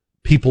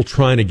people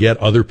trying to get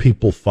other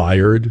people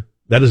fired.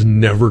 That is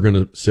never going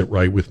to sit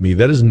right with me.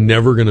 That is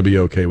never going to be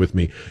okay with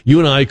me. You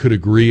and I could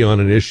agree on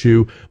an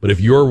issue, but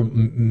if your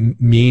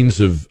means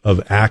of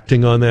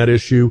acting on that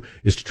issue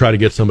is to try to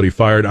get somebody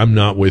fired, I'm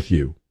not with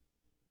you.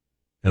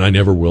 And I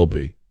never will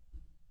be.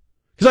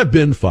 Because I've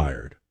been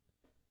fired.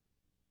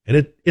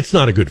 And it's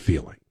not a good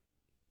feeling.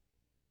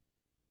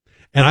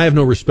 And I have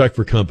no respect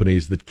for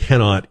companies that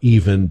cannot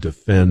even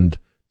defend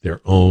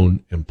their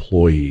own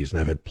employees. And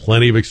I've had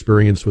plenty of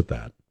experience with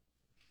that.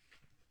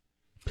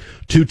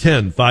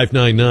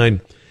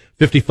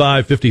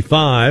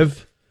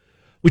 210-599-5555.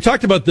 We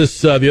talked about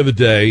this the other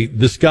day.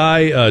 This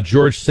guy,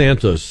 George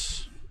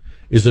Santos,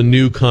 is a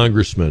new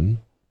congressman.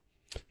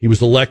 He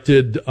was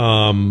elected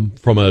from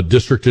a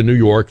district in New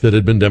York that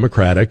had been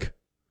Democratic,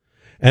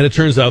 and it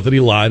turns out that he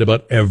lied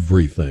about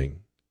everything.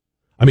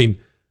 I mean,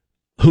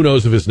 who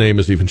knows if his name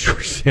is even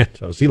George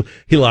Santos?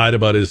 He lied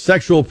about his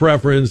sexual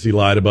preference. He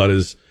lied about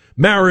his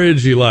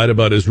marriage. He lied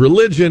about his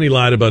religion. He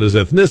lied about his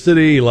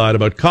ethnicity. He lied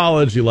about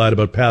college. He lied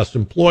about past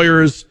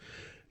employers.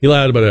 He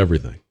lied about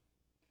everything.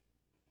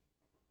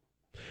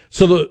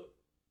 So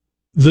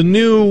the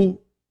new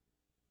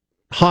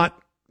hot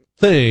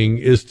thing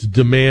is to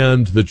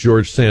demand that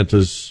George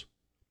Santos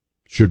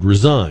should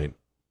resign.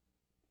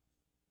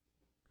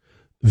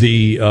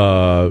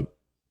 The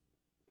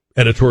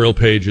editorial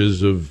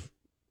pages of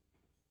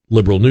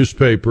liberal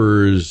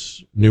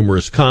newspapers,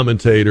 numerous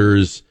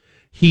commentators,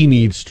 he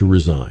needs to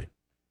resign.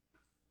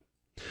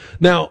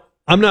 Now,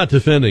 I'm not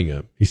defending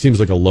him. He seems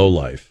like a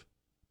lowlife.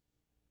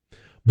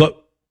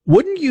 But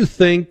wouldn't you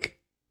think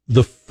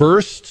the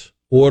first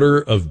order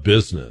of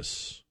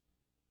business,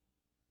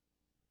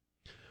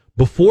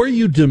 before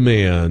you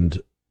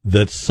demand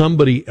that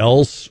somebody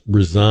else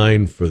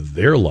resign for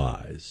their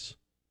lies,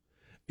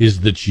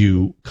 is that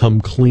you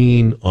come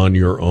clean on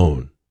your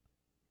own?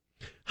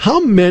 How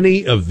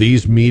many of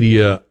these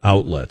media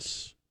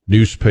outlets,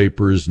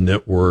 newspapers,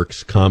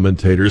 networks,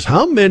 commentators,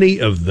 how many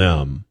of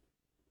them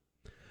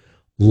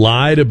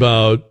lied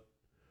about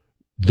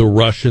the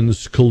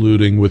Russians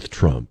colluding with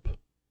Trump?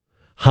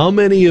 How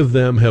many of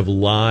them have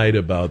lied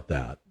about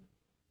that?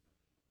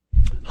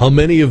 How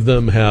many of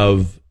them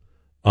have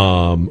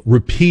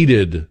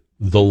repeated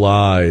the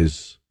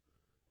lies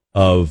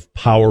of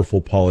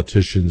powerful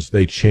politicians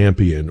they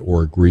champion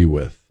or agree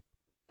with?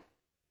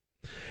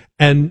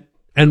 And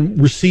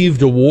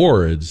received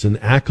awards and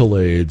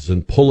accolades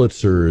and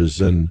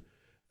Pulitzers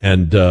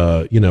and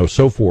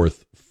so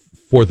forth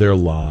for their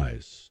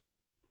lies.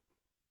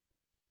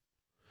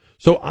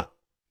 So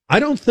I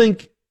don't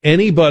think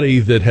anybody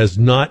that has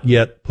not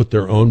yet put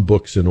their own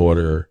books in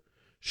order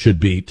should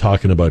be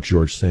talking about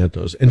George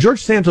Santos. And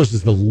George Santos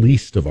is the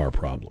least of our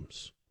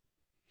problems.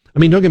 I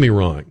mean, don't get me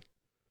wrong.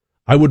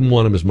 I wouldn't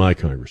want him as my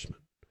congressman.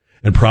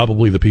 And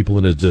probably the people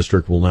in his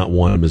district will not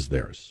want him as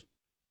theirs.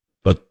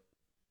 But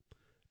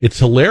it's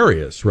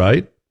hilarious,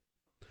 right?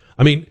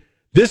 I mean,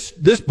 this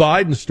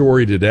Biden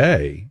story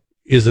today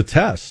is a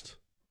test.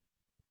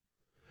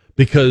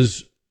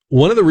 Because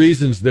one of the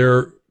reasons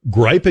they're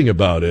griping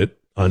about it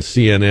on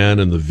CNN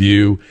and The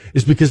View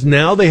is because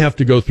now they have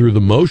to go through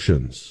the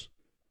motions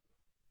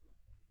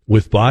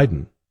with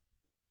Biden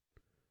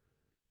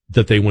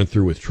that they went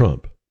through with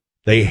Trump.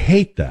 They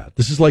hate that.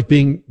 This is like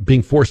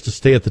being forced to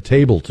stay at the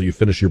table till you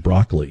finish your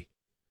broccoli.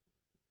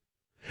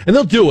 And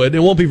they'll do it. It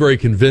won't be very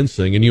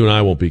convincing, and you and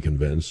I won't be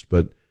convinced,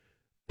 but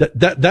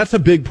that's a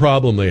big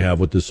problem they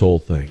have with this whole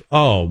thing.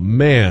 Oh,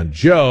 man,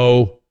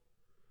 Joe,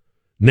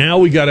 now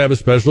we got to have a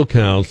special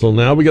counsel.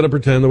 Now we got to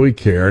pretend that we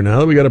care. Now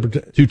that we got to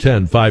pretend.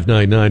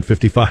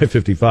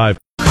 210-599-5555.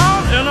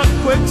 I'm in a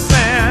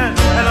quicksand,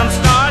 and I'm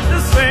starting to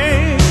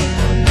sing.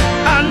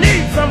 I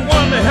need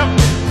someone to help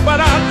me,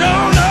 but I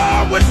don't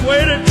know which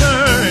way to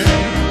turn.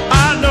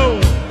 I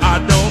know I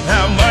don't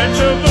have much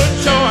of a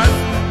choice.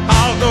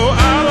 I'll go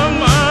out of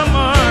my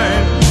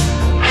mind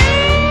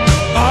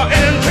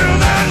into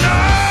the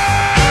night.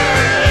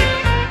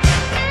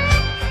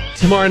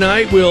 Tomorrow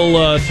night,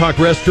 we'll talk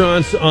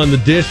restaurants on the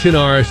dish in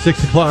our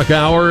 6 o'clock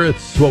hour.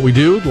 It's what we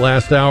do. The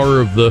last hour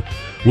of the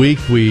week,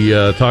 we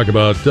talk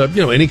about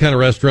any kind of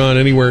restaurant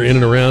anywhere in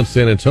and around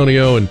San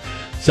Antonio and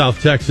South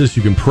Texas.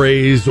 You can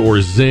praise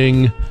or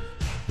zing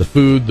the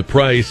food, the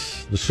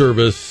price, the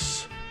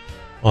service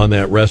on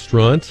that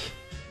restaurant.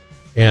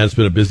 And it's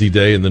been a busy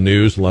day in the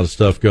news. A lot of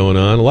stuff going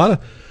on. A lot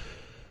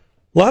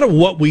of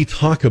what we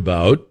talk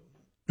about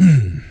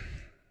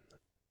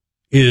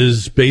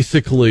is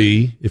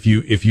basically, if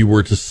you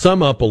were to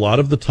sum up a lot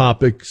of the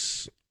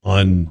topics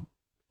on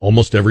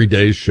almost every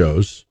day's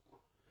shows,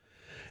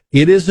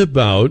 it is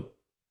about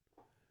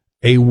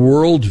a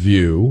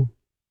worldview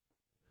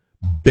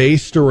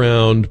based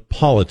around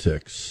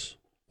politics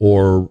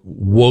or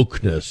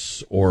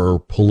wokeness or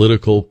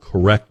political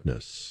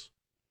correctness.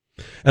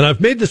 And I've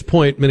made this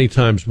point many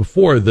times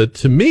before that,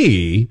 to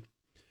me,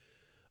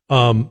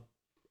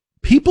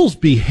 people's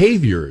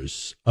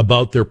behaviors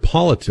about their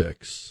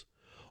politics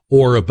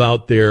or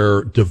about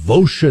their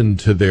devotion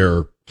to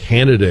their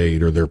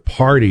candidate or their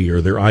party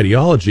or their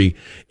ideology,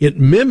 it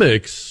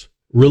mimics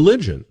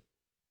religion.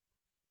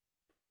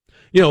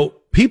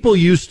 People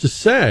used to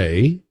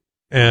say,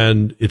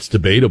 and it's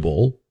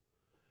debatable,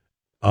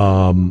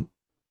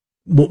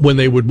 when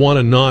they would want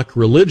to knock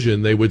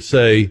religion, they would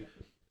say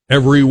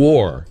every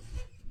war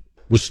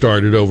was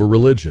started over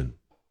religion.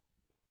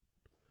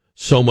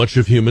 So much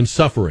of human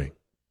suffering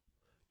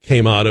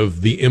came out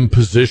of the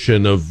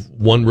imposition of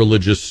one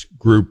religious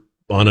group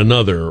on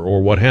another,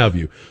 or what have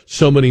you.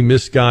 So many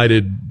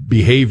misguided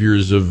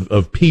behaviors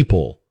of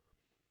people,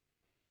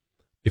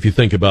 if you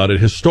think about it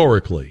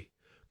historically,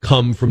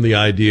 come from the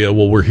idea,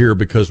 well, we're here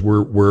because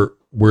we're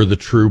we're the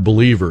true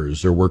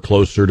believers, or we're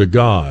closer to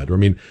God. Or, I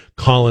mean,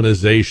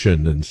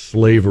 colonization and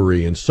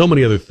slavery and so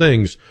many other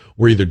things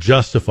were either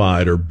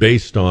justified or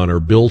based on or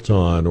built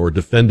on or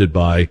defended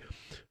by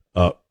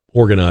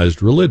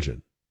organized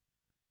religion.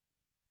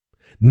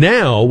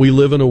 Now we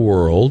live in a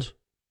world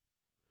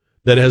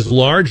that has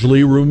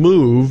largely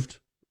removed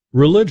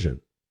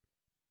religion.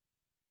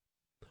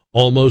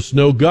 Almost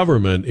no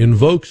government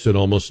invokes it.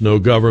 Almost no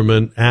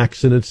government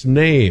acts in its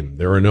name.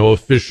 There are no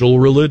official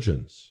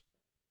religions.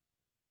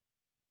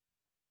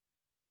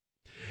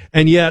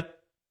 And yet,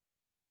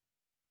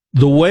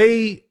 the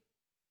way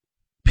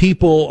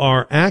people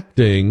are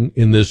acting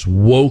in this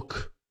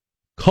woke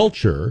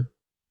culture,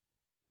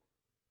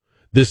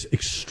 this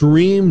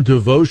extreme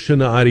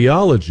devotion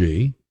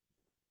ideology,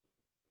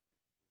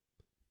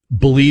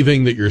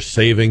 believing that you're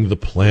saving the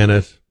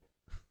planet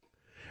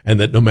and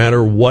that no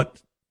matter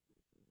what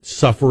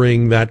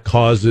suffering that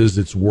causes,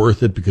 it's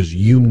worth it because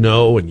you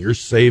know and you're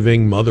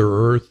saving Mother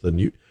Earth,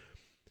 and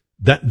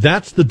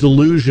that's the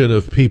delusion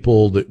of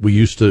people that we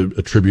used to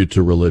attribute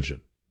to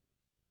religion.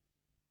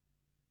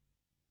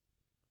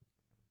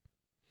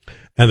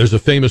 And there's a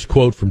famous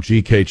quote from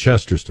G.K.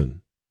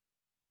 Chesterton.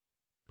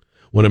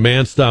 When a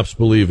man stops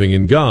believing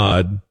in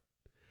God,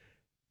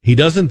 he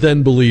doesn't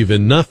then believe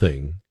in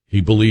nothing,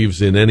 he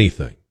believes in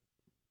anything.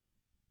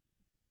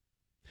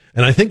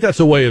 And I think that's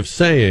a way of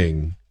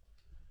saying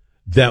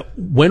that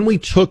when we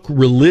took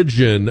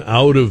religion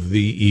out of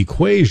the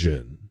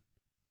equation,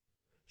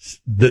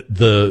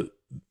 the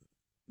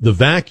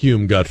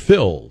vacuum got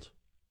filled.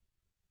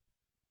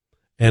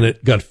 And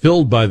it got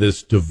filled by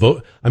this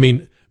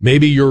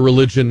maybe your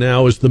religion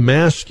now is the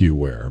mask you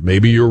wear.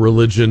 Maybe your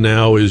religion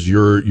now is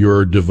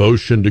your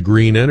devotion to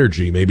green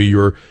energy. Maybe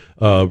your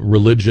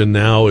religion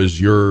now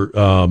is your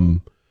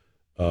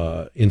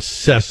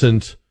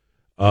incessant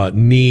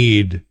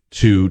need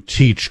to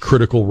teach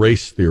critical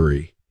race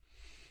theory,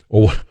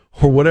 or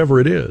whatever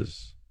it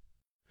is.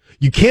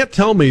 You can't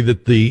tell me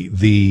that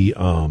the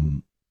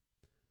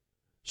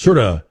sort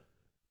of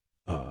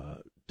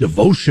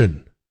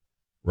devotion,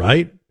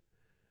 right,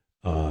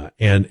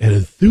 and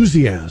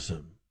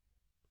enthusiasm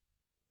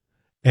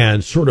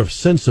and sort of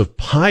sense of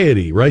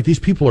piety, right? These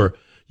people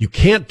you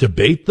can't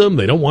debate them.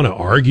 They don't want to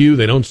argue.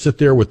 They don't sit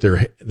there with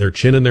their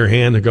chin in their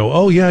hand and go,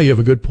 oh yeah, you have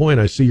a good point.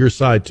 I see your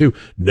side too.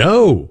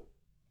 No.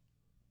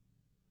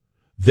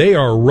 They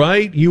are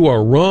right. You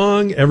are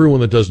wrong. Everyone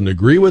that doesn't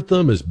agree with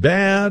them is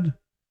bad.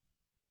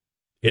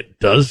 It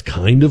does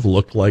kind of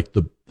look like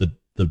the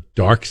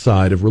dark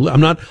side of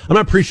religion. I'm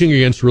not preaching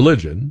against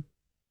religion.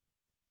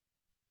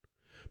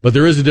 But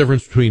there is a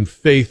difference between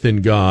faith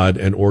in God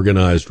and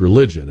organized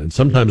religion. And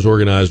sometimes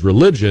organized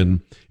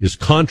religion is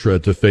contra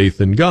to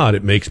faith in God.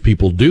 It makes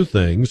people do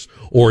things,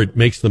 or it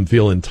makes them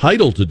feel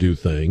entitled to do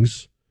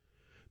things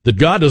that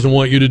God doesn't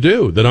want you to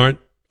do, that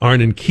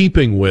aren't in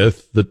keeping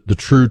with the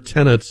true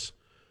tenets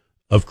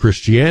of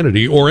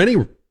Christianity or any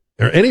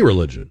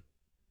religion.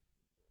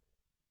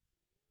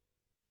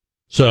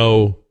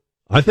 So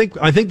I think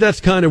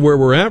that's kind of where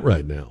we're at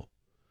right now.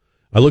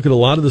 I look at a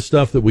lot of the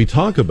stuff that we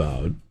talk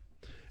about,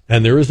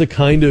 and there is a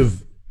kind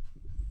of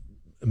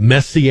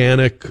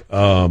messianic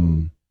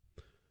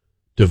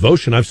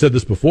devotion. I've said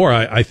this before.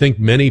 I think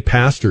many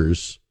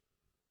pastors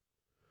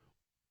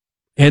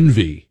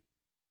envy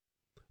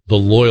the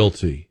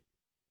loyalty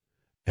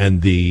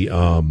and the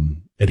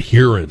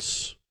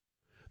adherence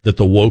that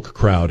the woke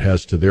crowd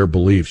has to their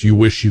beliefs. You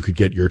wish you could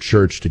get your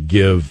church to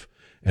give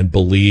and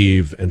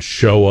believe and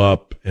show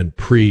up and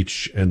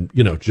preach and,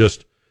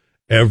 just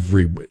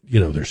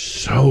they're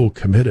so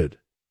committed.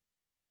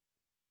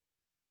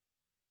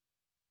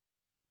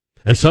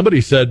 And somebody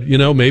said,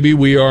 maybe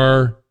we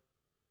are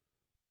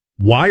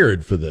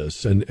wired for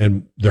this,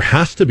 and there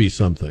has to be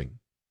something.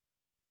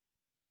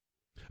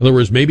 In other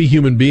words, maybe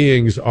human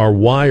beings are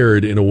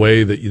wired in a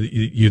way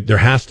that there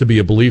has to be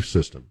a belief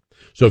system.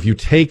 So if you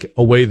take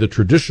away the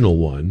traditional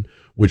one,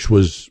 which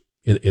was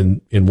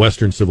in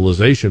Western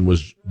civilization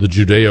was the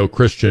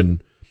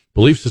Judeo-Christian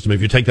belief system,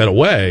 if you take that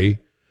away,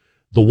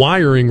 the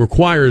wiring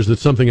requires that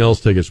something else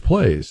take its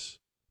place.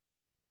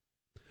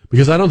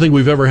 Because I don't think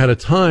we've ever had a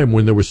time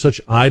when there was such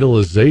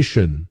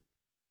idolization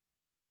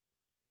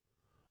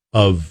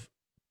of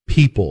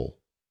people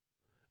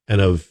and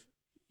of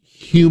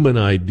human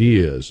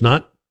ideas.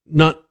 Not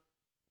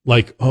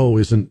like, oh,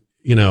 isn't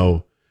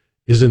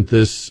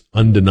this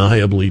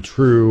undeniably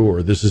true,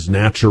 or this is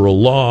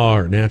natural law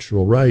or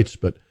natural rights,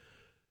 but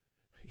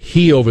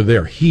he over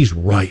there, he's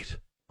right.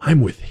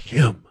 I'm with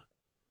him.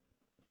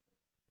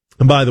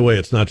 And by the way,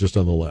 it's not just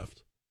on the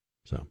left.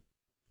 So,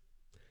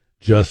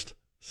 just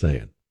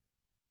saying.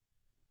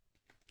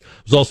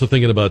 I was also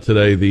thinking about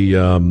today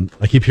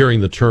I keep hearing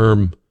the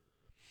term,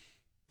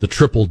 the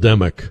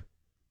triple-demic.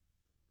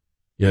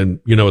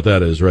 And you know what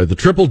that is, right? The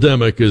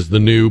triple-demic is the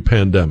new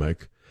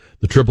pandemic.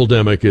 The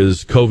triple-demic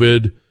is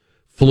COVID,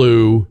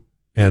 flu,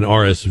 and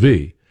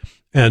RSV.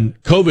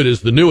 And COVID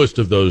is the newest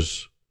of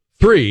those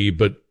three,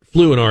 but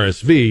flu and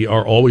RSV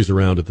are always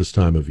around at this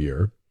time of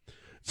year.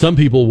 Some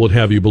people would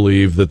have you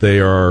believe that they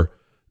are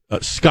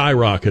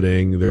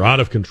skyrocketing. They're out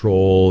of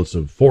control. It's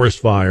a forest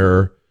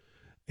fire,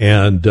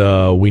 and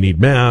we need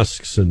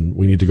masks, and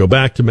we need to go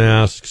back to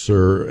masks,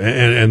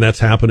 and that's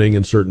happening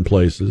in certain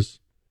places.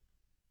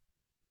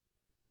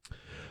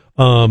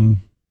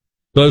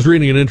 But I was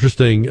reading an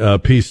interesting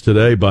piece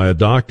today by a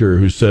doctor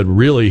who said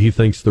really he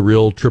thinks the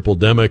real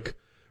triple-demic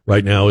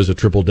right now is a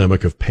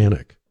triple-demic of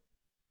panic.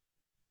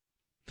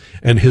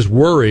 And his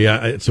worry,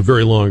 it's a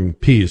very long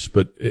piece,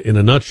 but in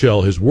a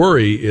nutshell, his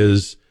worry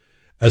is,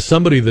 as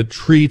somebody that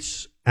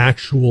treats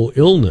actual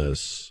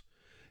illness,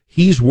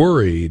 he's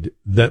worried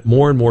that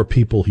more and more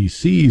people he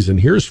sees and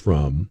hears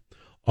from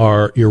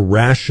are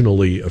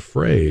irrationally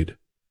afraid.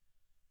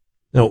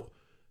 Now,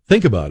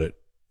 think about it.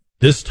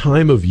 This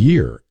time of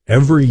year,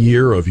 every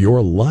year of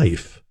your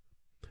life,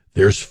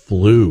 there's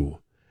flu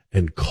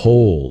and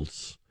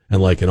colds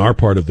and, like in our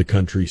part of the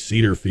country,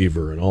 cedar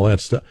fever and all that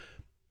stuff.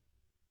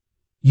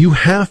 You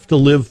have to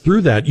live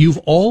through that. You've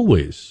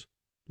always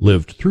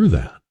lived through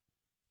that.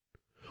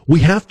 We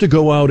have to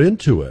go out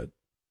into it.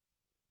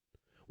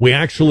 We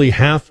actually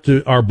have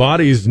to, our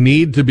bodies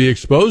need to be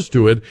exposed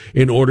to it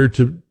in order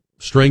to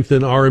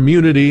strengthen our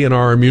immunity and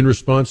our immune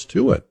response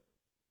to it.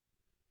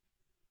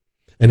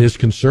 And his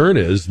concern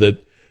is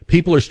that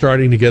people are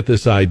starting to get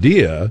this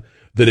idea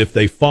that if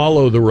they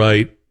follow the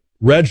right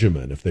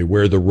regimen, if they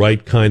wear the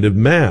right kind of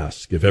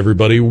mask, if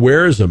everybody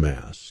wears a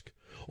mask,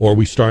 or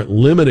we start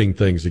limiting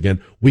things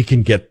again, we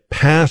can get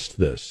past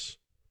this.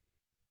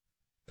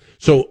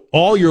 So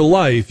all your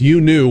life,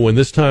 you knew when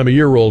this time of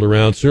year rolled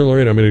around, sooner or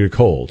later I'm going to get a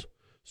cold.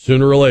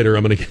 Sooner or later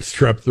I'm going to get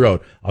strep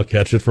throat. I'll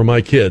catch it from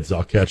my kids.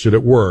 I'll catch it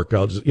at work.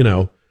 I'll just,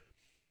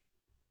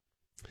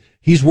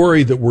 He's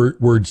worried that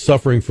we're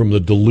suffering from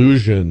the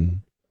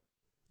delusion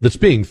that's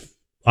being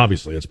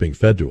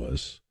fed to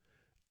us.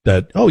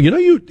 That,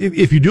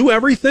 if you do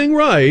everything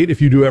right,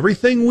 if you do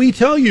everything we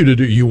tell you to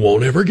do, you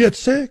won't ever get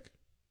sick.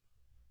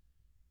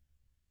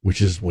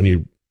 Which is, when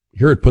you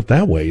hear it put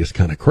that way, is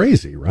kind of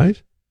crazy,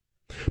 right?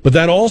 But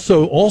that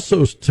also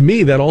to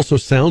me, that also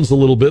sounds a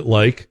little bit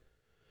like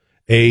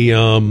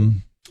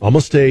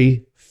almost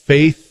a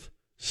faith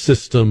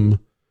system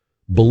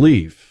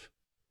belief.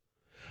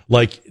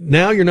 Like,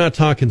 now you're not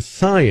talking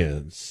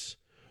science,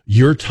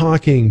 you're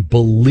talking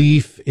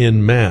belief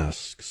in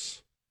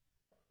masks.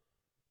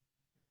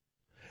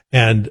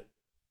 And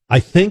I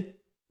think,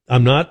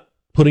 I'm not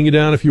putting you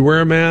down if you wear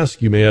a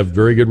mask. You may have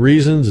very good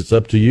reasons. It's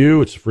up to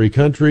you. It's a free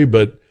country.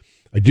 But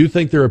I do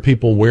think there are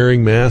people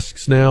wearing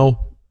masks now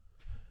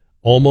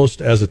almost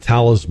as a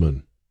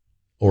talisman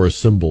or a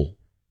symbol.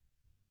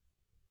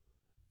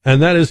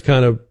 And that is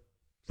kind of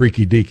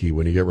freaky deaky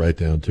when you get right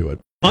down to it.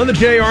 On the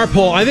JR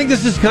poll, I think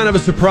this is kind of a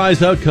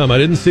surprise outcome. I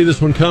didn't see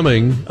this one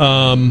coming.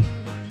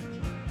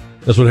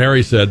 That's what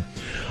Harry said.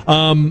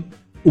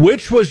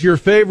 Which was your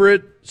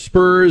favorite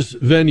Spurs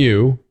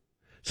venue,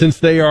 since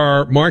they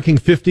are marking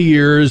 50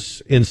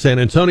 years in San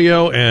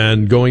Antonio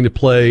and going to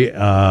play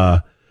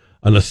a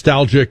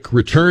nostalgic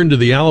return to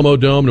the Alamo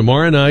Dome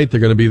tomorrow night?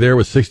 They're going to be there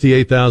with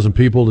 68,000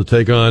 people to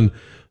take on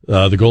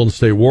the Golden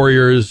State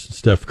Warriors,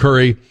 Steph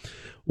Curry.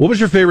 What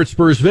was your favorite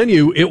Spurs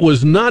venue? It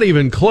was not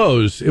even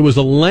close. It was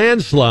a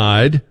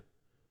landslide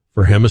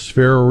for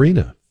Hemisphere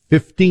Arena.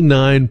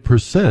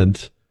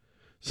 59%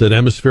 said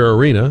Hemisphere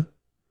Arena.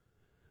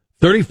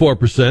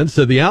 34%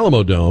 said the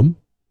Alamo Dome.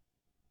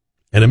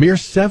 And a mere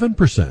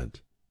 7%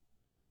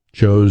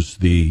 chose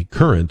the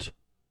current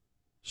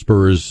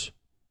Spurs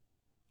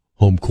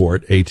home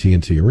court,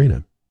 AT&T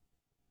Arena.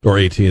 Or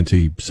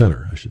AT&T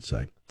Center, I should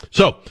say.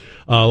 So,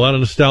 a lot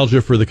of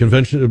nostalgia for the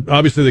convention.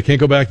 Obviously, they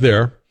can't go back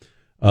there.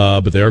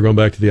 But they are going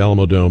back to the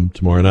Alamo Dome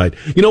tomorrow night.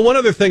 One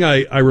other thing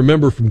I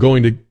remember from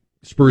going to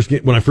Spurs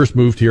games when I first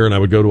moved here, and I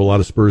would go to a lot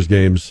of Spurs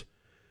games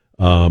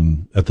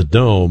at the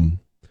Dome.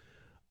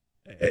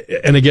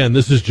 And again,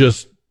 this is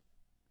just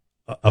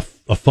a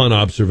fun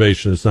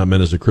observation. It's not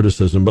meant as a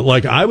criticism, but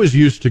like, I was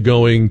used to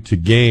going to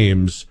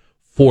games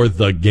for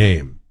the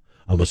game.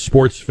 I'm a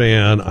sports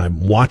fan.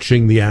 I'm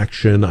watching the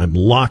action. I'm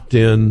locked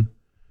in.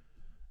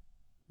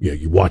 Yeah,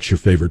 you watch your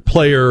favorite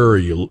player, or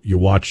you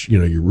watch,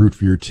 you root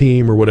for your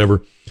team or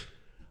whatever.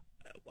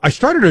 I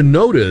started to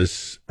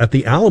notice at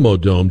the Alamo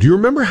Dome, do you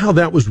remember how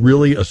that was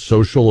really a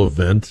social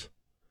event?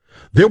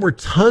 There were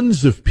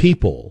tons of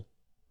people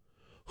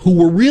who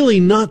were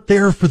really not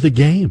there for the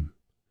game.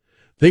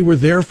 They were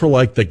there for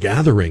like the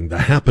gathering, the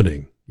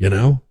happening,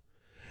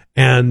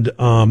 and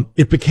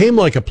it became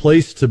like a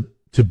place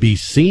to be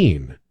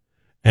seen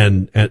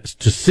and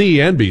to see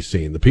and be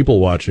seen. The people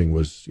watching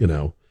was,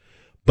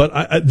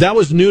 but that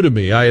was new to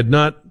me. I had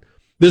not,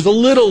 there's a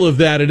little of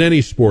that at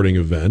any sporting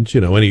event,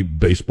 any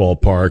baseball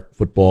park,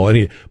 football,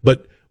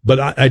 but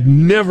I'd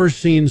never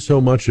seen so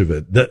much of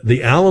it.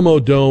 The Alamo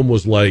Dome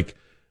was like,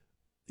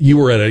 you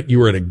were at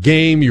a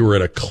game, you were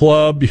at a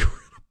club, you were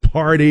at a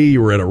party,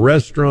 you were at a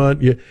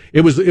restaurant.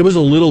 It was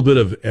a little bit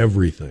of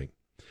everything.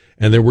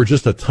 And there were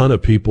just a ton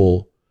of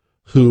people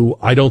who,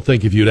 I don't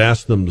think if you'd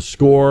asked them the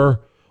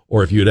score,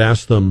 or if you'd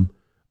asked them,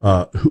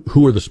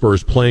 who are the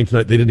Spurs playing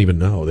tonight, they didn't even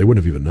know. They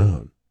wouldn't have even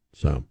known.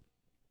 So,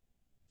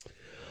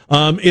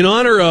 In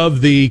honor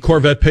of the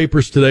Corvette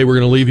Papers today, we're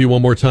going to leave you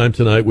one more time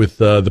tonight with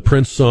the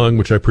Prince song,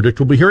 which I predict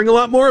we'll be hearing a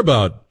lot more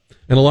about,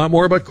 and a lot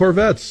more about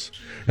Corvettes.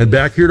 And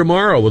back here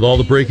tomorrow with all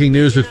the breaking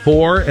news at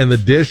 4 and the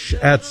dish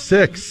at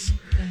 6.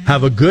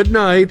 Have a good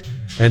night,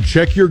 and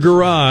check your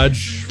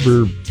garage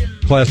for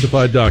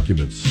classified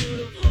documents.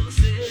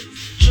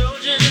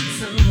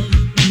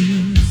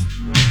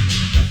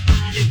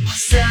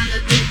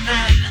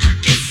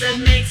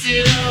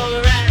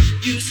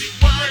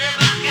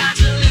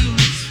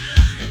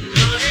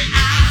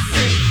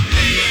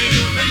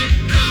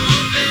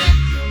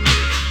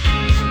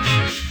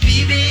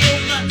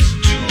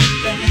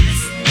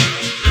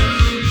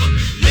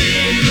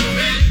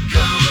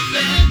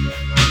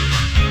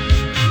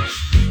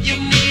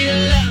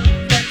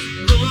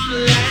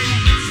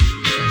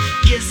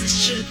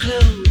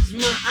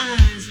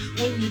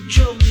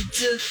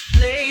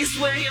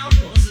 Where your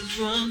horses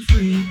run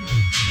free.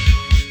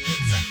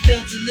 I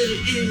felt a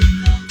little ill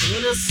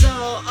when I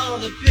saw all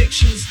the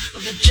pictures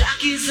of the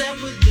jockeys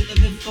that were there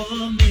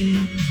before me.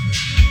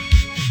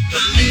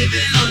 Believe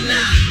it or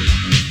not,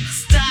 I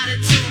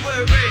started to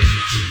worry,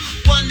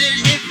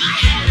 wondered if I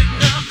had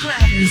enough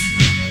class.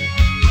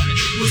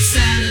 It was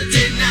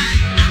Saturday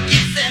night, I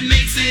guess that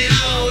makes it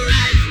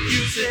alright.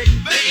 You said,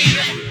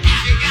 baby,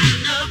 have you got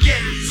enough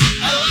gas?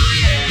 Oh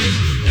yeah,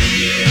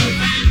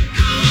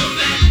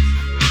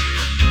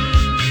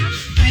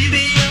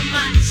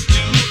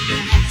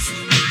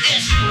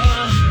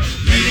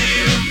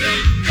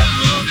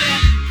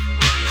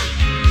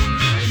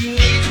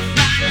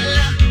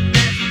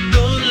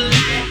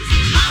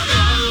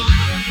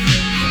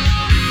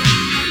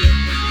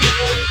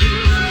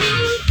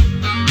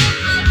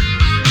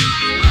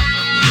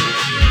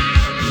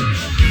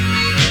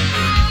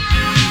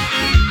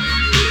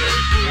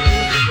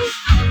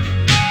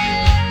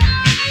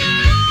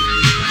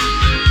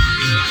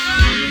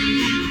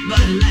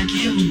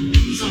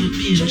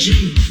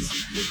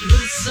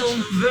 on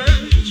the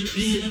verge of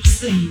being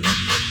obscene.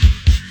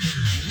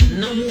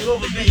 No more,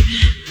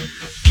 baby.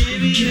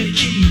 Give me the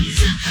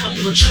keys. I'm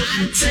gonna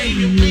try to tame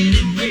your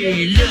little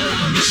red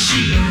love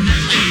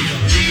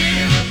machine.